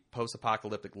the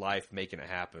post-apocalyptic life making it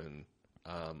happen,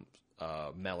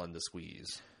 melon to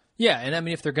squeeze. Yeah, and I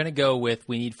mean, if they're going to go with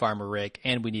we need Farmer Rick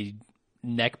and we need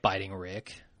neck-biting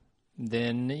Rick,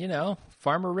 then,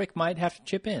 Farmer Rick might have to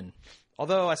chip in.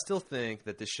 Although I still think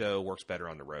that this show works better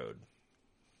on the road.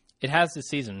 It has this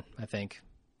season, I think.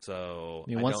 So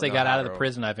once they got out of the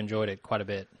prison, I've enjoyed it quite a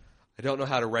bit. I don't know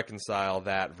how to reconcile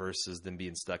that versus them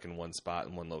being stuck in one spot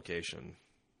in one location.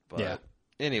 But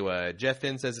anyway, Jeff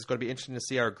Finn says it's going to be interesting to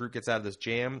see how our group gets out of this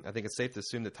jam. I think it's safe to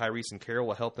assume that Tyrese and Carol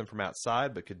will help them from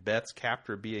outside, but could Beth's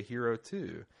captor be a hero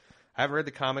too? I haven't read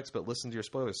the comics, but listened to your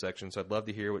spoiler section, so I'd love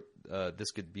to hear what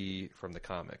this could be from the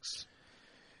comics.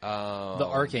 The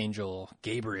Archangel,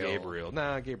 Gabriel. Gabriel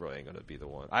ain't going to be the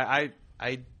one.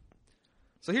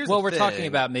 So here's we're talking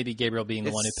about maybe Gabriel being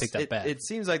the one who picked up Beth. It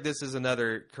seems like this is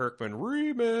another Kirkman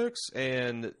remix,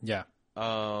 and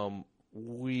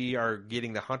we are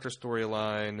getting the Hunter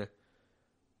storyline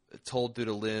told through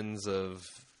the lens of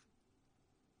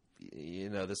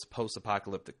this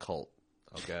post-apocalyptic cult.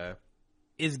 Okay,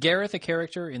 Is Gareth a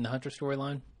character in the Hunter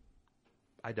storyline?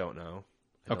 I don't know.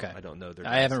 I don't know.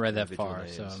 I haven't read that individual far,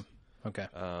 names. so okay.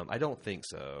 I don't think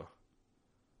so.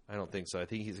 I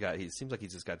think he seems like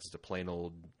he's just got a plain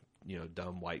old,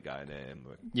 dumb white guy name.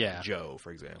 Yeah. Joe,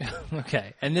 for example.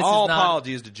 Okay. And this All is not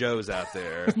apologies to Joes out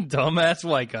there. dumbass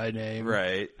white guy name.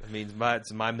 Right. I mean,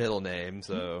 it's my middle name,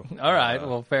 so. All right.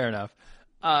 Well, fair enough.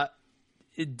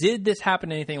 Did this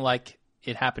happen anything like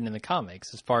it happened in the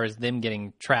comics as far as them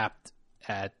getting trapped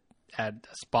at a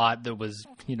spot that was,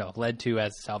 led to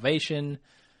as salvation,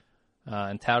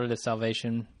 and touted as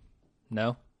salvation?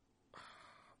 No?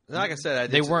 Like I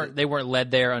said, They weren't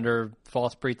led there under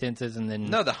false pretenses and then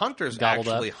No, the hunters gobbled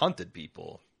actually up? hunted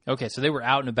people. Okay, so they were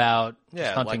out and about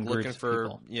hunting like groups looking of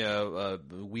for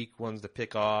people. weak ones to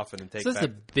pick off and then take So this back.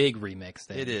 is a big remix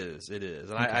thing. It is, and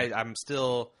Okay. I'm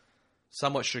still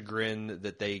somewhat chagrined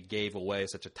that they gave away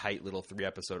such a tight little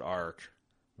 3-episode arc.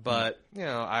 But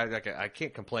I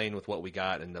can't complain with what we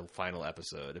got in the final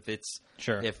episode.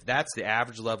 If that's the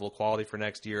average level of quality for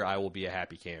next year, I will be a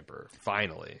happy camper.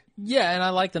 Finally, Yeah, and I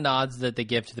like the nods that they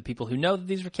give to the people who know that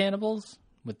these were cannibals,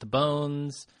 with the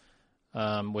bones,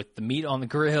 with the meat on the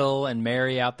grill, and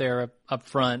Mary out there up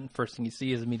front. First thing you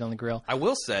see is the meat on the grill. I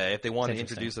will say if they want to It's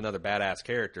interesting. introduce another badass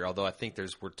character, although I think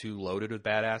we're too loaded with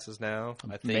badasses now.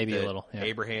 I think Maybe a that little, yeah.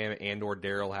 Abraham and/or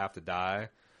Daryl have to die,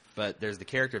 but there's the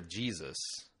character of Jesus.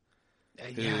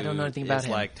 Yeah, I don't know anything about It's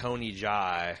him. like Tony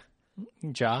Jai.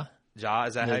 Ja, Ja,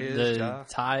 is that how he is? the Ja?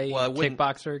 Thai Well, it wouldn't-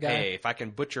 kickboxer guy. Hey, if I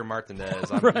can butcher Martinez,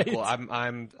 I'm Right. equal.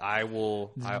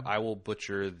 I will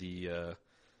butcher the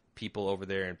people over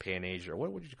there in Pan Asia.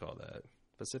 What would you call that?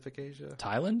 Pacific Asia?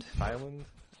 Thailand? Thailand?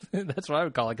 That's what I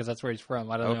would call it because that's where he's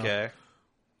from. I don't know. Okay.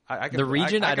 I can, The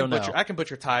region? I can don't know. butcher, I can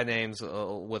butcher Thai names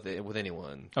with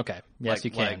anyone. Okay. Yes, like,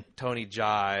 you can. Like Tony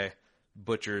Jai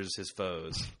butchers his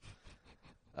foes.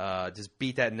 Just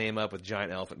beat that name up with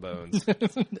giant elephant bones.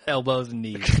 Elbows and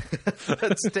knees.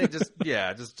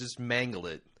 just mangle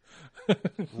it.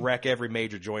 Wreck every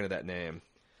major joint of that name.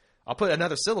 I'll put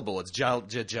another syllable. It's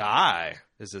Jai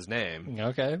is his name.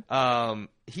 Okay.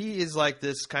 He is like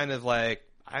this kind of like,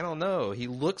 I don't know. He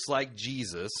looks like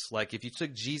Jesus. Like if you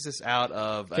took Jesus out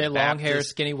of Okay, a long hair, Baptist-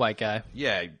 skinny white guy.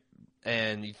 yeah,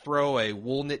 and you throw a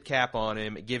wool knit cap on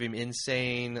him, give him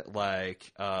insane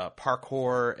like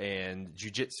parkour and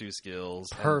jujitsu skills.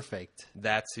 and Perfect.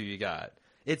 that's who you got.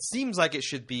 It seems like it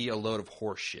should be a load of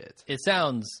horse shit, It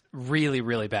sounds really,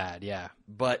 really bad. Yeah.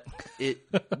 but it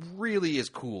really is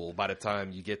cool by the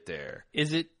time you get there.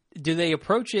 Do they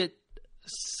approach it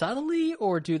subtly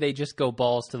or do they just go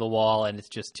balls to the wall and it's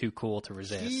just too cool to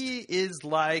resist? He is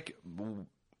like,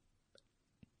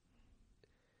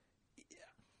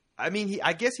 I mean,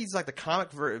 I guess he's like the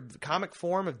comic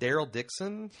form of Daryl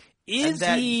Dixon. Is And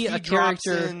that he a drops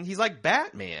character? he's like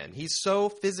Batman. He's so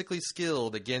physically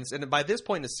skilled against, and by this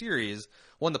point in the series,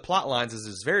 one of the plot lines is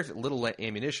there's very little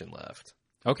ammunition left.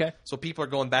 Okay. So people are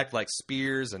going back to like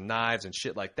spears and knives and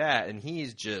shit like that, and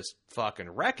he's just fucking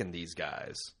wrecking these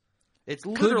guys. It's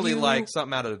literally like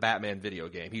something out of the Batman video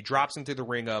game. He drops into the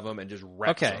ring of them and just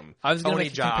wrecks Okay. them. I was going to Tony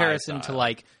make a Jaa comparison to style.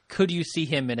 like, could you see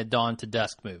him in a Dawn to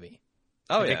Dusk movie?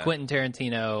 oh Like yeah, a Quentin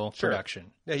Tarantino Sure.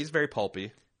 production. yeah, he's very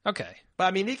pulpy. Okay. But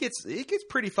I mean, it gets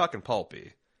pretty fucking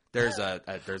pulpy. There's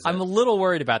I'm a little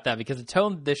worried about that because the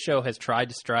tone this show has tried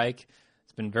to strike,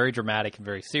 it's been very dramatic and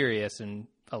very serious in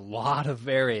a lot of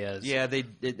areas. yeah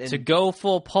To go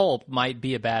full pulp might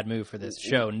be a bad move for this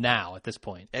show now at this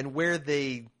point. and where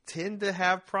they tend to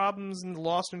have problems in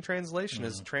Lost in Translation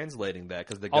is translating that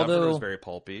because the Although- governor is very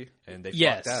pulpy and they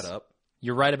Yes. fucked that up.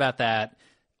 You're right about that.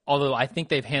 Although I think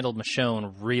they've handled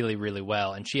Michonne really, really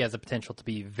well, and she has the potential to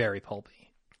be very pulpy.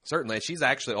 Certainly, she's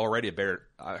actually already a better.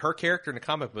 Her character in the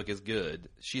comic book is good.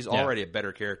 She's already a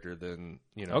better character than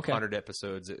Okay. 100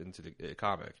 episodes into the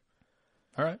comic.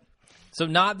 All right. So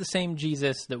not the same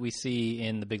Jesus that we see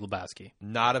in The Big Lebowski.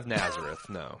 Not of Nazareth,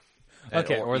 no.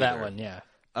 Okay, or that either. one, yeah.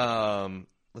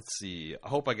 Let's see. I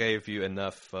hope I gave you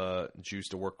enough juice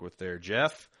to work with there,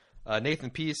 Jeff. Nathan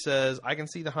P. says, I can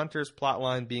see the Hunters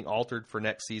plotline being altered for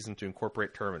next season to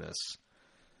incorporate Terminus.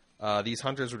 These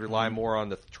hunters would rely more on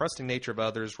the trusting nature of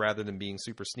others rather than being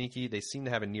super sneaky. They seem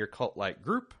to have a near cult-like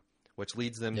group, which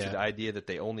leads them to the idea that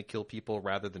they only kill people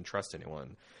rather than trust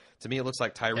anyone. To me, it looks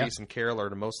like Tyrese and Carol are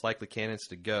the most likely candidates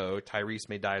to go. Tyrese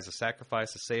may die as a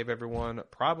sacrifice to save everyone,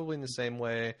 probably in the same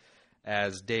way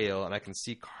as Dale, and I can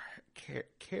see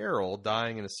Carol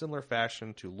dying in a similar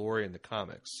fashion to Lori in the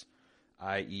comics,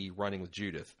 i.e. running with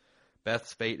Judith.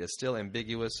 Beth's fate is still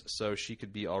ambiguous, so she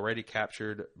could be already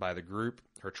captured by the group,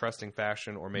 her trusting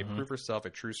fashion, or may prove herself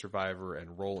a true survivor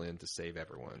and roll in to save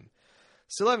everyone.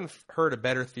 Still haven't heard a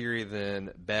better theory than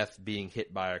Beth being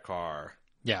hit by a car.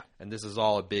 Yeah. And this is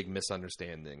all a big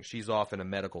misunderstanding. She's off in a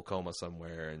medical coma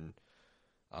somewhere, and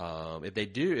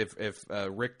if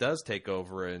Rick does take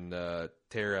over and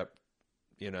tear up,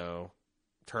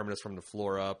 Terminus from the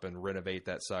floor up and renovate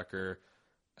that sucker,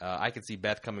 I could see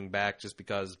Beth coming back just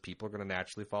because people are going to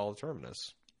naturally follow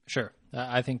Terminus. Sure.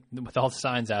 I think with all the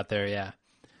signs out there, yeah.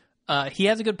 He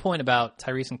has a good point about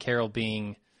Tyrese and Carol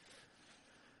being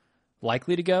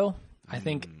likely to go. I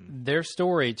think their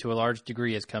story, to a large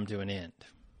degree, has come to an end.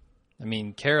 I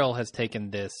mean, Carol has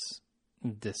taken this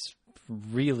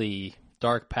really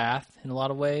dark path in a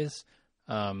lot of ways,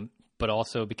 but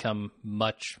also become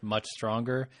much, much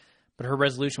stronger. But her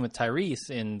resolution with Tyrese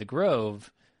in the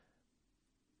Grove,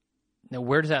 now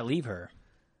where does that leave her?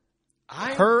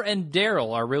 Her and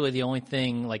Daryl are really the only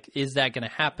thing, like, is that going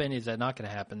to happen? Is that not going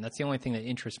to happen? That's the only thing that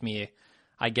interests me,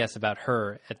 I guess, about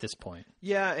her at this point.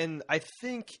 Yeah, and I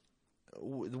think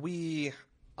we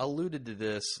alluded to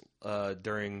this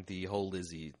during the whole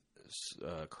Lizzie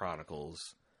Chronicles.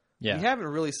 Yeah. We haven't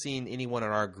really seen anyone in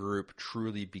our group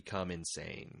truly become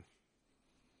insane.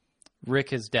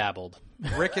 Rick has dabbled.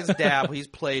 He's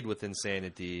played with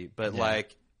insanity, but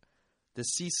to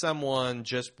see someone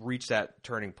just reach that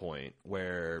turning point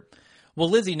where... Well,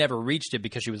 Lizzie never reached it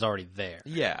because she was already there.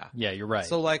 Yeah. Yeah, you're right.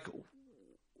 So,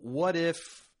 what if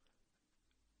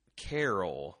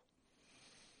Carol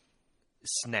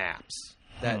snaps?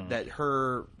 That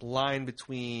her line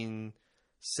between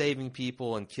saving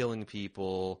people and killing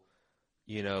people,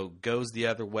 goes the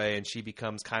other way, and she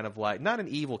becomes kind of like, not an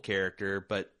evil character,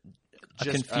 but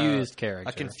just a confused character.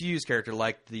 A confused character,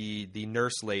 like the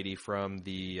nurse lady from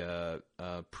the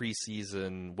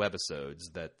preseason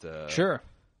webisodes that sure.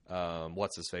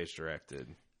 What's his face directed.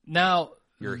 Now,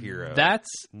 your hero. That's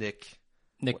Nick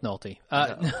Nolte.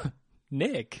 No.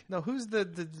 Nick. No, who's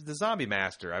the zombie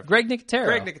master? Greg Nicotero.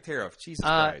 Greg Nicotero. Jesus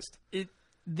Christ.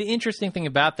 The interesting thing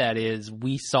about that is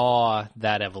we saw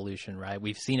that evolution, right?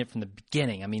 We've seen it from the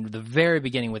beginning. I mean, the very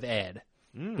beginning with Ed.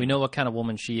 We know what kind of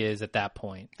woman she is at that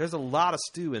point. There's a lot of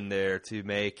stew in there to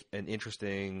make an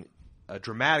interesting,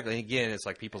 dramatic. And again, it's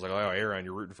like people's like, "Oh, Aaron,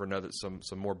 you're rooting for some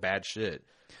more bad shit."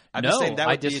 I'm just saying that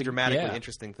would be a dramatically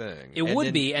interesting thing. It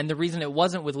would be, and the reason it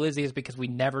wasn't with Lizzie is because we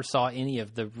never saw any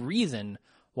of the reason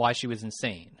why she was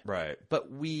insane. Right, but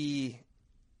And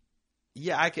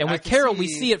with Carol, we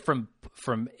see it from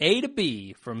A to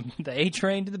B, from the A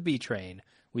train to the B train.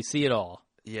 We see it all.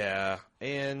 Yeah,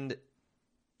 and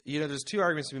there's two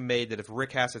arguments to be made that if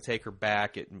Rick has to take her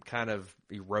back, it kind of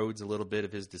erodes a little bit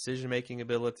of his decision-making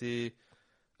ability.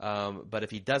 But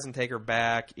if he doesn't take her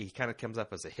back, he kind of comes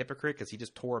up as a hypocrite because he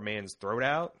just tore a man's throat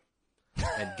out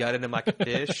and gutted him like a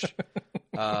fish.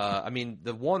 I mean,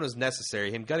 the one was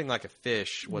necessary. Him gutting like a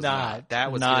fish was not.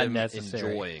 That was not him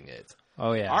necessary. Enjoying it.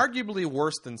 Oh, yeah. Arguably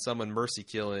worse than someone mercy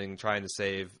killing, trying to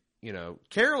save,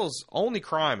 Carol's only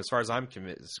crime, as far as I'm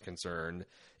concerned,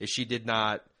 is she did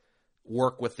not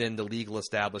work within the legal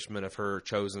establishment of her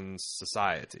chosen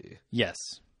society. Yes.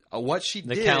 What she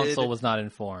did, the council was not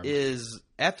informed, is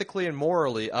ethically and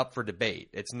morally up for debate.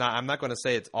 It's not. I'm not going to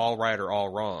say it's all right or all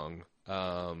wrong.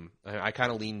 I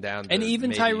kind of lean down to and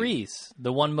even Tyrese,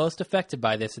 the one most affected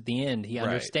by this at the end, he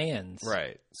understands.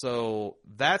 Right. So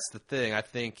that's the thing. I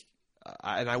think,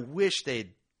 and I wish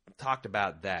they'd talked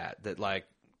about that.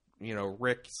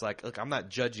 Rick's like, look, I'm not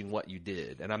judging what you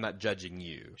did, and I'm not judging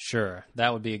you. Sure,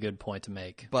 that would be a good point to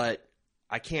make. But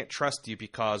I can't trust you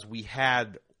because we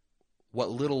had what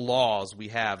little laws we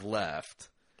have left.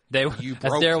 As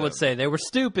Daryl would say, they were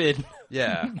stupid.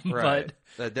 Yeah, right.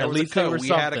 But there was a code. We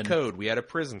had a code. We had a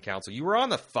prison council. You were on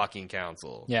the fucking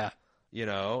council. Yeah.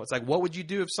 It's like, what would you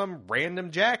do if some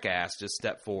random jackass just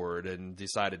stepped forward and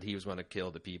decided he was going to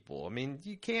kill the people? I mean,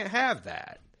 you can't have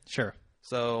that. Sure.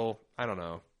 So, I don't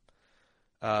know.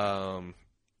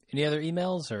 Any other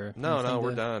emails or no?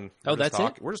 We're done. That's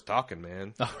it. We're just talking,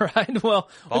 man. All right. Well,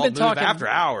 we've been talking after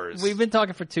hours. We've been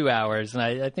talking for 2 hours, and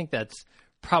I think that's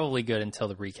probably good until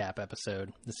the recap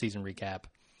episode, the season recap.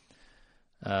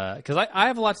 Because I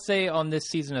have a lot to say on this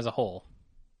season as a whole.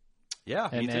 Yeah,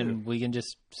 me too. And we can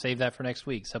just save that for next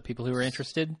week. So people who are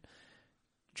interested,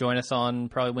 join us on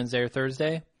probably Wednesday or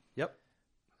Thursday. Yep.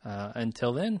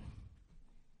 Until then,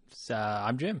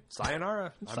 I'm Jim.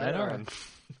 Sayonara. Sayonara.